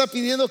me está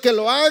pidiendo que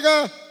lo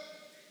haga.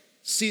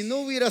 Si no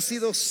hubiera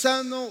sido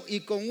sano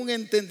y con un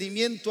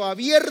entendimiento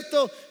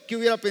abierto, ¿qué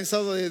hubiera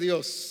pensado de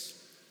Dios?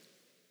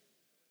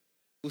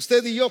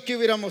 Usted y yo, ¿qué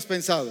hubiéramos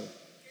pensado?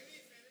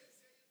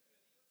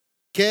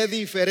 ¿Qué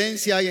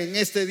diferencia hay en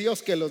este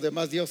Dios que los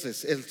demás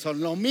dioses? Son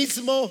lo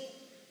mismo.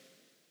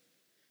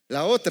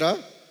 La otra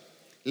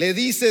le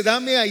dice: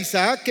 dame a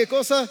Isaac, ¿qué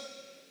cosa?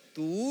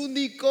 Tu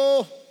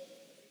único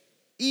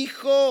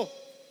hijo.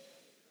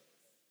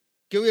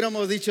 ¿Qué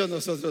hubiéramos dicho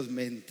nosotros?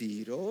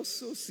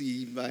 Mentirosos,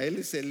 Ismael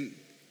es el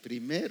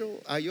primero,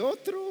 hay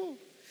otro.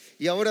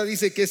 Y ahora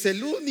dice que es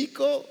el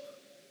único.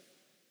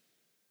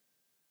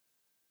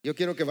 Yo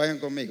quiero que vayan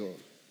conmigo.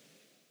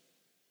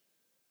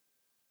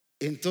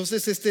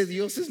 Entonces este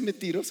Dios es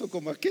mentiroso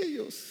como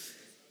aquellos.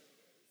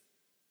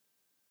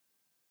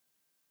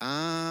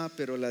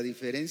 Pero la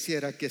diferencia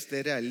era que este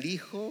era el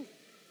hijo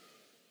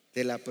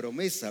de la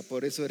promesa,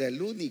 por eso era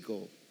el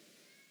único.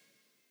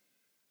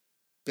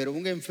 Pero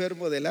un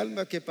enfermo del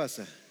alma, ¿qué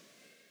pasa?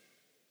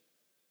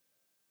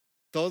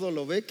 Todo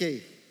lo ve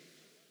que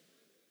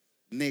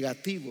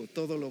negativo,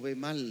 todo lo ve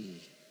mal.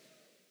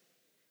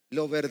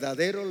 Lo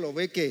verdadero lo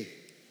ve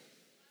que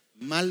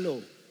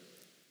malo.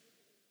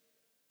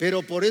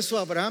 Pero por eso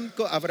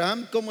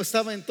Abraham, ¿cómo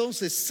estaba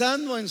entonces?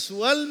 Sano en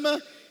su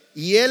alma,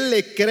 y él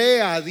le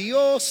cree a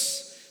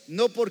Dios,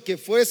 no porque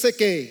fuese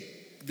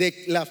que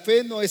la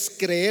fe no es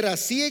creer a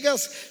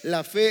ciegas,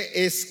 la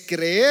fe es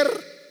creer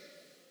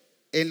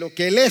en lo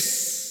que Él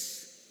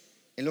es,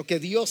 en lo que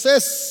Dios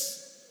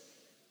es,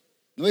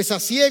 no es a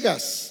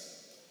ciegas.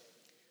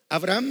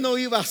 Abraham no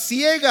iba a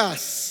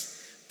ciegas,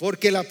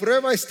 porque la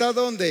prueba está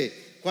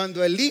donde,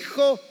 cuando el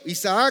hijo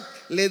Isaac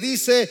le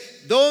dice: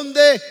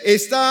 ¿dónde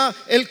está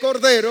el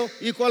cordero?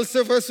 ¿Y cuál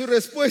fue su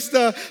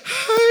respuesta?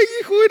 Ay,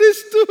 hijo,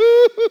 eres tú,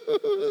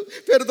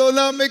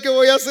 perdóname que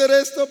voy a hacer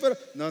esto, pero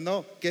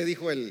no, ¿qué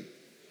dijo él?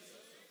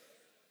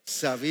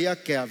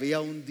 Sabía que había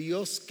un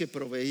Dios que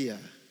proveía.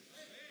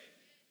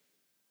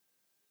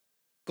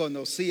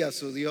 Conocía a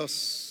su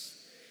Dios.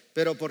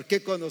 ¿Pero por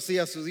qué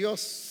conocía a su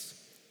Dios?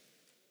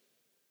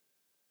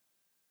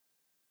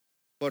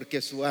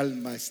 Porque su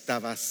alma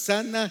estaba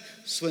sana,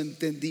 su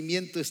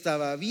entendimiento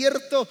estaba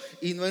abierto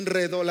y no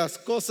enredó las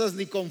cosas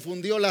ni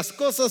confundió las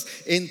cosas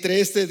entre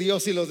este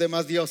Dios y los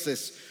demás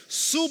dioses.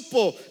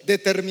 Supo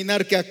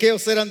determinar que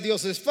aquellos eran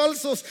dioses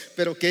falsos,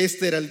 pero que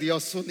este era el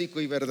Dios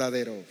único y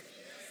verdadero.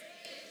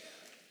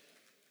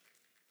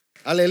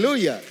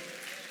 Aleluya.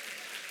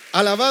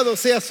 Alabado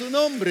sea su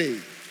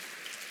nombre.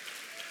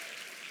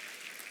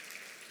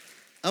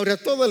 Ahora,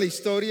 toda la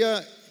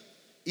historia,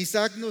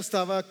 Isaac no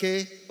estaba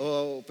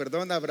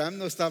Abraham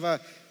no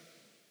estaba,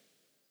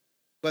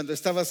 cuando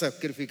estaba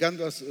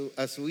sacrificando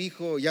a su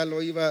hijo,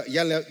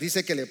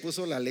 dice que le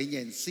puso la leña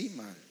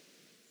encima.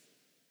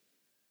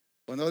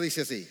 ¿O no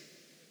dice así?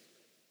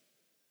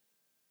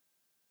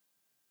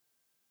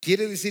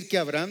 Quiere decir que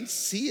Abraham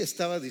sí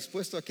estaba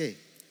dispuesto a qué,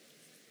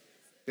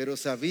 pero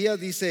sabía,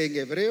 dice en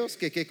Hebreos,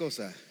 que qué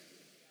cosa,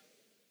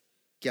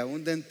 que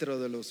aún dentro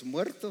de los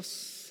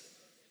muertos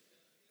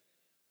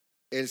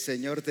el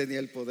Señor tenía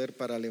el poder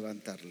para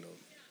levantarlo.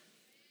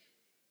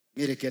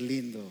 Mire qué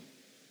lindo.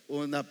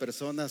 Una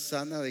persona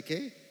sana ¿de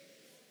qué?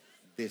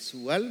 De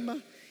su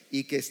alma,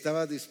 y que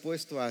estaba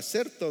dispuesto a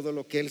hacer todo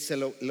lo que él se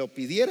lo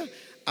pidiera,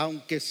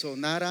 aunque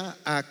sonara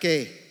 ¿a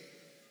qué?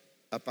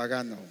 A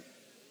pagano.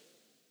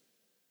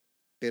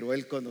 Pero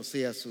él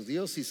conocía a su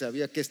Dios y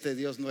sabía que este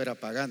Dios no era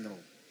pagano,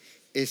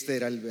 este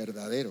era el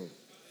verdadero.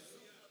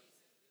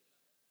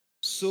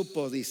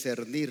 Supo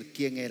discernir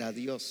quién era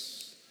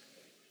Dios.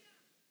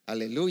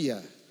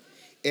 Aleluya.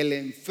 El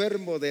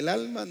enfermo del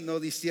alma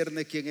no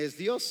discierne quién es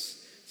Dios,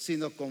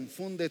 sino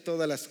confunde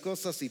todas las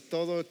cosas y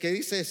todo. ¿Qué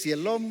dice? Si es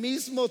lo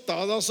mismo,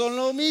 todos son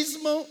lo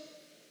mismo.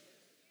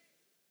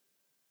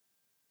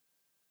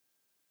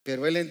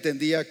 Pero él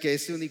entendía que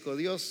ese único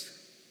Dios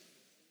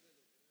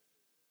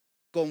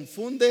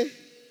confunde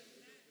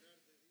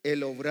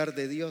el obrar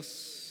de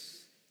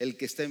Dios. El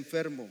que está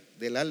enfermo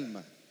del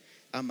alma,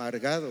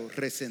 amargado,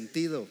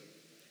 resentido,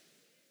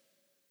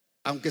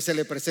 aunque se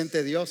le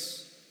presente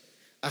Dios.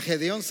 A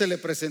Gedeón se le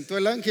presentó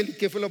el ángel, y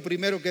 ¿qué fue lo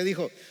primero que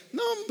dijo?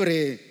 No,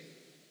 hombre,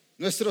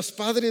 nuestros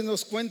padres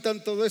nos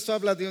cuentan todo eso,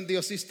 habla de un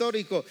Dios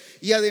histórico,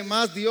 y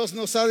además Dios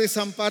nos ha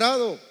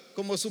desamparado,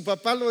 como su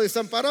papá lo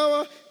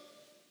desamparaba.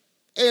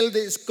 Él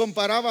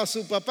comparaba a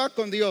su papá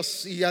con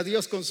Dios y a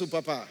Dios con su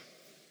papá.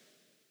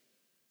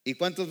 ¿Y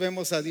cuántos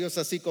vemos a Dios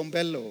así, con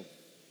velo,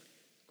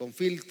 con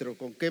filtro,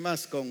 con qué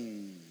más,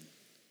 con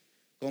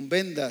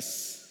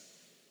vendas?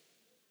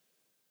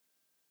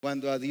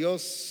 Cuando a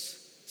Dios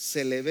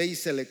se le ve y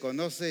se le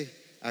conoce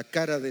a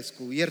cara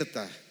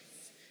descubierta,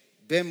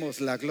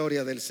 vemos la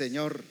gloria del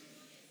Señor.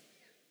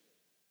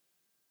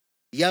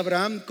 Y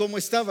Abraham, ¿cómo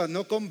estaba?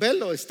 No con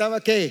velo,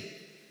 estaba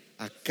 ¿qué?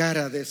 a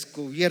cara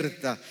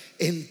descubierta,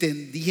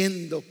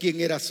 entendiendo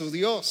quién era su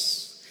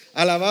Dios.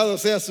 Alabado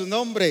sea su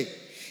nombre.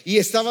 Y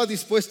estaba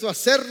dispuesto a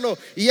hacerlo.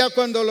 Y ya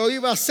cuando lo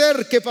iba a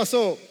hacer, ¿qué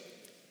pasó?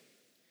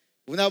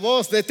 Una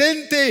voz: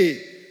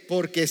 detente,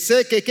 porque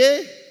sé que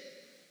 ¿qué?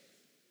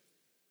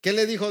 ¿Qué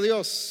le dijo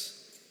Dios?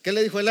 ¿Qué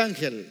le dijo el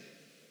ángel?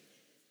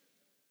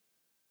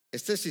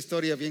 Esta es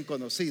historia bien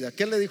conocida.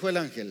 ¿Qué le dijo el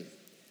ángel?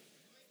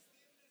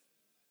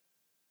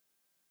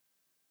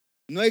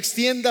 No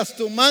extiendas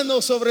tu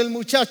mano sobre el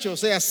muchacho. O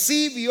sea,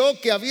 sí vio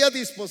que había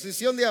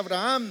disposición de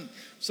Abraham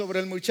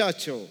sobre el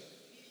muchacho.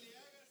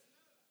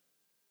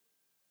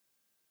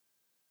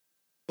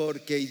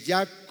 Porque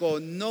ya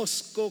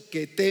conozco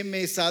que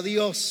temes a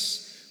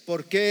Dios.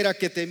 ¿Por qué era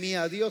que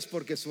temía a Dios?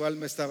 Porque su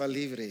alma estaba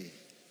libre.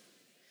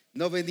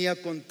 No venía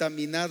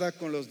contaminada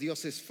con los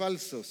dioses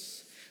falsos.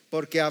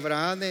 Porque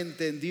Abraham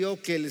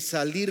entendió que el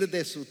salir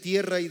de su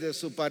tierra y de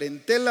su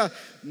parentela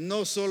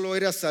no solo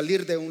era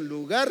salir de un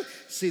lugar,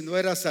 sino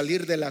era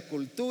salir de la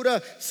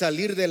cultura,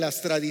 salir de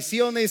las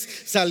tradiciones,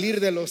 salir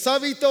de los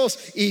hábitos,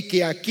 y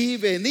que aquí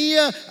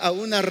venía a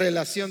una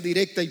relación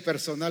directa y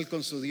personal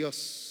con su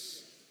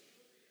Dios.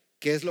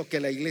 ¿Qué es lo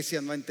que la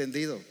iglesia no ha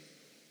entendido?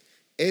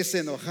 Es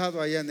enojado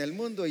allá en el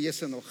mundo y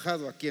es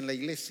enojado aquí en la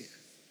iglesia.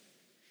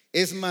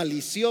 Es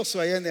malicioso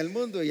allá en el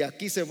mundo y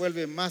aquí se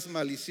vuelve más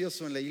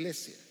malicioso en la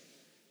iglesia.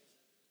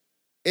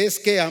 Es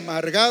que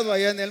amargado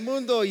allá en el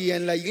mundo y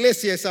en la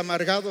iglesia es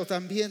amargado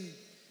también.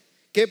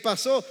 ¿Qué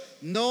pasó?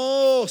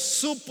 No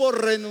supo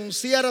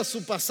renunciar a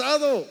su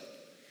pasado.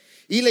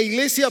 Y la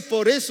iglesia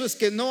por eso es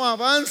que no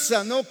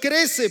avanza, no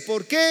crece.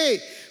 ¿Por qué?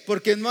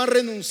 Porque no ha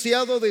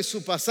renunciado de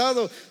su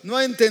pasado. No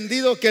ha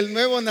entendido que el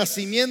nuevo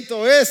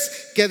nacimiento es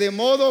que de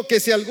modo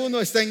que si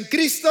alguno está en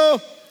Cristo,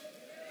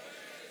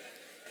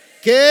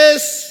 ¿qué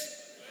es?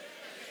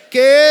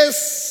 ¿Qué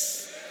es?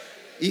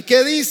 ¿Y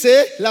qué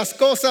dice? Las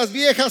cosas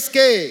viejas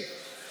 ¿qué?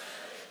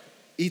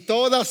 Y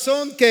todas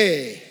son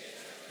 ¿qué?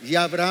 Y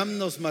Abraham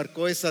nos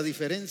marcó esa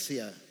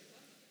diferencia.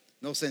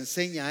 Nos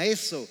enseña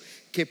eso,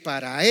 que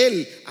para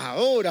él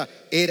ahora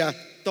era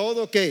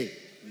todo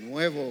 ¿qué?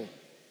 Nuevo.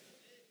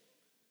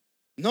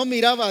 No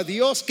miraba a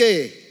Dios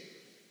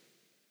 ¿qué?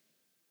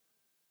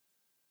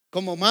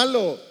 Como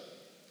malo.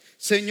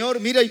 Señor,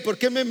 mira, ¿y por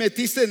qué me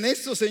metiste en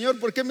esto? Señor,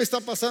 ¿por qué me está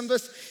pasando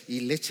esto? Y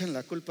le echan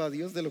la culpa a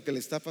Dios de lo que le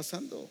está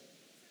pasando.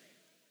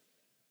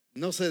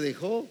 No se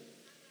dejó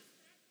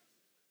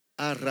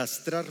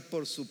arrastrar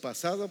por su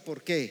pasado.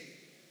 ¿Por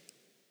qué?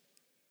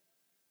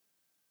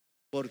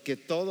 Porque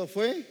todo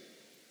fue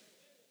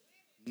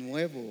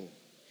nuevo.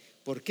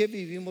 ¿Por qué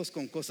vivimos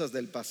con cosas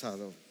del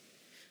pasado?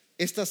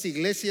 Estas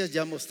iglesias,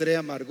 ya mostré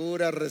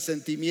amargura,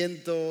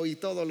 resentimiento y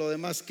todo lo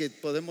demás que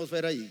podemos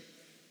ver ahí.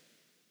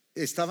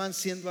 Estaban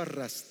siendo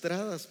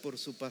arrastradas por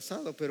su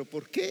pasado. ¿Pero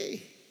por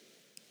qué?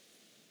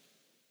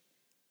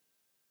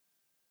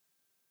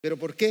 ¿Pero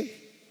por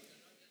qué?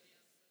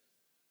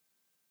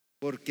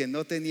 Porque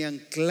no tenían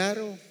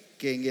claro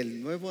que en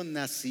el nuevo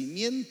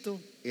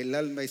nacimiento el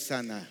alma es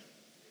sana.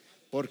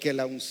 Porque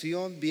la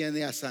unción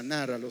viene a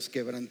sanar a los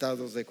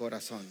quebrantados de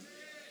corazón.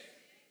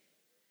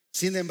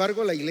 Sin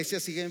embargo, la iglesia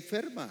sigue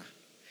enferma.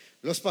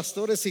 Los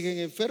pastores siguen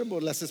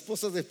enfermos, las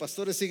esposas de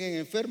pastores siguen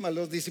enfermas,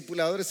 los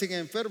discipuladores siguen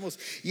enfermos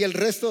y el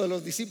resto de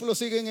los discípulos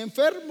siguen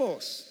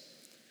enfermos,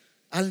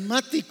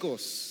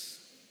 almáticos.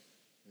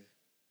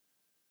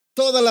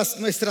 Todas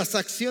nuestras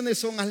acciones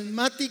son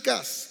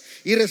almáticas.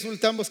 Y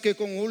resultamos que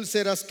con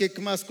úlceras, que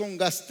más con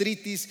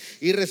gastritis,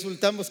 y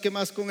resultamos que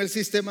más con el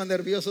sistema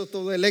nervioso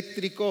todo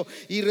eléctrico,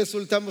 y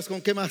resultamos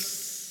con qué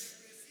más.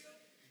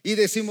 Y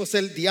decimos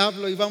el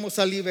diablo y vamos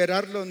a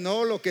liberarlo.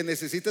 No, lo que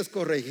necesita es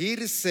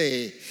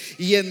corregirse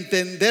y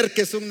entender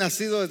que es un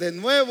nacido de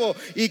nuevo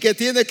y que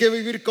tiene que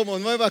vivir como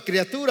nueva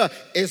criatura.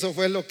 Eso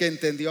fue lo que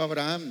entendió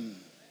Abraham.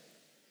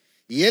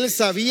 Y él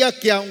sabía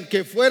que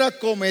aunque fuera a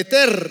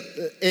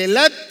cometer el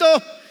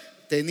acto,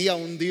 tenía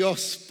un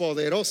Dios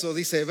poderoso,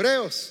 dice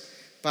Hebreos,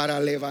 para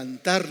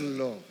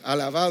levantarlo.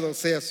 Alabado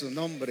sea su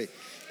nombre.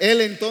 Él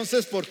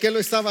entonces, ¿por qué lo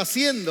estaba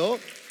haciendo?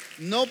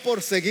 No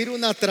por seguir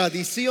una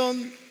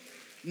tradición,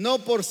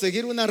 no por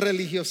seguir una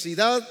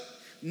religiosidad,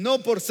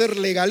 no por ser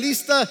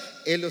legalista.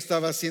 Él lo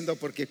estaba haciendo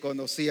porque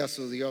conocía a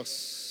su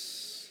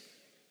Dios.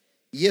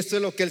 Y esto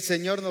es lo que el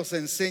Señor nos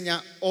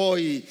enseña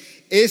hoy.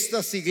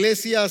 Estas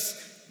iglesias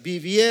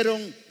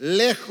vivieron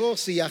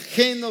lejos y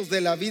ajenos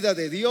de la vida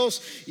de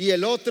Dios, y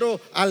el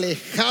otro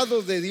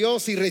alejados de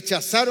Dios, y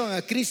rechazaron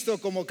a Cristo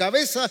como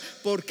cabeza.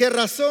 ¿Por qué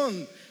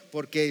razón?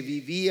 Porque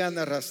vivían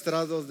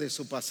arrastrados de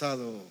su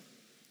pasado.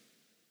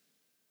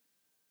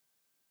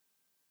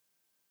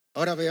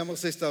 Ahora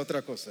veamos esta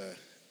otra cosa,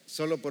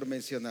 solo por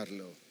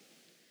mencionarlo.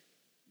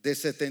 De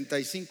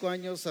 75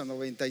 años a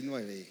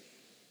 99,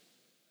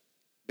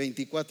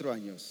 24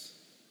 años.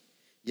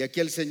 Y aquí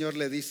el Señor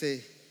le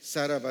dice: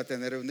 Sara va a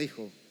tener un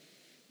hijo.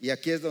 Y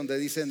aquí es donde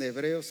dice en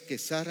Hebreos que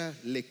Sara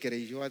le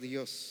creyó a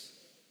Dios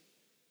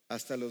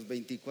hasta los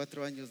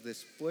 24 años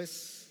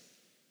después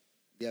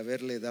de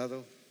haberle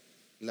dado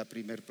la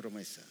primer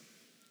promesa.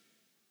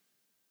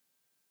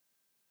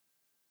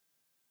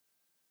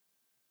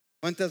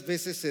 ¿Cuántas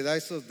veces se da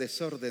esos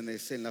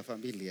desórdenes en la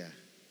familia?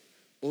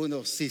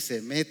 Uno sí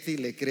se mete y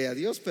le cree a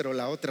Dios, pero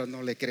la otra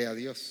no le cree a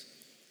Dios.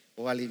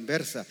 O a la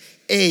inversa,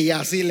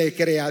 ella sí le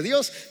cree a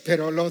Dios,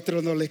 pero el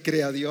otro no le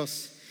cree a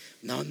Dios.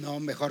 No,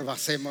 mejor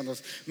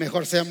basémonos,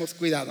 mejor seamos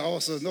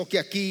cuidadosos, no que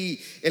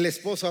aquí el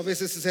esposo a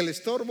veces es el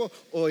estorbo,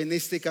 o en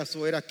este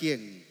caso era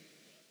 ¿quién?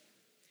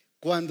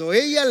 Cuando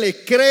ella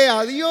le cree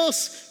a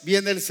Dios,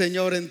 viene el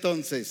Señor.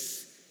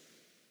 Entonces,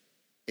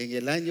 en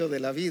el año de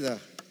la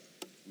vida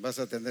vas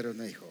a tener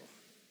un hijo,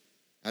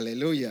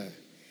 aleluya,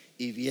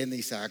 y viene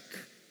Isaac.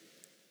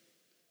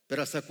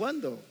 ¿Pero hasta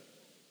cuándo?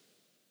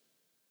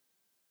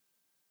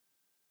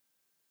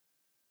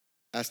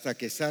 Hasta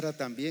que Sara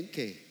también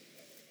que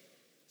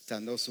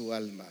sanó su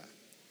alma.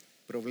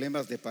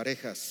 Problemas de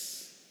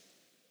parejas.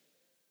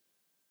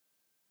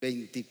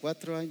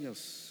 24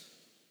 años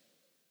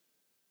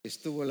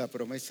estuvo la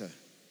promesa.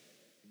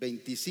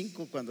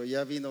 25 cuando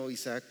ya vino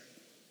Isaac.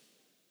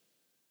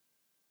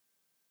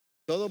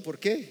 ¿Todo por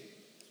qué?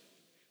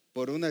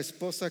 Por una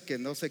esposa que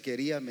no se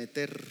quería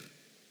meter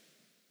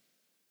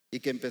y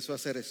que empezó a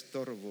hacer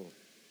estorbo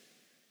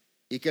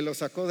y que lo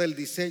sacó del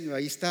diseño.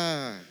 Ahí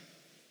está,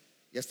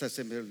 ya hasta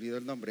se me olvidó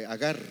el nombre,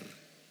 Agar.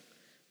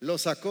 Lo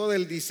sacó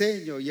del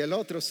diseño y el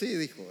otro sí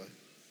dijo.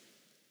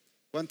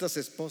 ¿Cuántas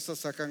esposas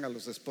sacan a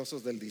los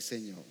esposos del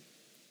diseño?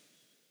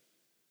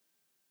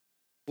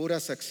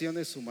 Puras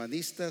acciones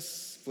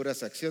humanistas,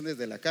 puras acciones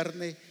de la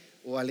carne,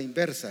 o a la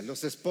inversa,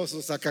 los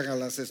esposos sacan a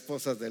las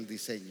esposas del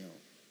diseño.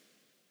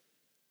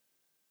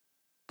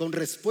 Con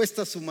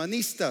respuestas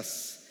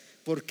humanistas.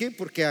 ¿Por qué?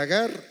 Porque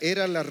Agar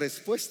era la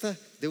respuesta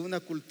de una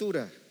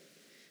cultura.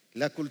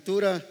 La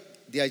cultura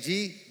de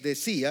allí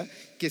decía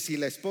que si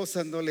la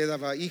esposa no le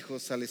daba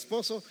hijos al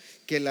esposo,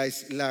 que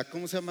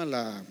 ¿cómo se llama?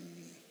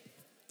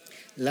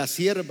 La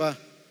sierva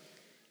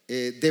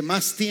de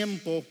más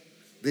tiempo,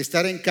 de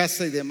estar en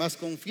casa y de más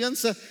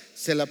confianza,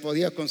 se la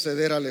podía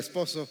conceder al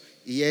esposo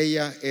y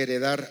ella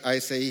heredar a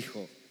ese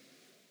hijo.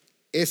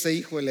 Ese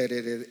hijo el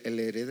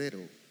heredero.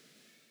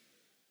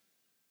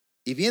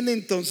 Y viene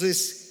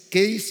entonces,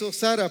 ¿qué hizo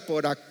Sara?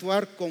 Por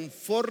actuar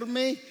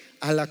conforme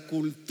a la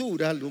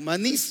cultura, al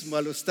humanismo,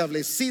 a lo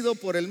establecido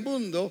por el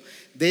mundo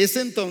de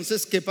ese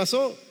entonces. ¿Qué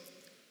pasó?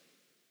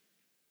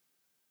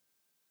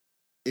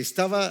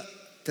 Estaba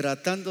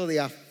tratando de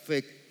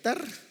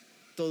afectar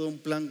todo un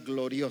plan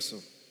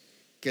glorioso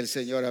que el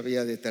Señor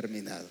había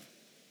determinado.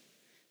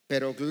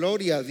 Pero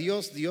gloria a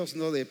Dios, Dios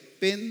no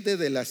depende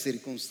de las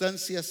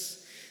circunstancias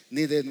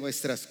ni de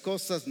nuestras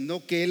cosas,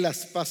 no que Él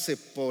las pase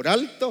por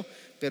alto,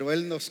 pero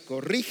Él nos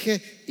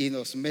corrige y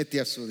nos mete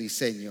a su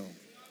diseño.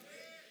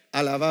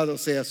 Alabado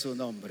sea su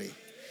nombre.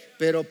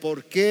 Pero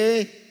 ¿por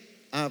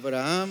qué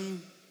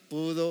Abraham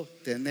pudo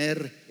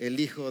tener el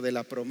hijo de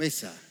la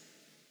promesa?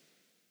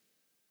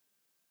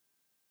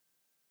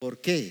 ¿Por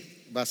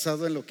qué?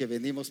 Basado en lo que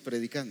venimos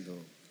predicando.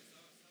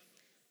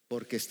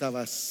 Porque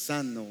estaba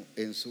sano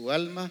en su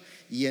alma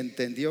y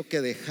entendió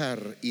que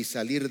dejar y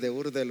salir de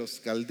Ur de los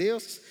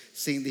Caldeos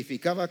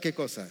significaba ¿qué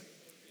cosa?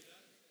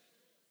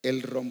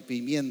 El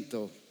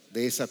rompimiento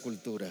de esa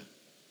cultura.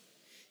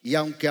 Y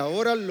aunque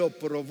ahora lo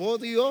probó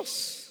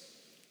Dios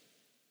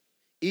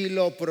y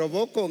lo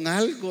probó con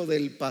algo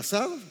del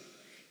pasado,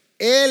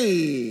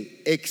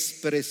 él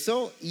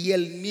expresó y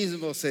él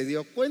mismo se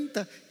dio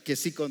cuenta que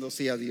sí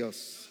conocía a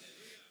Dios.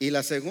 Y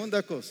la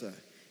segunda cosa,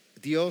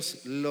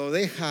 Dios lo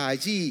deja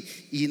allí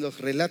y nos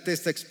relata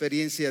esta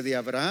experiencia de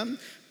Abraham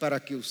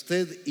para que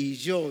usted y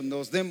yo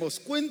nos demos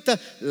cuenta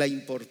la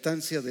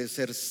importancia de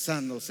ser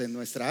sanos en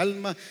nuestra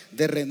alma,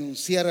 de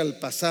renunciar al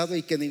pasado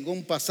y que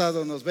ningún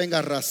pasado nos venga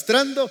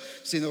arrastrando,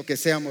 sino que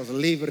seamos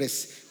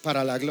libres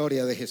para la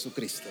gloria de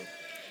Jesucristo.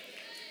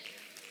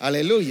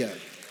 Aleluya,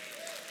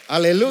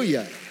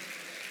 aleluya,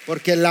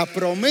 porque la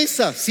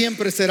promesa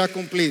siempre será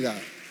cumplida.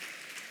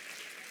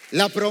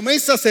 La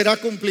promesa será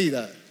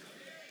cumplida.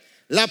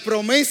 La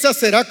promesa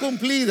será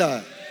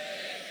cumplida.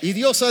 Y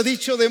Dios ha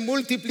dicho de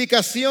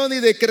multiplicación y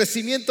de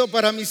crecimiento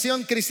para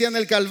Misión Cristiana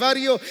El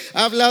Calvario.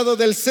 Ha hablado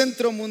del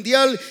centro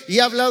mundial y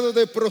ha hablado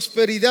de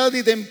prosperidad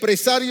y de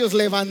empresarios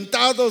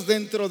levantados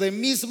dentro de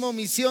mismo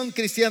Misión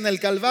Cristiana El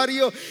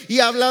Calvario. Y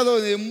ha hablado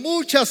de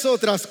muchas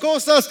otras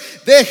cosas.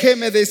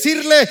 Déjeme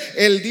decirle,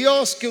 el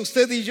Dios que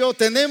usted y yo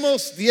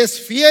tenemos es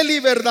fiel y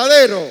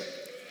verdadero.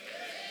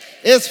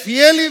 Es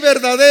fiel y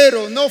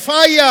verdadero, no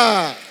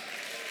falla.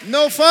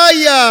 No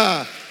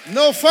falla,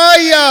 no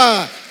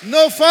falla,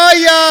 no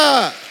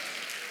falla.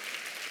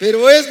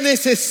 Pero es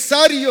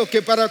necesario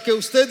que para que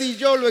usted y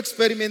yo lo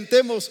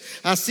experimentemos,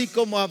 así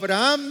como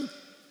Abraham,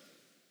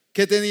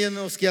 ¿qué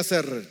teníamos que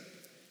hacer?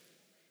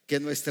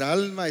 Que nuestra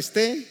alma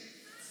esté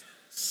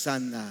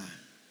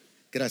sana.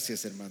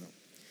 Gracias, hermano.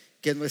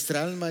 Que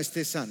nuestra alma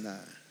esté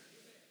sana.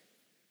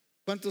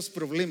 ¿Cuántos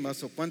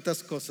problemas o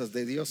cuántas cosas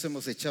de Dios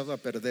hemos echado a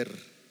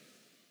perder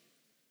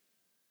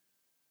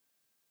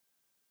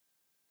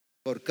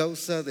por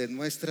causa de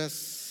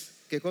nuestras,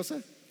 ¿qué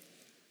cosa?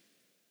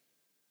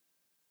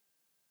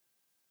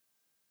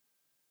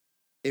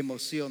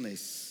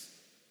 Emociones,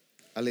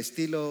 al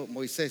estilo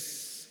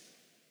Moisés,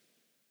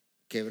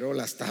 quebró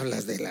las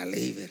tablas de la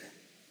ley, ¿verdad?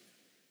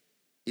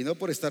 Y no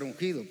por estar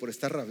ungido, por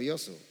estar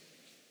rabioso.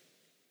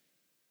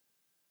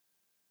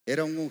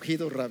 Era un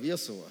ungido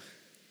rabioso, ¿verdad?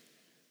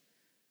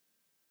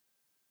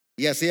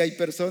 Y así hay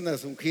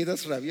personas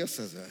ungidas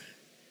rabiosas, ¿verdad?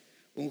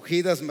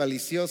 Ungidas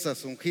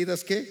maliciosas,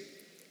 ungidas ¿qué?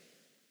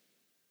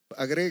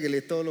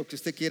 Agréguele todo lo que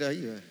usted quiera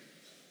ahí, ¿verdad?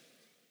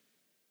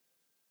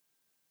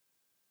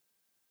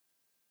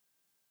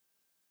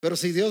 Pero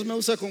si Dios me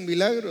usa con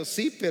milagros,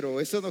 sí, pero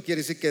eso no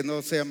quiere decir que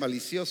no sea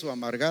malicioso,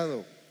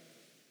 amargado.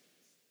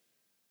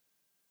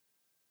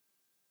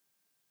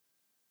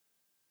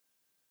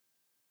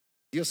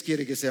 Dios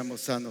quiere que seamos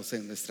sanos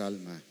en nuestra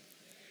alma,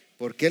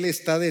 porque Él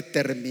está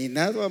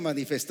determinado a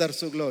manifestar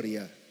su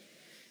gloria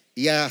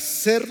y a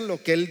hacer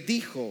lo que Él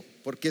dijo,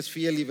 porque es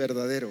fiel y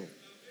verdadero.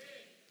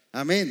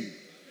 Amén,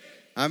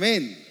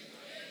 amén.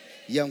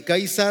 Y aunque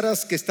hay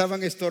zaras que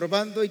estaban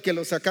estorbando y que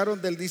lo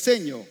sacaron del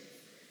diseño,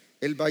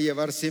 Él va a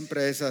llevar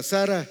siempre a esa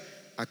zara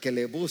a que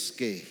le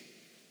busque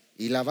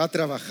y la va a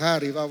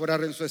trabajar y va a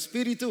obrar en su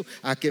espíritu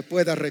a que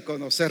pueda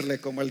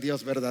reconocerle como el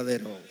Dios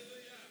verdadero.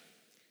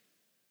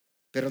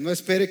 Pero no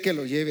espere que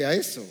lo lleve a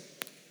eso.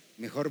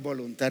 Mejor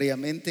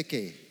voluntariamente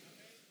que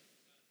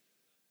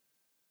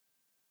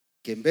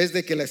en vez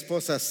de que la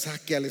esposa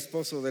saque al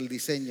esposo del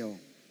diseño,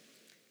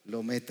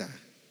 lo meta.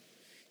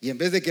 Y en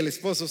vez de que el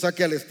esposo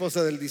saque a la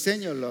esposa del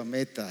diseño, lo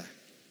meta.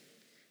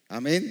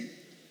 Amén,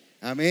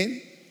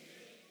 amén,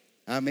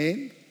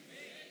 amén.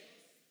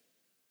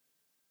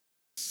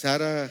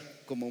 Sara,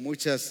 como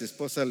muchas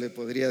esposas, le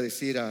podría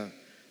decir a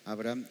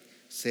Abraham: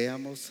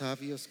 seamos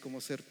sabios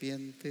como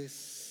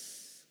serpientes.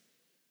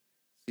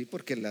 Sí,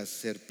 porque la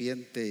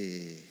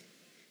serpiente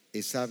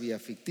es sabia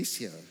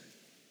ficticia.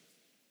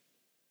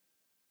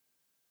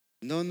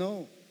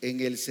 No, en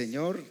el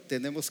Señor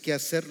tenemos que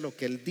hacer lo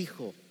que Él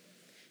dijo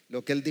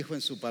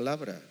en su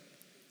palabra.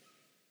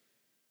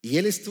 Y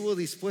Él estuvo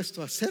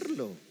dispuesto a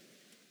hacerlo.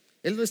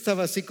 Él no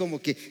estaba así como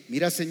que,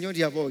 mira Señor,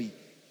 ya voy.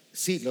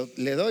 Sí,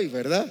 le doy,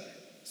 ¿verdad?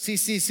 Sí,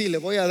 le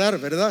voy a dar,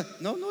 ¿verdad?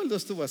 No, Él no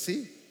estuvo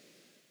así.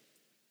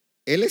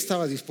 Él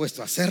estaba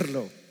dispuesto a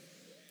hacerlo,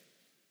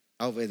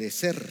 a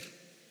obedecer.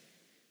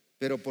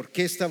 Pero ¿por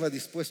qué estaba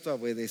dispuesto a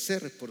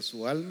obedecer? Por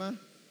su alma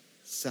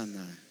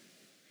sana.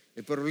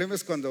 El problema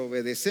es cuando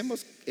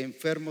obedecemos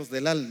enfermos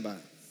del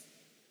alma,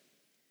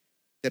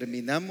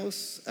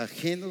 terminamos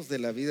ajenos de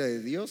la vida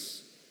de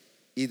Dios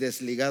y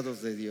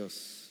desligados de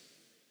Dios.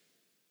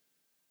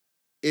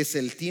 Es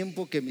el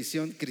tiempo que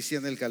Misión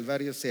Cristiana El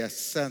Calvario sea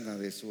sana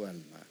de su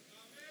alma,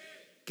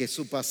 que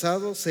su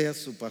pasado sea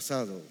su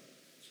pasado,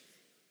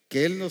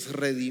 que Él nos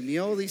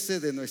redimió, dice,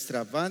 de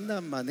nuestra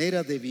vana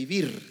manera de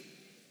vivir.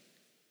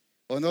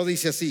 ¿O no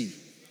dice así?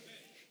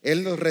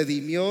 Él nos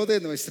redimió de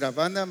nuestra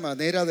vana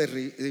manera de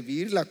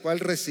vivir, la cual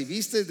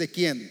recibiste ¿de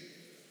quién?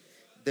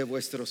 De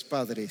vuestros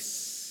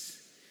padres.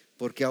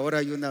 Porque ahora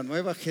hay una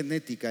nueva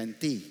genética en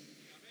ti,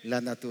 la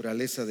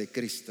naturaleza de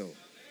Cristo.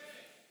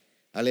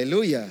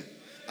 Aleluya.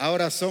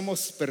 Ahora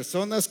somos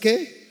personas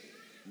que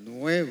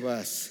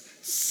nuevas,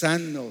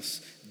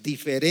 sanos,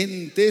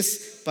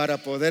 diferentes,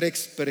 para poder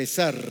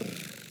expresar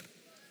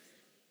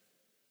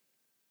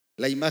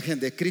la imagen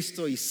de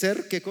Cristo y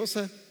ser ¿qué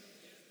cosa?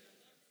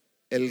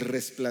 El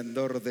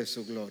resplandor de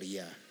su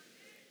gloria.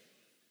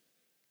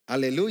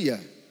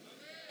 Aleluya,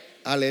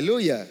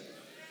 aleluya.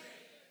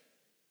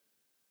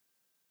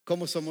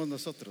 ¿Cómo somos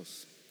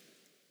nosotros?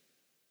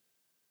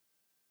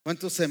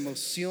 ¿Cuántas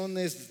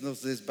emociones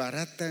nos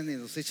desbaratan y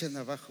nos echan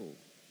abajo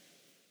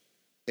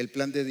el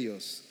plan de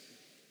Dios?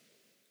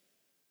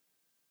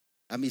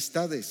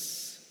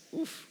 Amistades,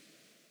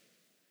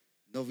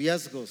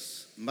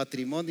 noviazgos,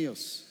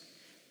 matrimonios,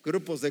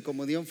 grupos de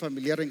comunión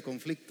familiar en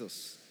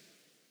conflictos,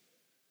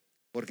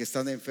 porque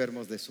están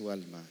enfermos de su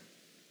alma.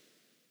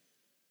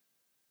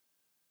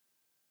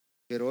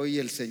 Pero hoy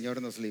el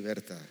Señor nos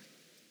liberta.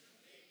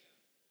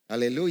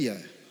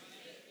 Aleluya,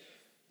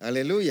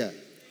 aleluya.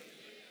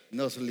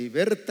 Nos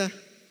liberta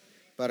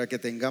para que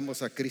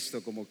tengamos a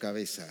Cristo como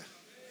cabeza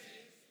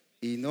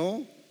y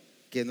no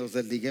que nos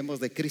desliguemos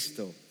de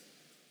Cristo,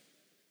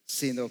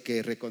 sino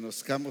que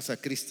reconozcamos a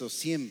Cristo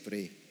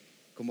siempre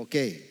como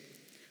 ¿qué?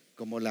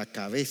 Como la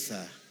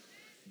cabeza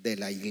de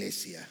la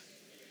iglesia.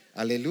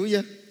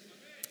 Aleluya.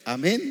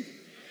 Amén,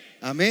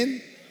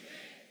 amén.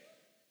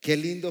 Qué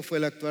lindo fue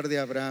el actuar de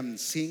Abraham,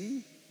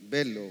 sin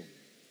velo,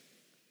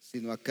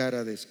 sino a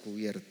cara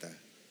descubierta.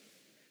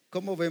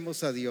 ¿Cómo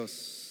vemos a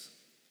Dios?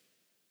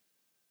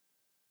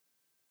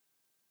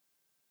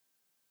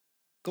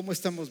 ¿Cómo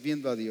estamos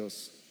viendo a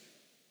Dios?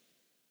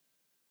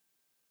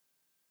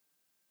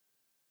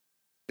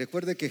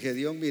 Recuerde que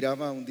Gedeón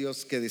miraba a un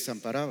Dios que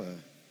desamparaba.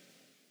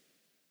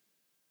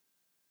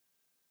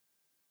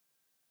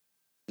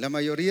 La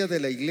mayoría de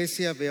la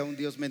iglesia ve a un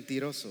Dios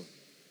mentiroso.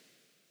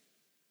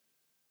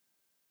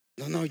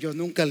 No, yo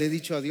nunca le he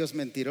dicho a Dios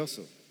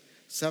mentiroso.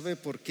 ¿Sabe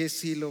por qué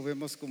sí lo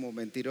vemos como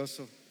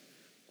mentiroso?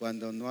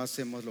 Cuando no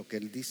hacemos lo que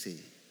Él dice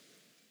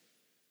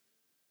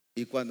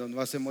y cuando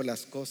no hacemos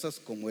las cosas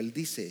como Él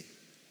dice.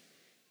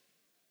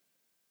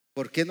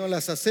 ¿Por qué no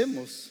las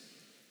hacemos?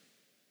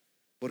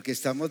 Porque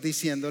estamos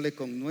diciéndole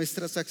con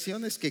nuestras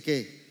acciones que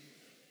 ¿qué?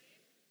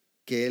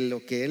 Que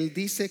lo que Él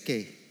dice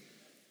que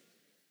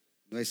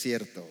no es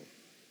cierto.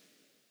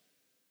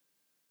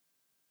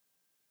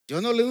 Yo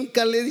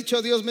nunca le he dicho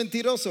a Dios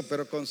mentiroso,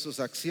 pero con sus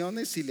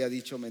acciones sí le ha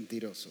dicho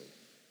mentiroso.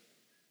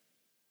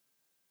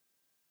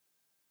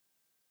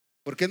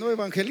 ¿Por qué no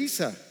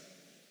evangeliza?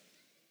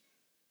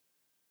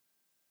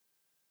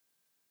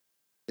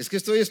 Es que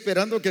estoy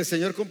esperando que el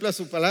Señor cumpla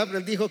su palabra.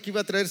 Él dijo que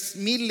iba a traer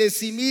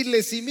miles y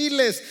miles y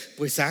miles.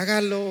 Pues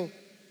hágalo.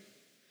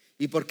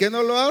 ¿Y por qué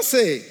no lo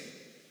hace?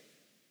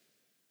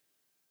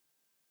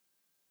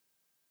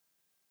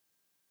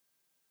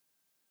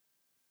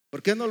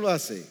 ¿Por qué no lo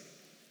hace?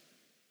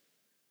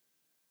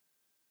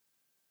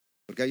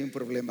 Porque hay un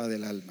problema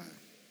del alma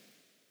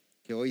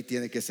que hoy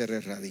tiene que ser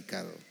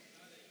erradicado.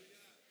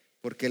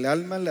 Porque el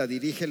alma la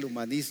dirige el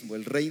humanismo,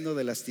 el reino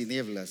de las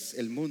tinieblas,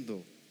 el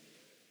mundo,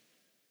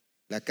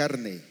 la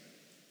carne.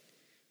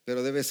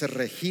 Pero debe ser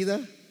regida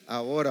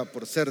ahora,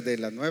 por ser de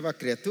la nueva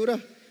criatura,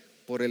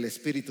 por el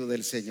Espíritu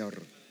del Señor.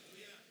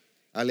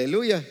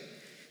 Aleluya.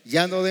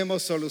 Ya no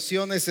demos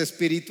soluciones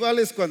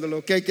espirituales cuando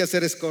lo que hay que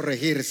hacer es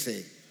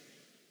corregirse.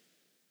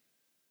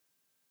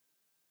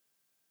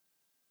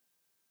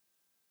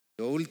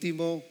 Lo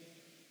último,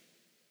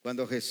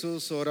 cuando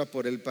Jesús ora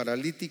por el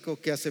paralítico,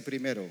 ¿qué hace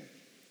primero?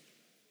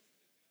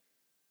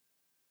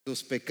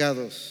 Tus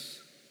pecados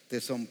te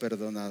son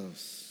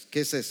perdonados. ¿Qué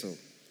es eso?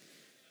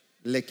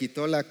 ¿Le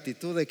quitó la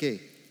actitud de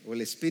qué? ¿O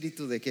el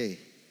espíritu de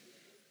qué?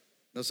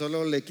 No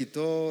solo le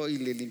quitó y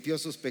le limpió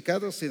sus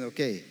pecados, sino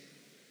que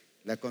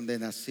la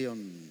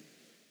condenación.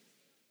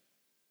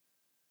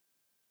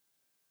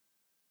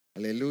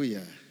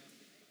 Aleluya.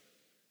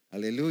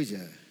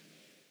 Aleluya.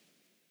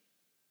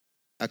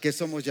 ¿A qué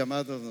somos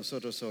llamados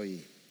nosotros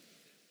hoy?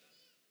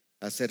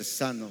 A ser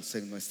sanos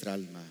en nuestra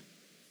alma.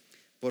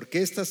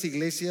 Porque estas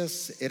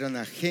iglesias eran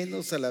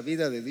ajenos a la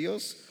vida de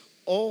Dios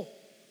o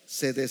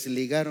se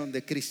desligaron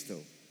de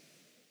Cristo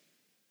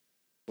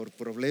por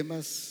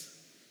problemas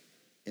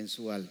en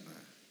su alma.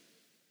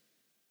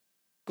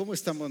 ¿Cómo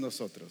estamos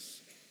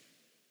nosotros?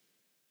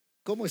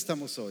 ¿Cómo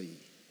estamos hoy?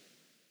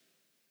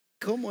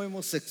 ¿Cómo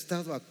hemos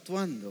estado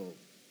actuando?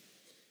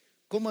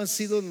 ¿Cómo han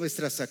sido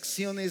nuestras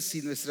acciones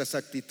y nuestras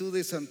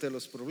actitudes ante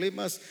los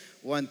problemas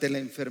o ante la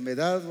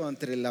enfermedad o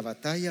ante la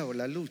batalla o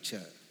la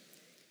lucha?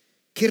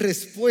 ¿Qué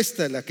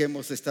respuesta es la que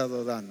hemos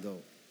estado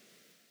dando?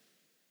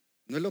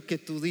 No es lo que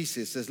tú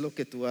dices, es lo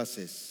que tú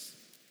haces,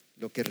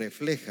 lo que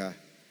refleja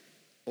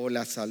o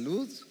la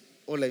salud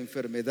o la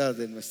enfermedad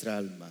de nuestra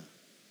alma.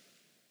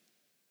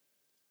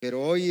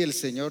 Pero hoy el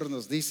Señor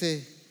nos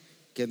dice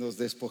que nos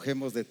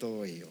despojemos de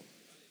todo ello.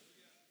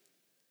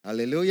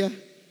 Aleluya.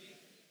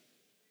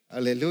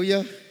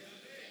 Aleluya.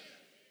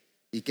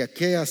 Y que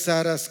aquellas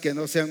aras que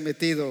no se han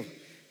metido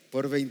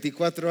por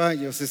 24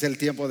 años es el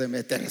tiempo de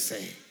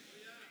meterse.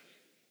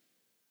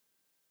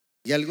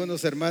 Y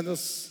algunos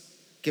hermanos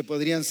que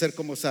podrían ser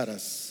como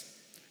Saras,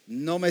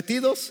 no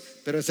metidos,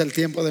 pero es el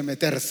tiempo de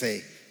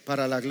meterse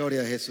para la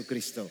gloria de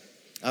Jesucristo.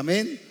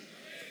 Amén.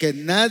 Que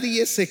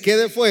nadie se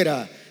quede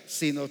fuera,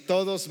 sino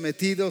todos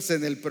metidos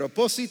en el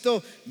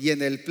propósito y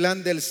en el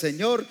plan del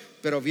Señor,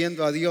 pero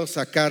viendo a Dios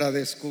a cara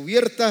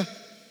descubierta,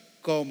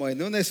 como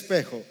en un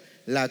espejo.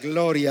 La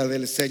gloria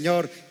del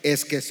Señor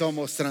es que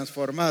somos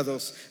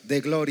transformados de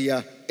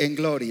gloria en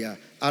gloria.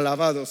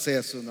 Alabado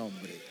sea su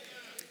nombre.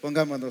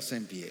 Pongámonos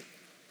en pie.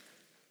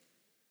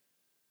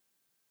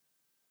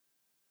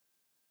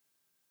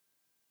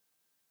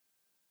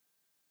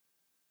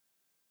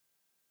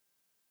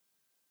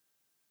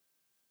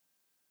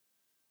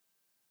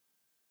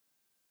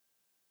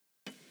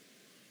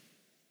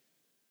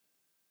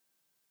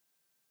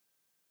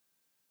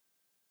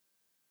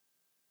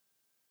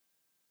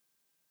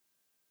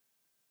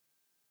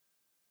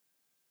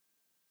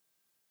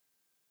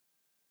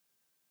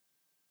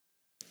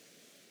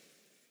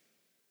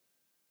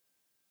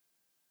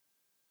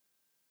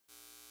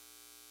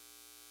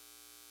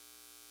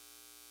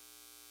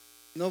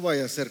 No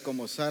vaya a ser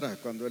como Sara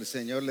cuando el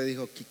Señor le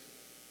dijo: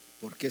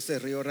 ¿por qué se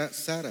rió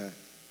Sara?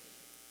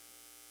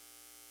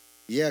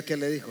 Y ella que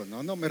le dijo: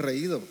 no me he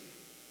reído.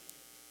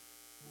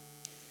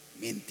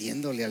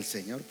 Mintiéndole al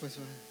Señor, pues.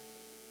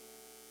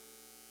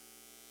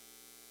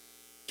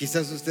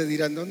 Quizás usted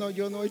dirá: no,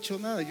 yo no he hecho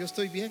nada, yo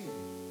estoy bien,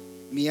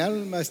 mi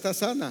alma está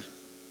sana.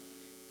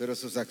 Pero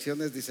sus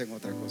acciones dicen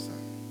otra cosa.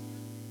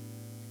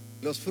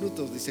 Los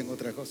frutos dicen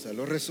otra cosa.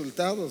 Los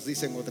resultados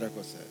dicen otra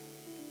cosa.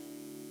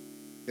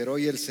 Pero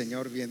hoy el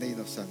Señor viene y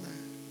nos sana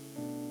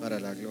para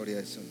la gloria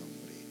de su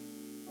nombre.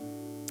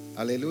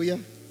 Aleluya.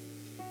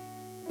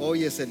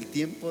 Hoy es el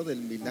tiempo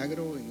del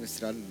milagro en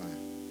nuestra alma,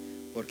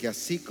 porque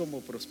así como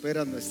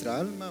prospera nuestra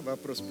alma, va a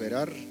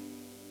prosperar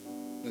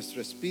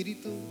nuestro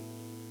espíritu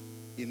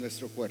y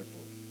nuestro cuerpo.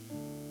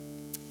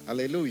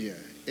 Aleluya.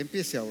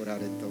 Empiece a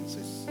orar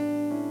entonces.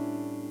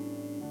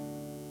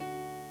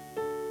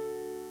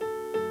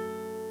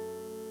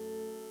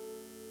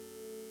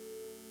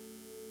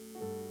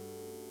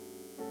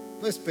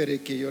 No espere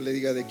que yo le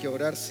diga de qué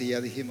orar si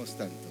ya dijimos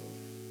tanto.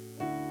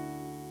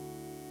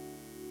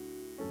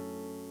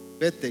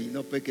 Vete y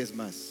no peques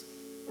más.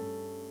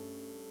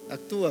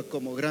 Actúa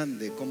como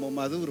grande, como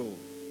maduro,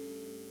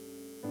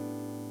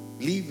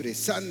 libre,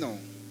 sano.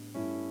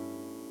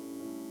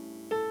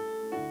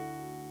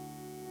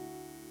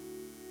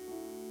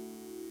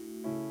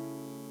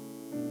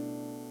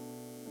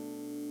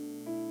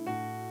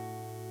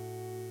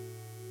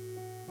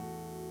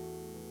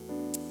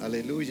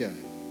 Aleluya.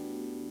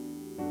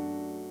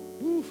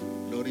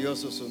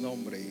 Glorioso su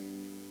nombre.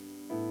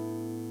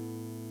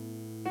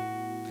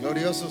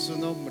 Glorioso su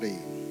nombre.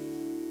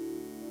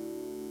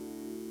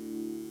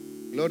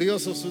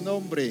 Glorioso su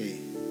nombre.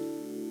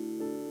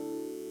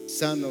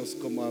 Sanos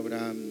como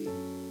Abraham.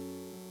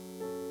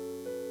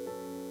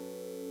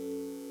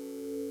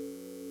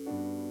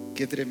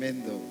 Qué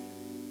tremendo.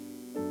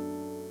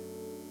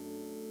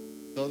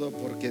 Todo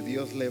porque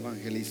Dios le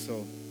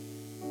evangelizó.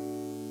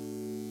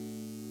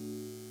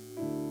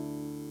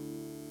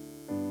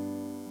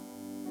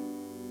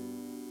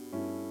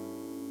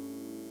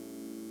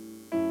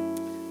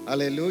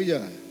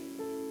 Aleluya.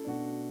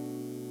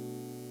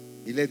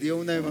 Y le dio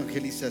una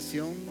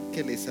evangelización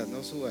que le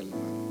sanó su alma.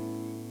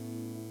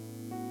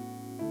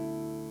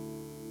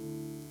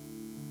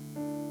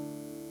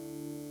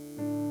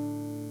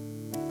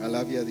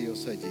 Alabe a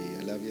Dios allí,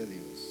 alabe a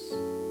Dios.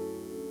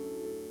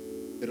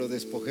 Pero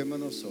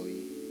despojémonos hoy.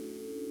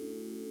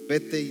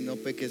 Vete y no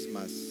peques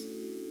más.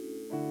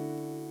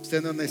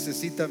 Usted no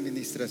necesita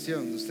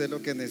administración. Usted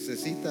lo que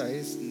necesita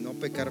es no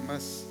pecar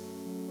más.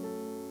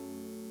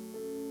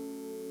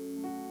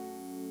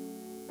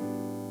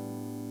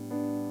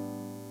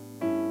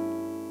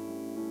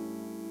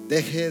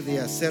 Deje de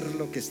hacer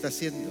lo que está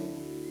haciendo,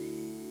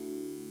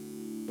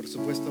 por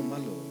supuesto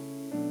malo.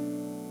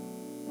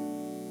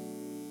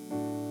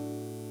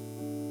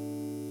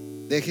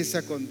 Deje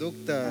esa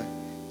conducta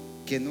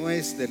que no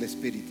es del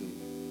Espíritu.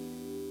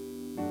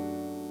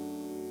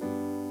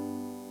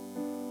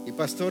 Y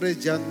pastores,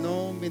 ya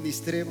no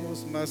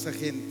ministremos más a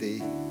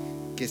gente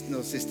que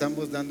nos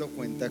estamos dando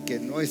cuenta que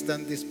no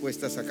están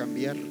dispuestas a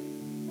cambiar,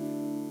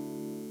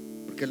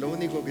 porque lo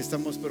único que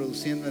estamos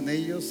produciendo en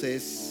ellos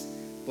es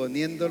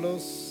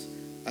poniéndolos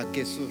a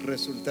que sus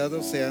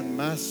resultados sean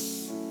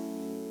más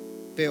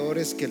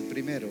peores que el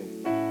primero.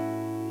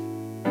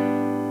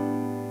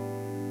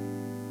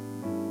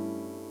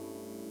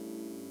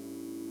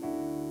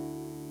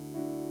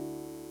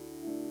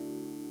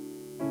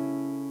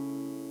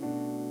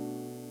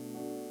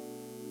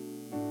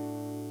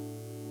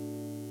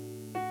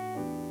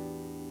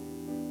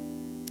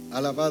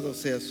 Alabado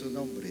sea su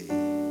nombre.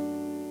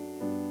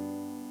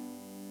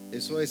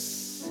 Eso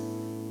es,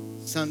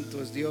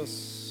 santo es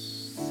Dios.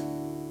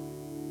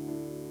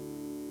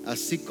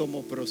 Así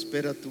como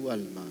prospera tu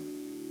alma,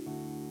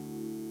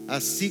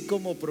 así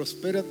como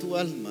prospera tu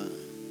alma,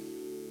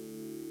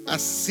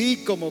 así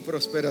como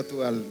prospera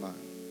tu alma.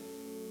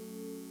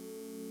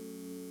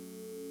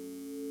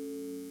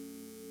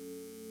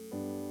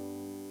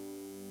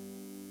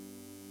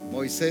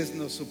 Moisés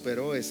no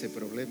superó ese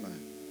problema.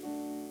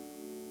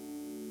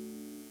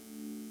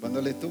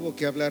 Cuando le tuvo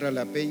que hablar a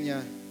la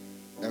peña,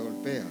 la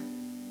golpea.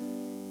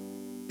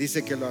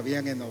 Dice que lo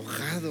habían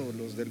enojado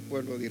los del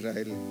pueblo de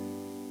Israel.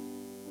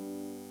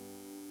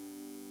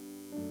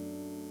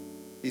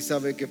 Y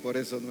sabe que por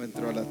eso no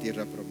entró a la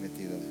tierra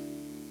prometida.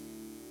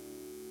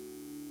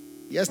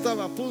 Ya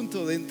estaba a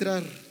punto de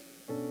entrar,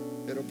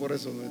 pero por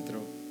eso no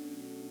entró.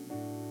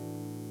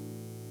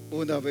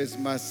 Una vez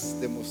más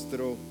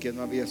demostró que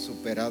no había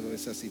superado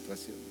esa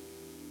situación.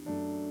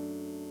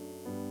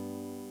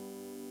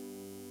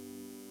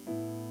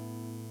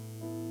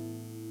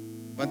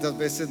 ¿Cuántas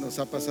veces nos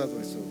ha pasado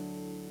eso?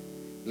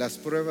 Las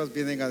pruebas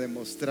vienen a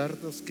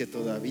demostrarnos que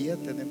todavía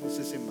tenemos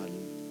ese mal.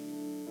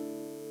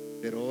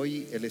 Pero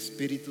hoy el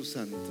Espíritu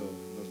Santo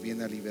nos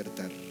viene a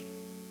libertar.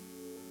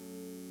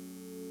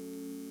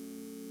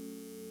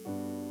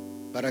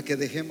 Para que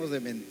dejemos de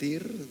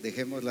mentir,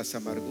 dejemos las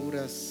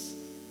amarguras,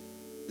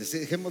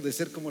 dejemos de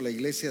ser como la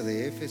iglesia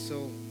de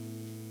Éfeso,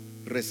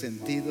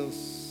 resentidos,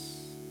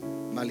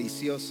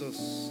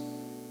 maliciosos,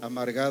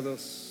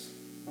 amargados.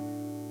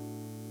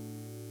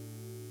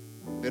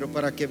 Pero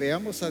para que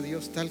veamos a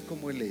Dios tal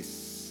como Él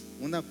es,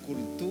 una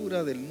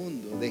cultura del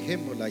mundo,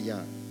 dejémosla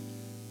ya.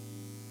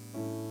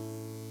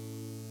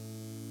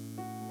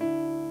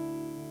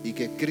 Y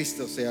que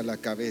Cristo sea la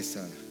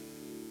cabeza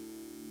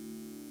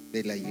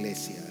de la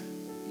iglesia.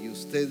 Y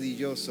usted y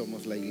yo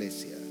somos la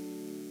iglesia.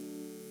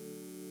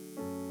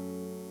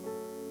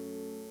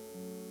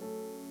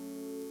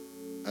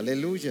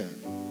 Aleluya.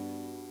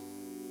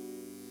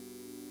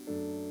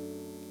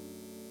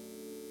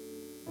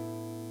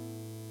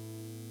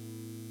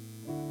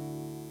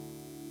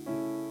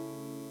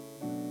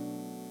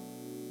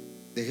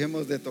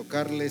 Dejemos de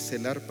tocarles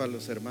el arpa a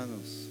los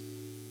hermanos,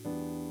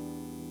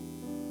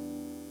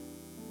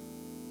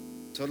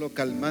 solo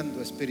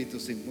calmando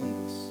espíritus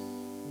inmundos,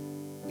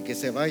 y que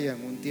se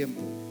vayan un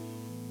tiempo.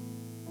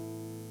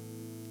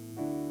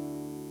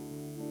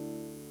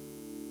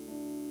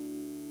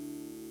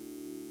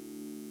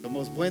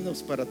 Somos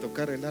buenos para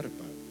tocar el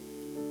arpa,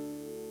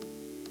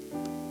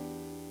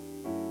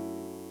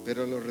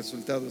 pero los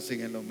resultados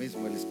siguen lo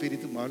mismo. El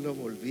espíritu malo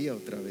volvía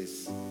otra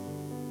vez,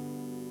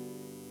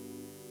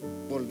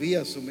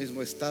 volvía a su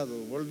mismo estado,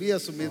 volvía a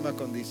su misma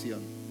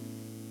condición.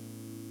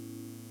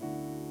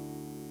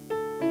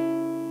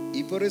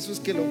 Y por eso es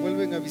que lo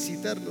vuelven a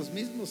visitar los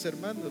mismos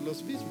hermanos,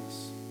 los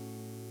mismos,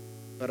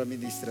 para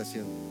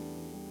ministración,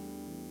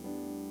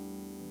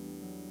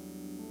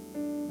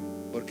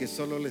 porque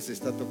solo les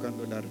está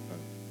tocando el arpa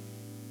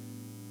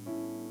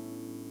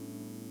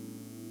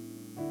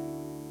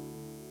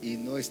y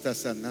no está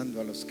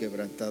sanando a los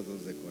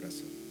quebrantados de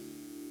corazón.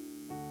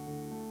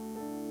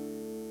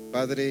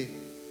 Padre,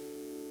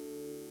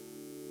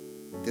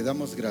 te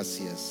damos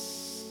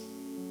gracias,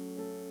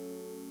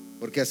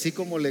 porque así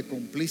como le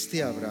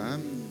cumpliste a Abraham,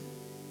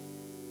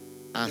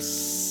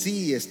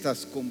 así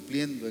estás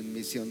cumpliendo en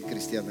Misión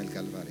Cristiana El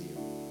Calvario,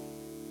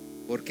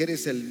 porque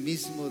eres el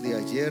mismo de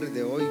ayer,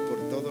 de hoy,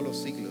 por todos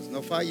los siglos,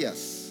 no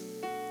fallas,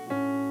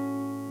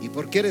 y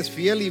porque eres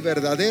fiel y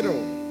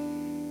verdadero,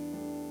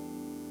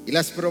 y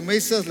las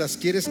promesas las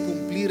quieres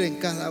cumplir en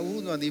cada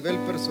uno a nivel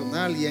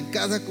personal y en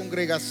cada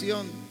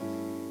congregación.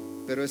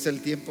 Pero es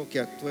el tiempo que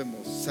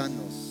actuemos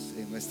sanos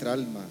en nuestra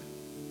alma,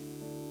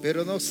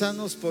 pero no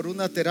sanos por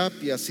una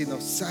terapia,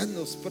 sino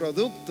sanos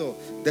producto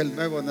del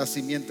nuevo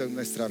nacimiento en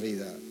nuestra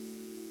vida.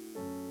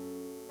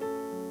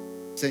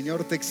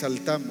 Señor, te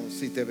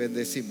exaltamos y te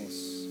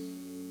bendecimos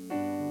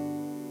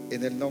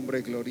en el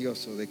nombre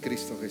glorioso de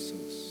Cristo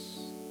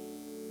Jesús.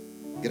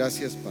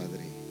 Gracias,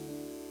 Padre.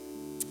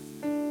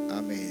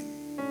 Amén.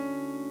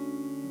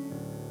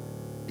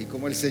 Y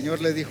como el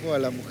Señor le dijo a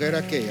la mujer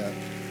aquella,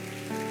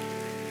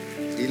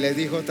 y le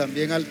dijo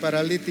también al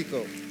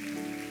paralítico: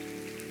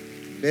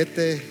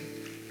 vete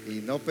y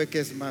no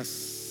peques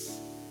más,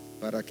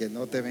 para que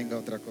no te venga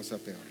otra cosa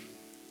peor.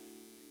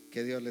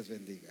 Que Dios les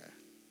bendiga.